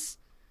 I guess.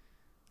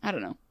 I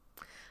don't know.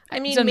 I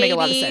mean, it doesn't make a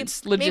lot of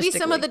sense logistically. Maybe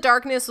some of the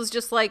darkness was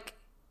just like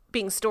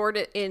being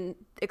stored in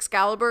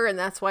Excalibur, and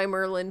that's why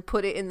Merlin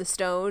put it in the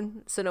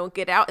stone so don't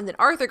get out. And then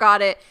Arthur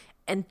got it,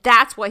 and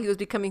that's why he was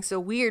becoming so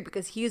weird,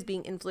 because he was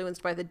being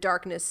influenced by the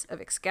darkness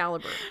of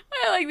Excalibur.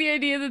 I like the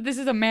idea that this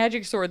is a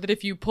magic sword that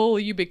if you pull,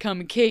 you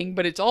become king,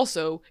 but it's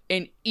also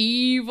an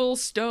evil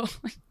stone.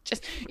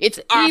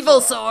 It's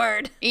evil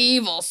sword.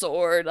 Evil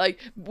sword. Like,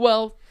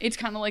 well, it's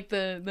kind of like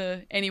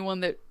the anyone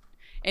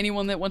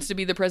that wants to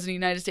be the president of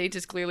the United States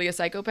is clearly a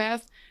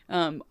psychopath.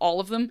 All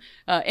of them.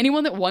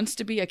 Anyone that wants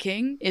to be a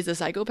king is a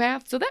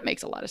psychopath. So that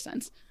makes a lot of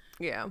sense.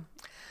 Yeah.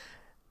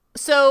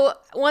 So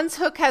once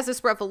Hook has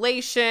this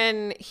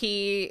revelation,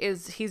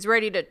 he's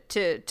ready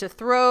to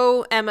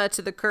throw Emma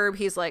to the curb.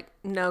 He's like,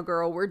 no,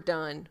 girl, we're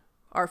done.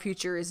 Our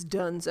future is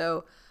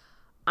donezo.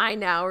 I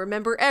now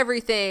remember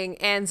everything.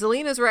 And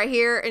Zelina's right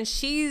here, and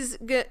she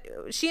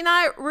and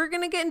I, we're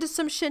going to get into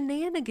some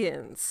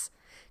shenanigans.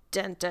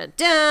 Dun, dun,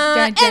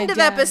 dun. End of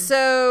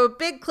episode.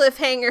 Big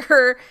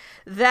cliffhanger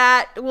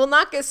that will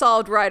not get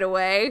solved right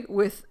away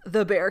with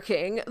the Bear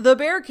King. The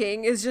Bear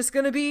King is just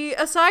going to be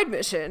a side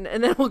mission,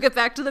 and then we'll get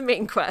back to the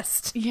main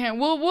quest. Yeah,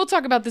 we'll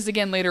talk about this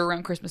again later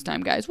around Christmas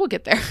time, guys. We'll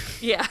get there.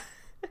 Yeah.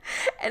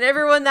 And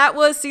everyone, that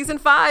was season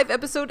 5,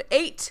 episode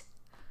 8.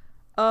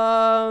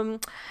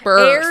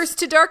 Heirs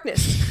to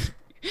Darkness.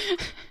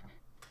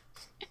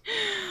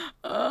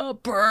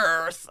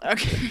 Birth.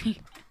 Okay.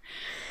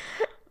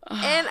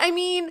 And I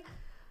mean,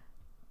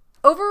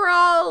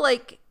 overall a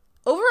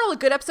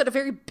good episode, a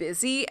very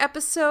busy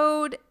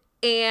episode.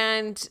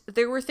 And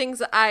there were things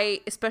that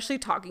I, especially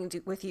talking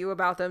with you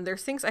about them,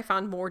 there's things I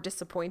found more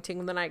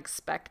disappointing than I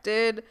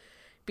expected,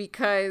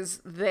 because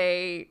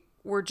they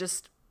were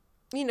just,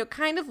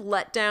 kind of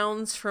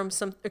letdowns from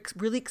some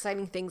really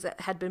exciting things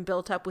that had been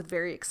built up with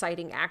very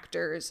exciting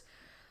actors.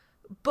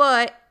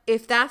 But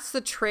if that's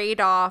the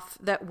trade-off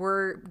that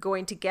we're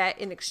going to get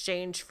in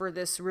exchange for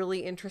this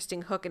really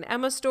interesting Hook and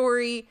Emma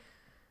story,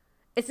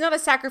 it's not a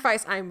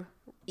sacrifice I'm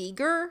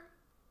eager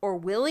or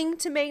willing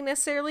to make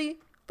necessarily,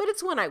 but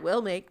it's one I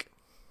will make.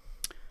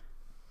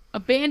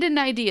 Abandoned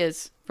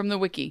ideas from the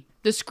wiki.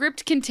 The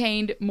script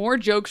contained more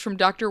jokes from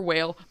Dr.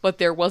 Whale, but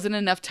there wasn't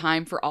enough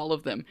time for all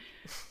of them.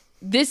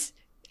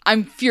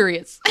 I'm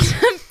furious.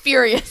 I'm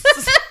furious.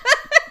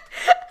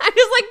 I'm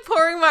just like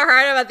pouring my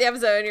heart out about the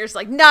episode, and you're just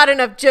like, not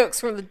enough jokes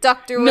from the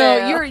Dr.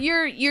 Whale. No,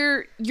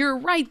 you're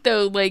right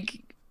though.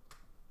 Like,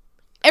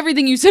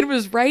 everything you said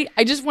was right.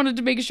 I just wanted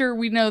to make sure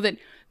we know that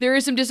there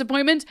is some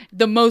disappointment.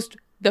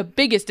 The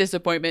biggest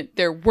disappointment,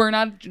 there were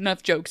not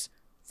enough jokes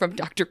from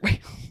Dr. Whale.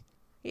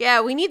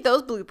 Yeah, we need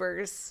those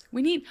bloopers.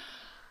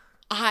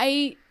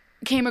 I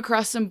came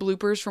across some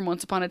bloopers from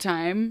Once Upon a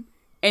Time,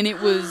 and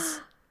it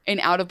was an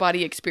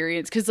out-of-body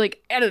experience. Because,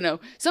 like, I don't know.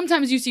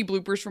 Sometimes you see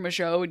bloopers from a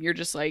show, and you're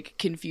just, like,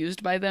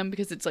 confused by them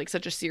because it's, like,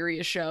 such a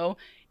serious show.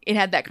 It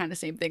had that kind of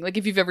same thing. Like,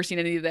 if you've ever seen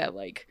any of that,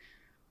 like,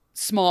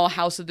 small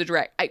House of the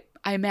Dragon...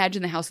 I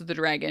imagine the House of the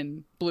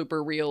Dragon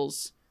blooper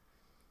reels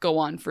go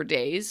on for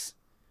days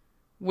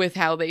with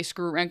how they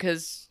screw around.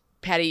 Because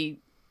Patty...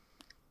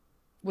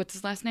 What's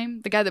his last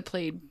name? The guy that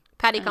played...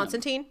 Patty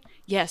Constantine?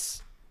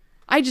 Yes.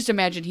 I just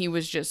imagine he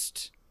was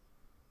just...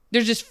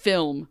 There's just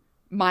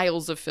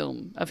miles of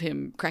film of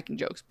him cracking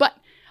jokes. But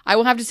I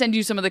will have to send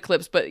you some of the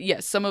clips. But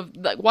yes, some of...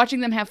 Like,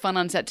 watching them have fun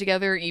on set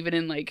together, even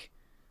in, like,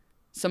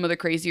 some of the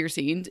crazier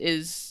scenes,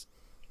 is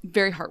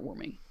very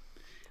heartwarming.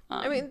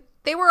 I mean,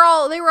 they were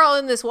all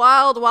in this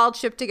wild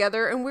ship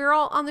together, and we were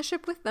all on the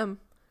ship with them,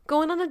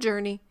 going on a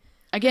journey.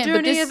 Again,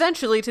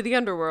 Eventually to the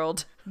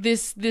underworld.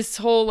 This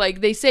whole,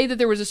 like, they say that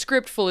there was a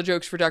script full of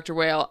jokes for Dr.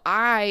 Whale.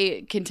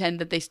 I contend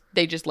that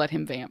they just let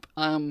him vamp.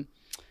 Vamp.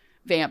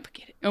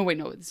 Get it. Oh, wait,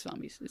 no, it's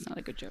zombies. It's not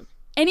a good joke.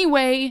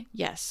 Anyway,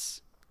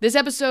 yes. This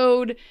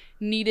episode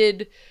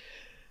needed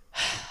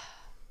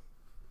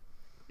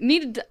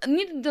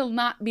to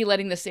not be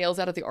letting the sails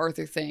out of the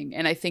Arthur thing,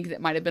 and I think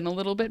that might have been a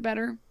little bit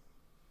better.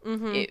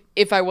 Mm-hmm.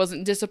 If I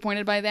wasn't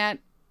disappointed by that.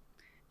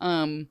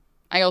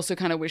 I also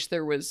kind of wish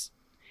there was...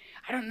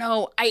 I don't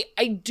know.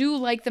 I do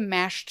like the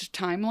mashed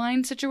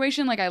timeline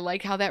situation. Like, I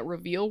like how that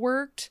reveal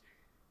worked.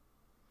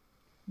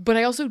 But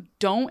I also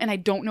don't, and I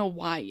don't know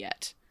why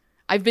yet.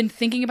 I've been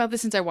thinking about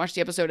this since I watched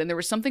the episode, and there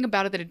was something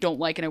about it that I don't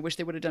like, and I wish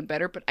they would have done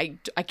better, but I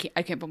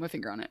can't put my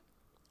finger on it.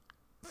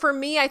 For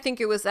me, I think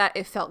it was that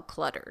it felt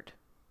cluttered.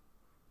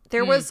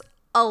 There was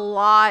a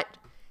lot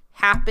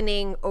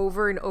happening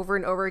over and over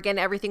and over again.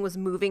 Everything was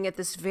moving at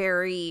this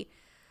very...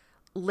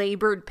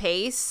 labored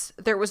pace.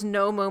 There was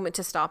no moment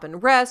to stop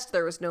and rest.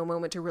 There was no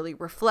moment to really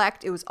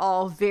reflect. It was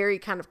all very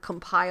kind of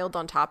compiled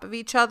on top of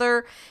each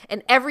other.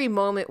 And every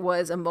moment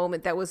was a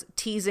moment that was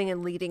teasing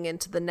and leading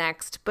into the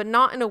next, but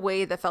not in a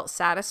way that felt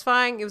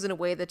satisfying. It was in a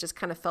way that just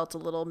kind of felt a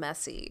little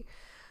messy.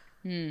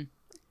 But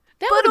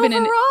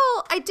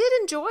overall, I did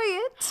enjoy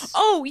it.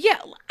 Oh, yeah.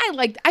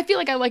 I feel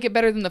like I like it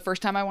better than the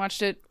first time I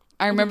watched it.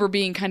 I remember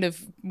being kind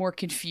of more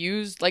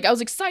confused. Like, I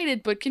was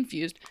excited, but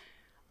confused.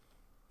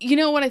 You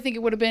know what I think it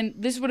would have been?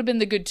 This would have been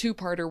the good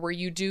two-parter where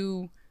you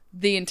do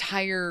the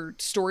entire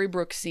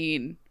Storybrooke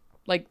scene,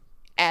 like,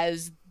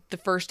 as the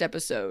first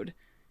episode.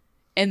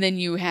 And then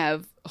you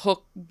have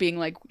Hook being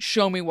like,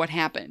 show me what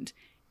happened.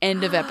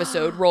 End of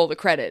episode, roll the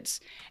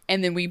credits.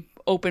 And then we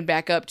open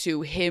back up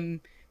to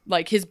him,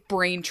 like, his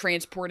brain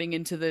transporting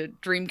into the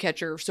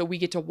Dreamcatcher, so we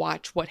get to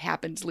watch what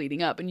happens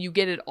leading up. And you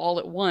get it all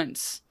at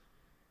once.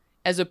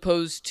 As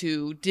opposed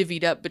to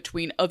divvied up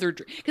between other...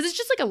 Because it's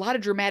just like a lot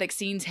of dramatic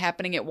scenes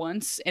happening at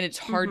once, and it's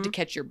hard to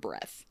catch your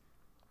breath.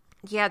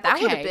 Yeah,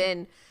 that would have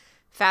been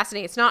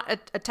fascinating. It's not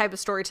a type of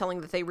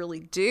storytelling that they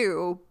really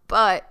do,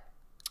 but,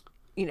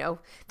 you know,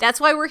 that's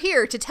why we're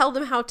here, to tell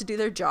them how to do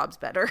their jobs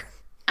better.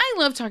 I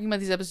love talking about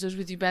these episodes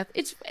with you, Beth.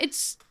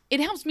 It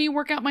helps me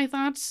work out my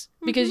thoughts,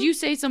 because you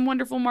say some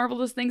wonderful,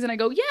 marvelous things, and I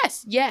go,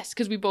 yes,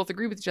 because we both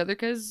agree with each other,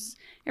 because...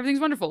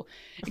 everything's wonderful.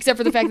 Except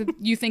for the fact that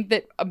you think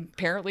that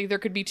apparently there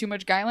could be too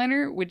much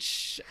guyliner,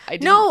 which I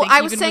didn't think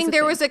I was saying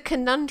there was a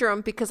conundrum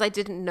because I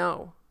didn't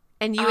know.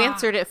 And you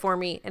answered it for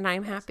me, and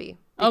I'm happy.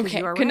 Okay,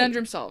 you are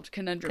conundrum right. Solved.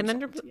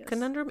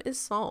 Conundrum is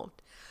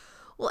solved.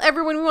 Well,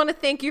 everyone, we want to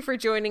thank you for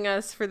joining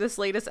us for this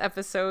latest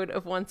episode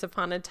of Once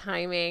Upon a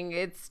Timing.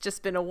 It's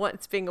just been a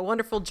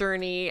wonderful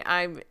journey.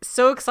 I'm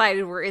so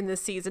excited we're in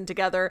this season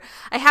together.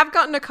 I have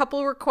gotten a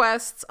couple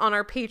requests on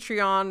our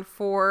Patreon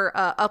for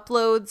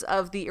uploads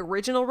of the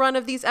original run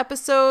of these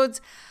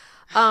episodes.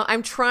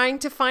 I'm trying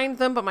to find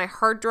them, but my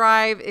hard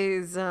drive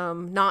is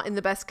not in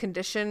the best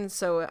condition,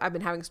 so I've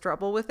been having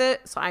trouble with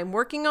it. So I'm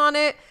working on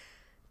it,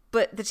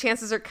 but the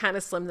chances are kind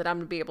of slim that I'm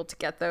going to be able to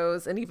get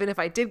those. And even if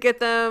I did get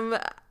them...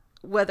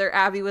 whether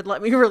Abby would let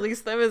me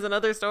release them is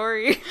another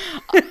story.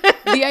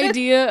 The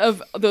idea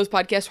of those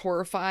podcasts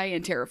horrify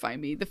and terrify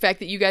me. The fact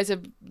that you guys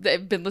have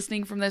been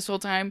listening from this whole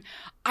time.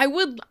 I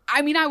would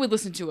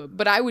listen to it,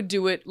 but I would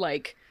do it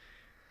like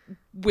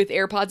with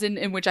AirPods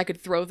in which I could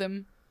throw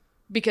them.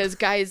 Because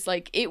guys,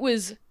 like,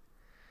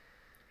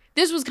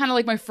 this was kind of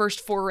like my first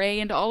foray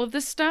into all of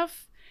this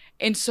stuff.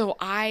 And so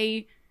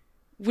I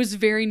was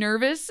very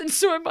nervous. And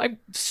so I'm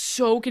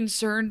so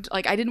concerned.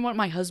 Like, I didn't want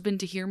my husband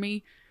to hear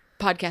me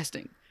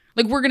podcasting.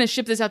 Like, we're going to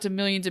ship this out to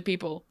millions of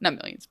people. Not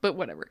millions, but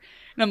whatever.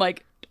 And I'm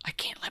like, I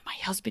can't let my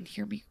husband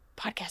hear me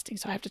podcasting,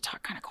 so I have to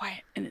talk kind of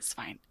quiet. And it's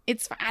fine.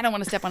 It's fine. I don't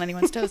want to step on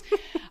anyone's toes.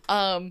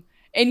 And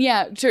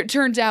yeah,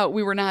 turns out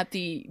we were not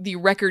the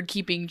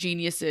record-keeping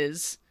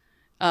geniuses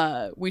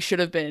we should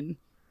have been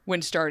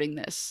when starting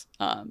this.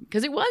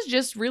 Because it was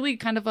just really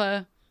kind of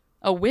a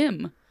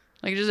whim.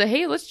 Like, just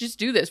hey, let's just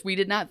do this. We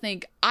did not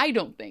think, I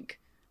don't think,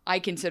 I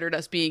considered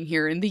us being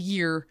here in the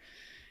year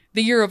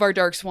of our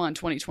Dark Swan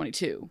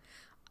 2022.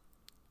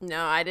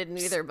 No, I didn't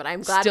either, but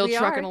I'm glad Still we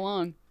trucking are.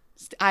 along.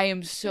 I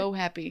am so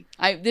happy.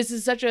 This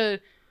is such a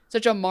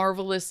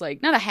marvelous,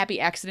 like, not a happy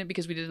accident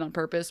because we did it on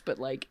purpose, but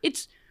like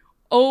it's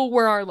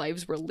where our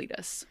lives will lead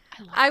us.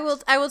 I will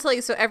tell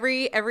you. So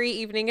every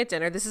evening at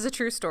dinner, this is a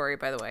true story,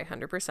 by the way,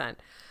 100%.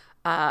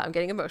 I'm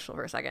getting emotional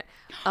for a second.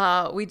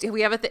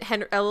 We have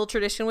a little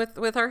tradition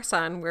with our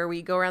son where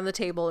we go around the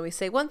table and we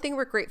say one thing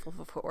we're grateful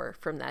for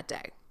from that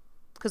day,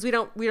 because we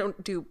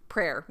don't do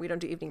prayer, we don't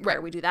do evening prayer,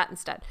 we do that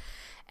instead.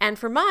 And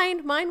for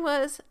mine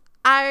was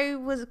I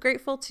was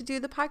grateful to do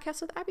the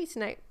podcast with Abby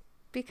tonight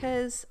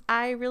because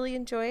I really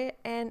enjoy it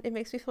and it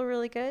makes me feel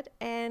really good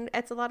and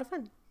it's a lot of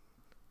fun.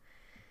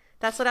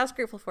 That's what I was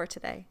grateful for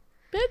today.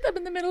 Beth, I'm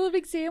in the middle of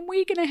exam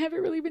week and I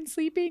haven't really been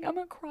sleeping. I'm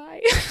gonna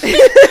cry.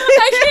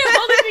 I can't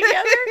hold it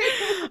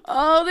together.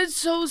 Oh, that's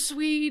so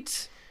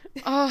sweet.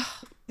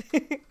 Oh,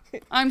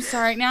 I'm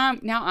sorry. Now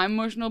I'm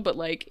emotional, but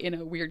like in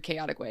a weird,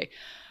 chaotic way.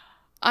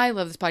 I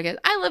love this podcast.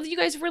 I love you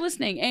guys for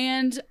listening.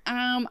 And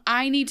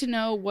I need to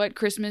know what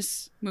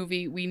Christmas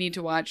movie we need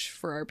to watch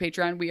for our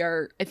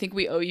Patreon. I think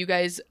we owe you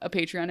guys a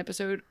Patreon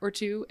episode or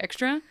two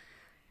extra.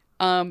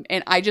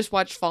 And I just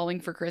watched Falling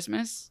for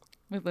Christmas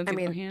with Lindsay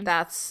Lohan.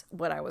 That's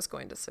what I was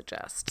going to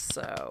suggest.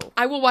 So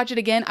I will watch it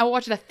again. I will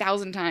watch it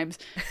 1,000 times.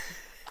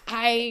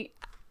 I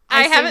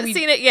haven't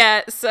seen it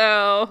yet,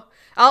 so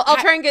I'll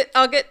try and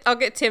I'll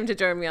get Tim to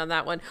join me on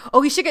that one.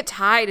 Oh, we should get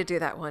Ty to do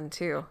that one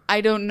too.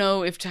 I don't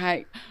know if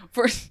Ty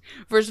first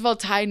of all,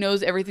 Ty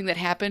knows everything that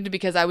happened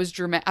because I was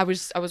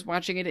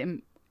watching it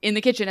in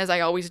the kitchen as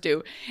I always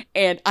do,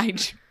 and I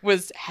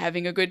was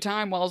having a good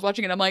time while I was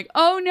watching it. I'm like,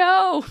 oh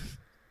no,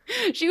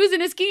 she was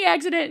in a ski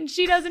accident and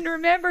she doesn't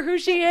remember who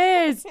she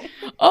is.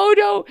 Oh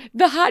no,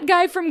 the hot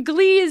guy from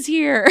Glee is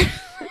here.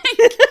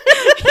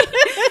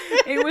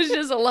 It was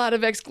just a lot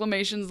of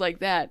exclamations like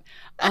that.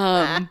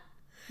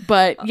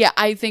 But yeah,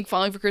 I think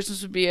Falling for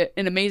Christmas would be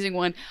an amazing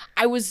one.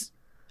 I was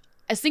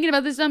thinking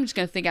about this, and I'm just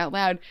going to think out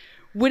loud.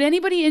 Would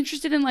anybody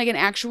interested in like an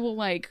actual,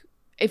 like,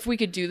 if we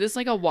could do this,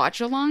 like a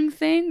watch along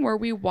thing where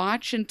we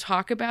watch and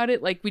talk about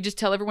it? Like we just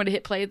tell everyone to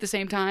hit play at the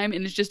same time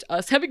and it's just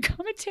us having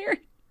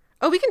commentary.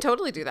 Oh, we can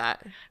totally do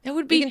that. That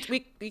would be...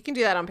 We can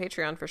do that on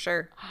Patreon for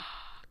sure.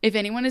 If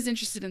anyone is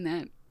interested in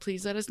that,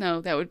 please let us know.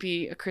 That would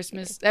be a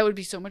Christmas... That would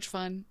be so much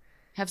fun.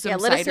 Have some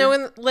cider.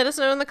 Let us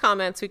know in the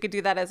comments. We could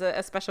do that as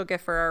a special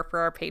gift for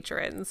our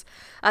patrons.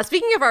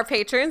 Speaking of our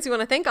patrons, we want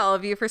to thank all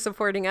of you for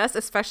supporting us,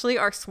 especially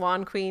our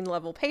Swan Queen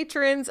level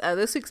patrons.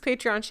 This week's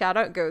Patreon shout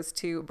out goes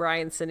to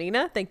Brian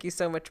Sanina. Thank you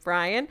so much,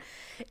 Brian.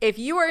 If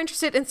you are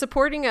interested in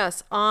supporting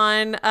us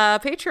on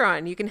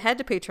Patreon, you can head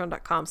to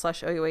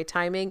patreon.com/OUA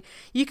timing.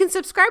 You can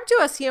subscribe to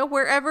us,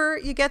 wherever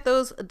you get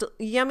those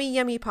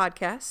yummy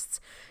podcasts.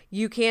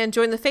 You can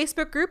join the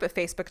Facebook group at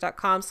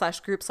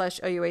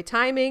facebook.com/group/OUA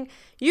timing.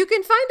 You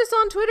can find us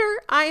on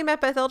Twitter. I am at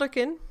Beth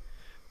Elderkin.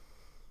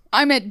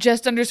 I'm at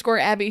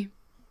 _Abby.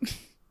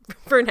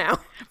 For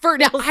now.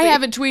 We'll I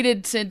haven't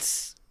tweeted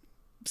since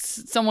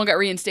someone got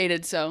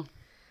reinstated, so.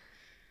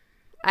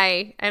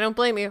 I don't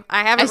blame you.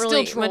 I haven't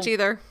really much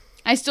either.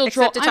 I still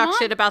Except to talk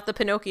shit about the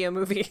Pinocchio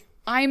movie.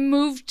 I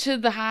moved to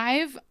the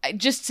Hive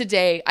just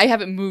today. I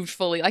haven't moved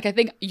fully. Like, I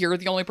think you're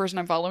the only person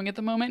I'm following at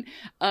the moment.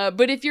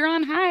 But if you're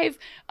on Hive,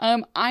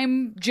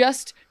 I'm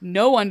just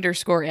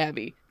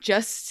 _Abby.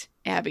 Just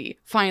Abby.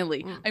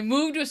 Finally. I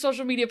moved to a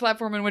social media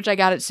platform in which I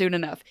got it soon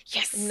enough.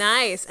 Yes.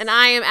 Nice. And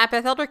I am at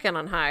Beth Elderkin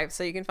on Hive,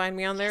 so you can find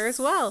me on there as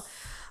well.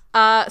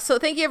 So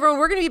thank you, everyone.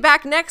 We're going to be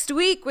back next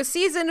week with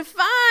season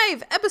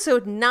 5,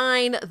 episode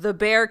 9, The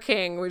Bear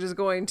King, which is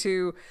going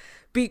to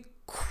be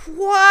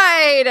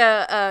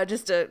quite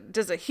just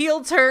a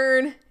heel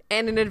turn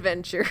and an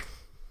adventure.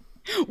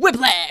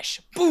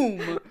 Whiplash!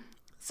 Boom!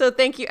 So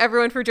thank you,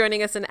 everyone, for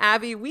joining us. And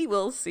Abby, we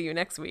will see you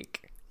next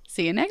week.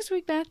 See you next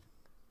week, Beth.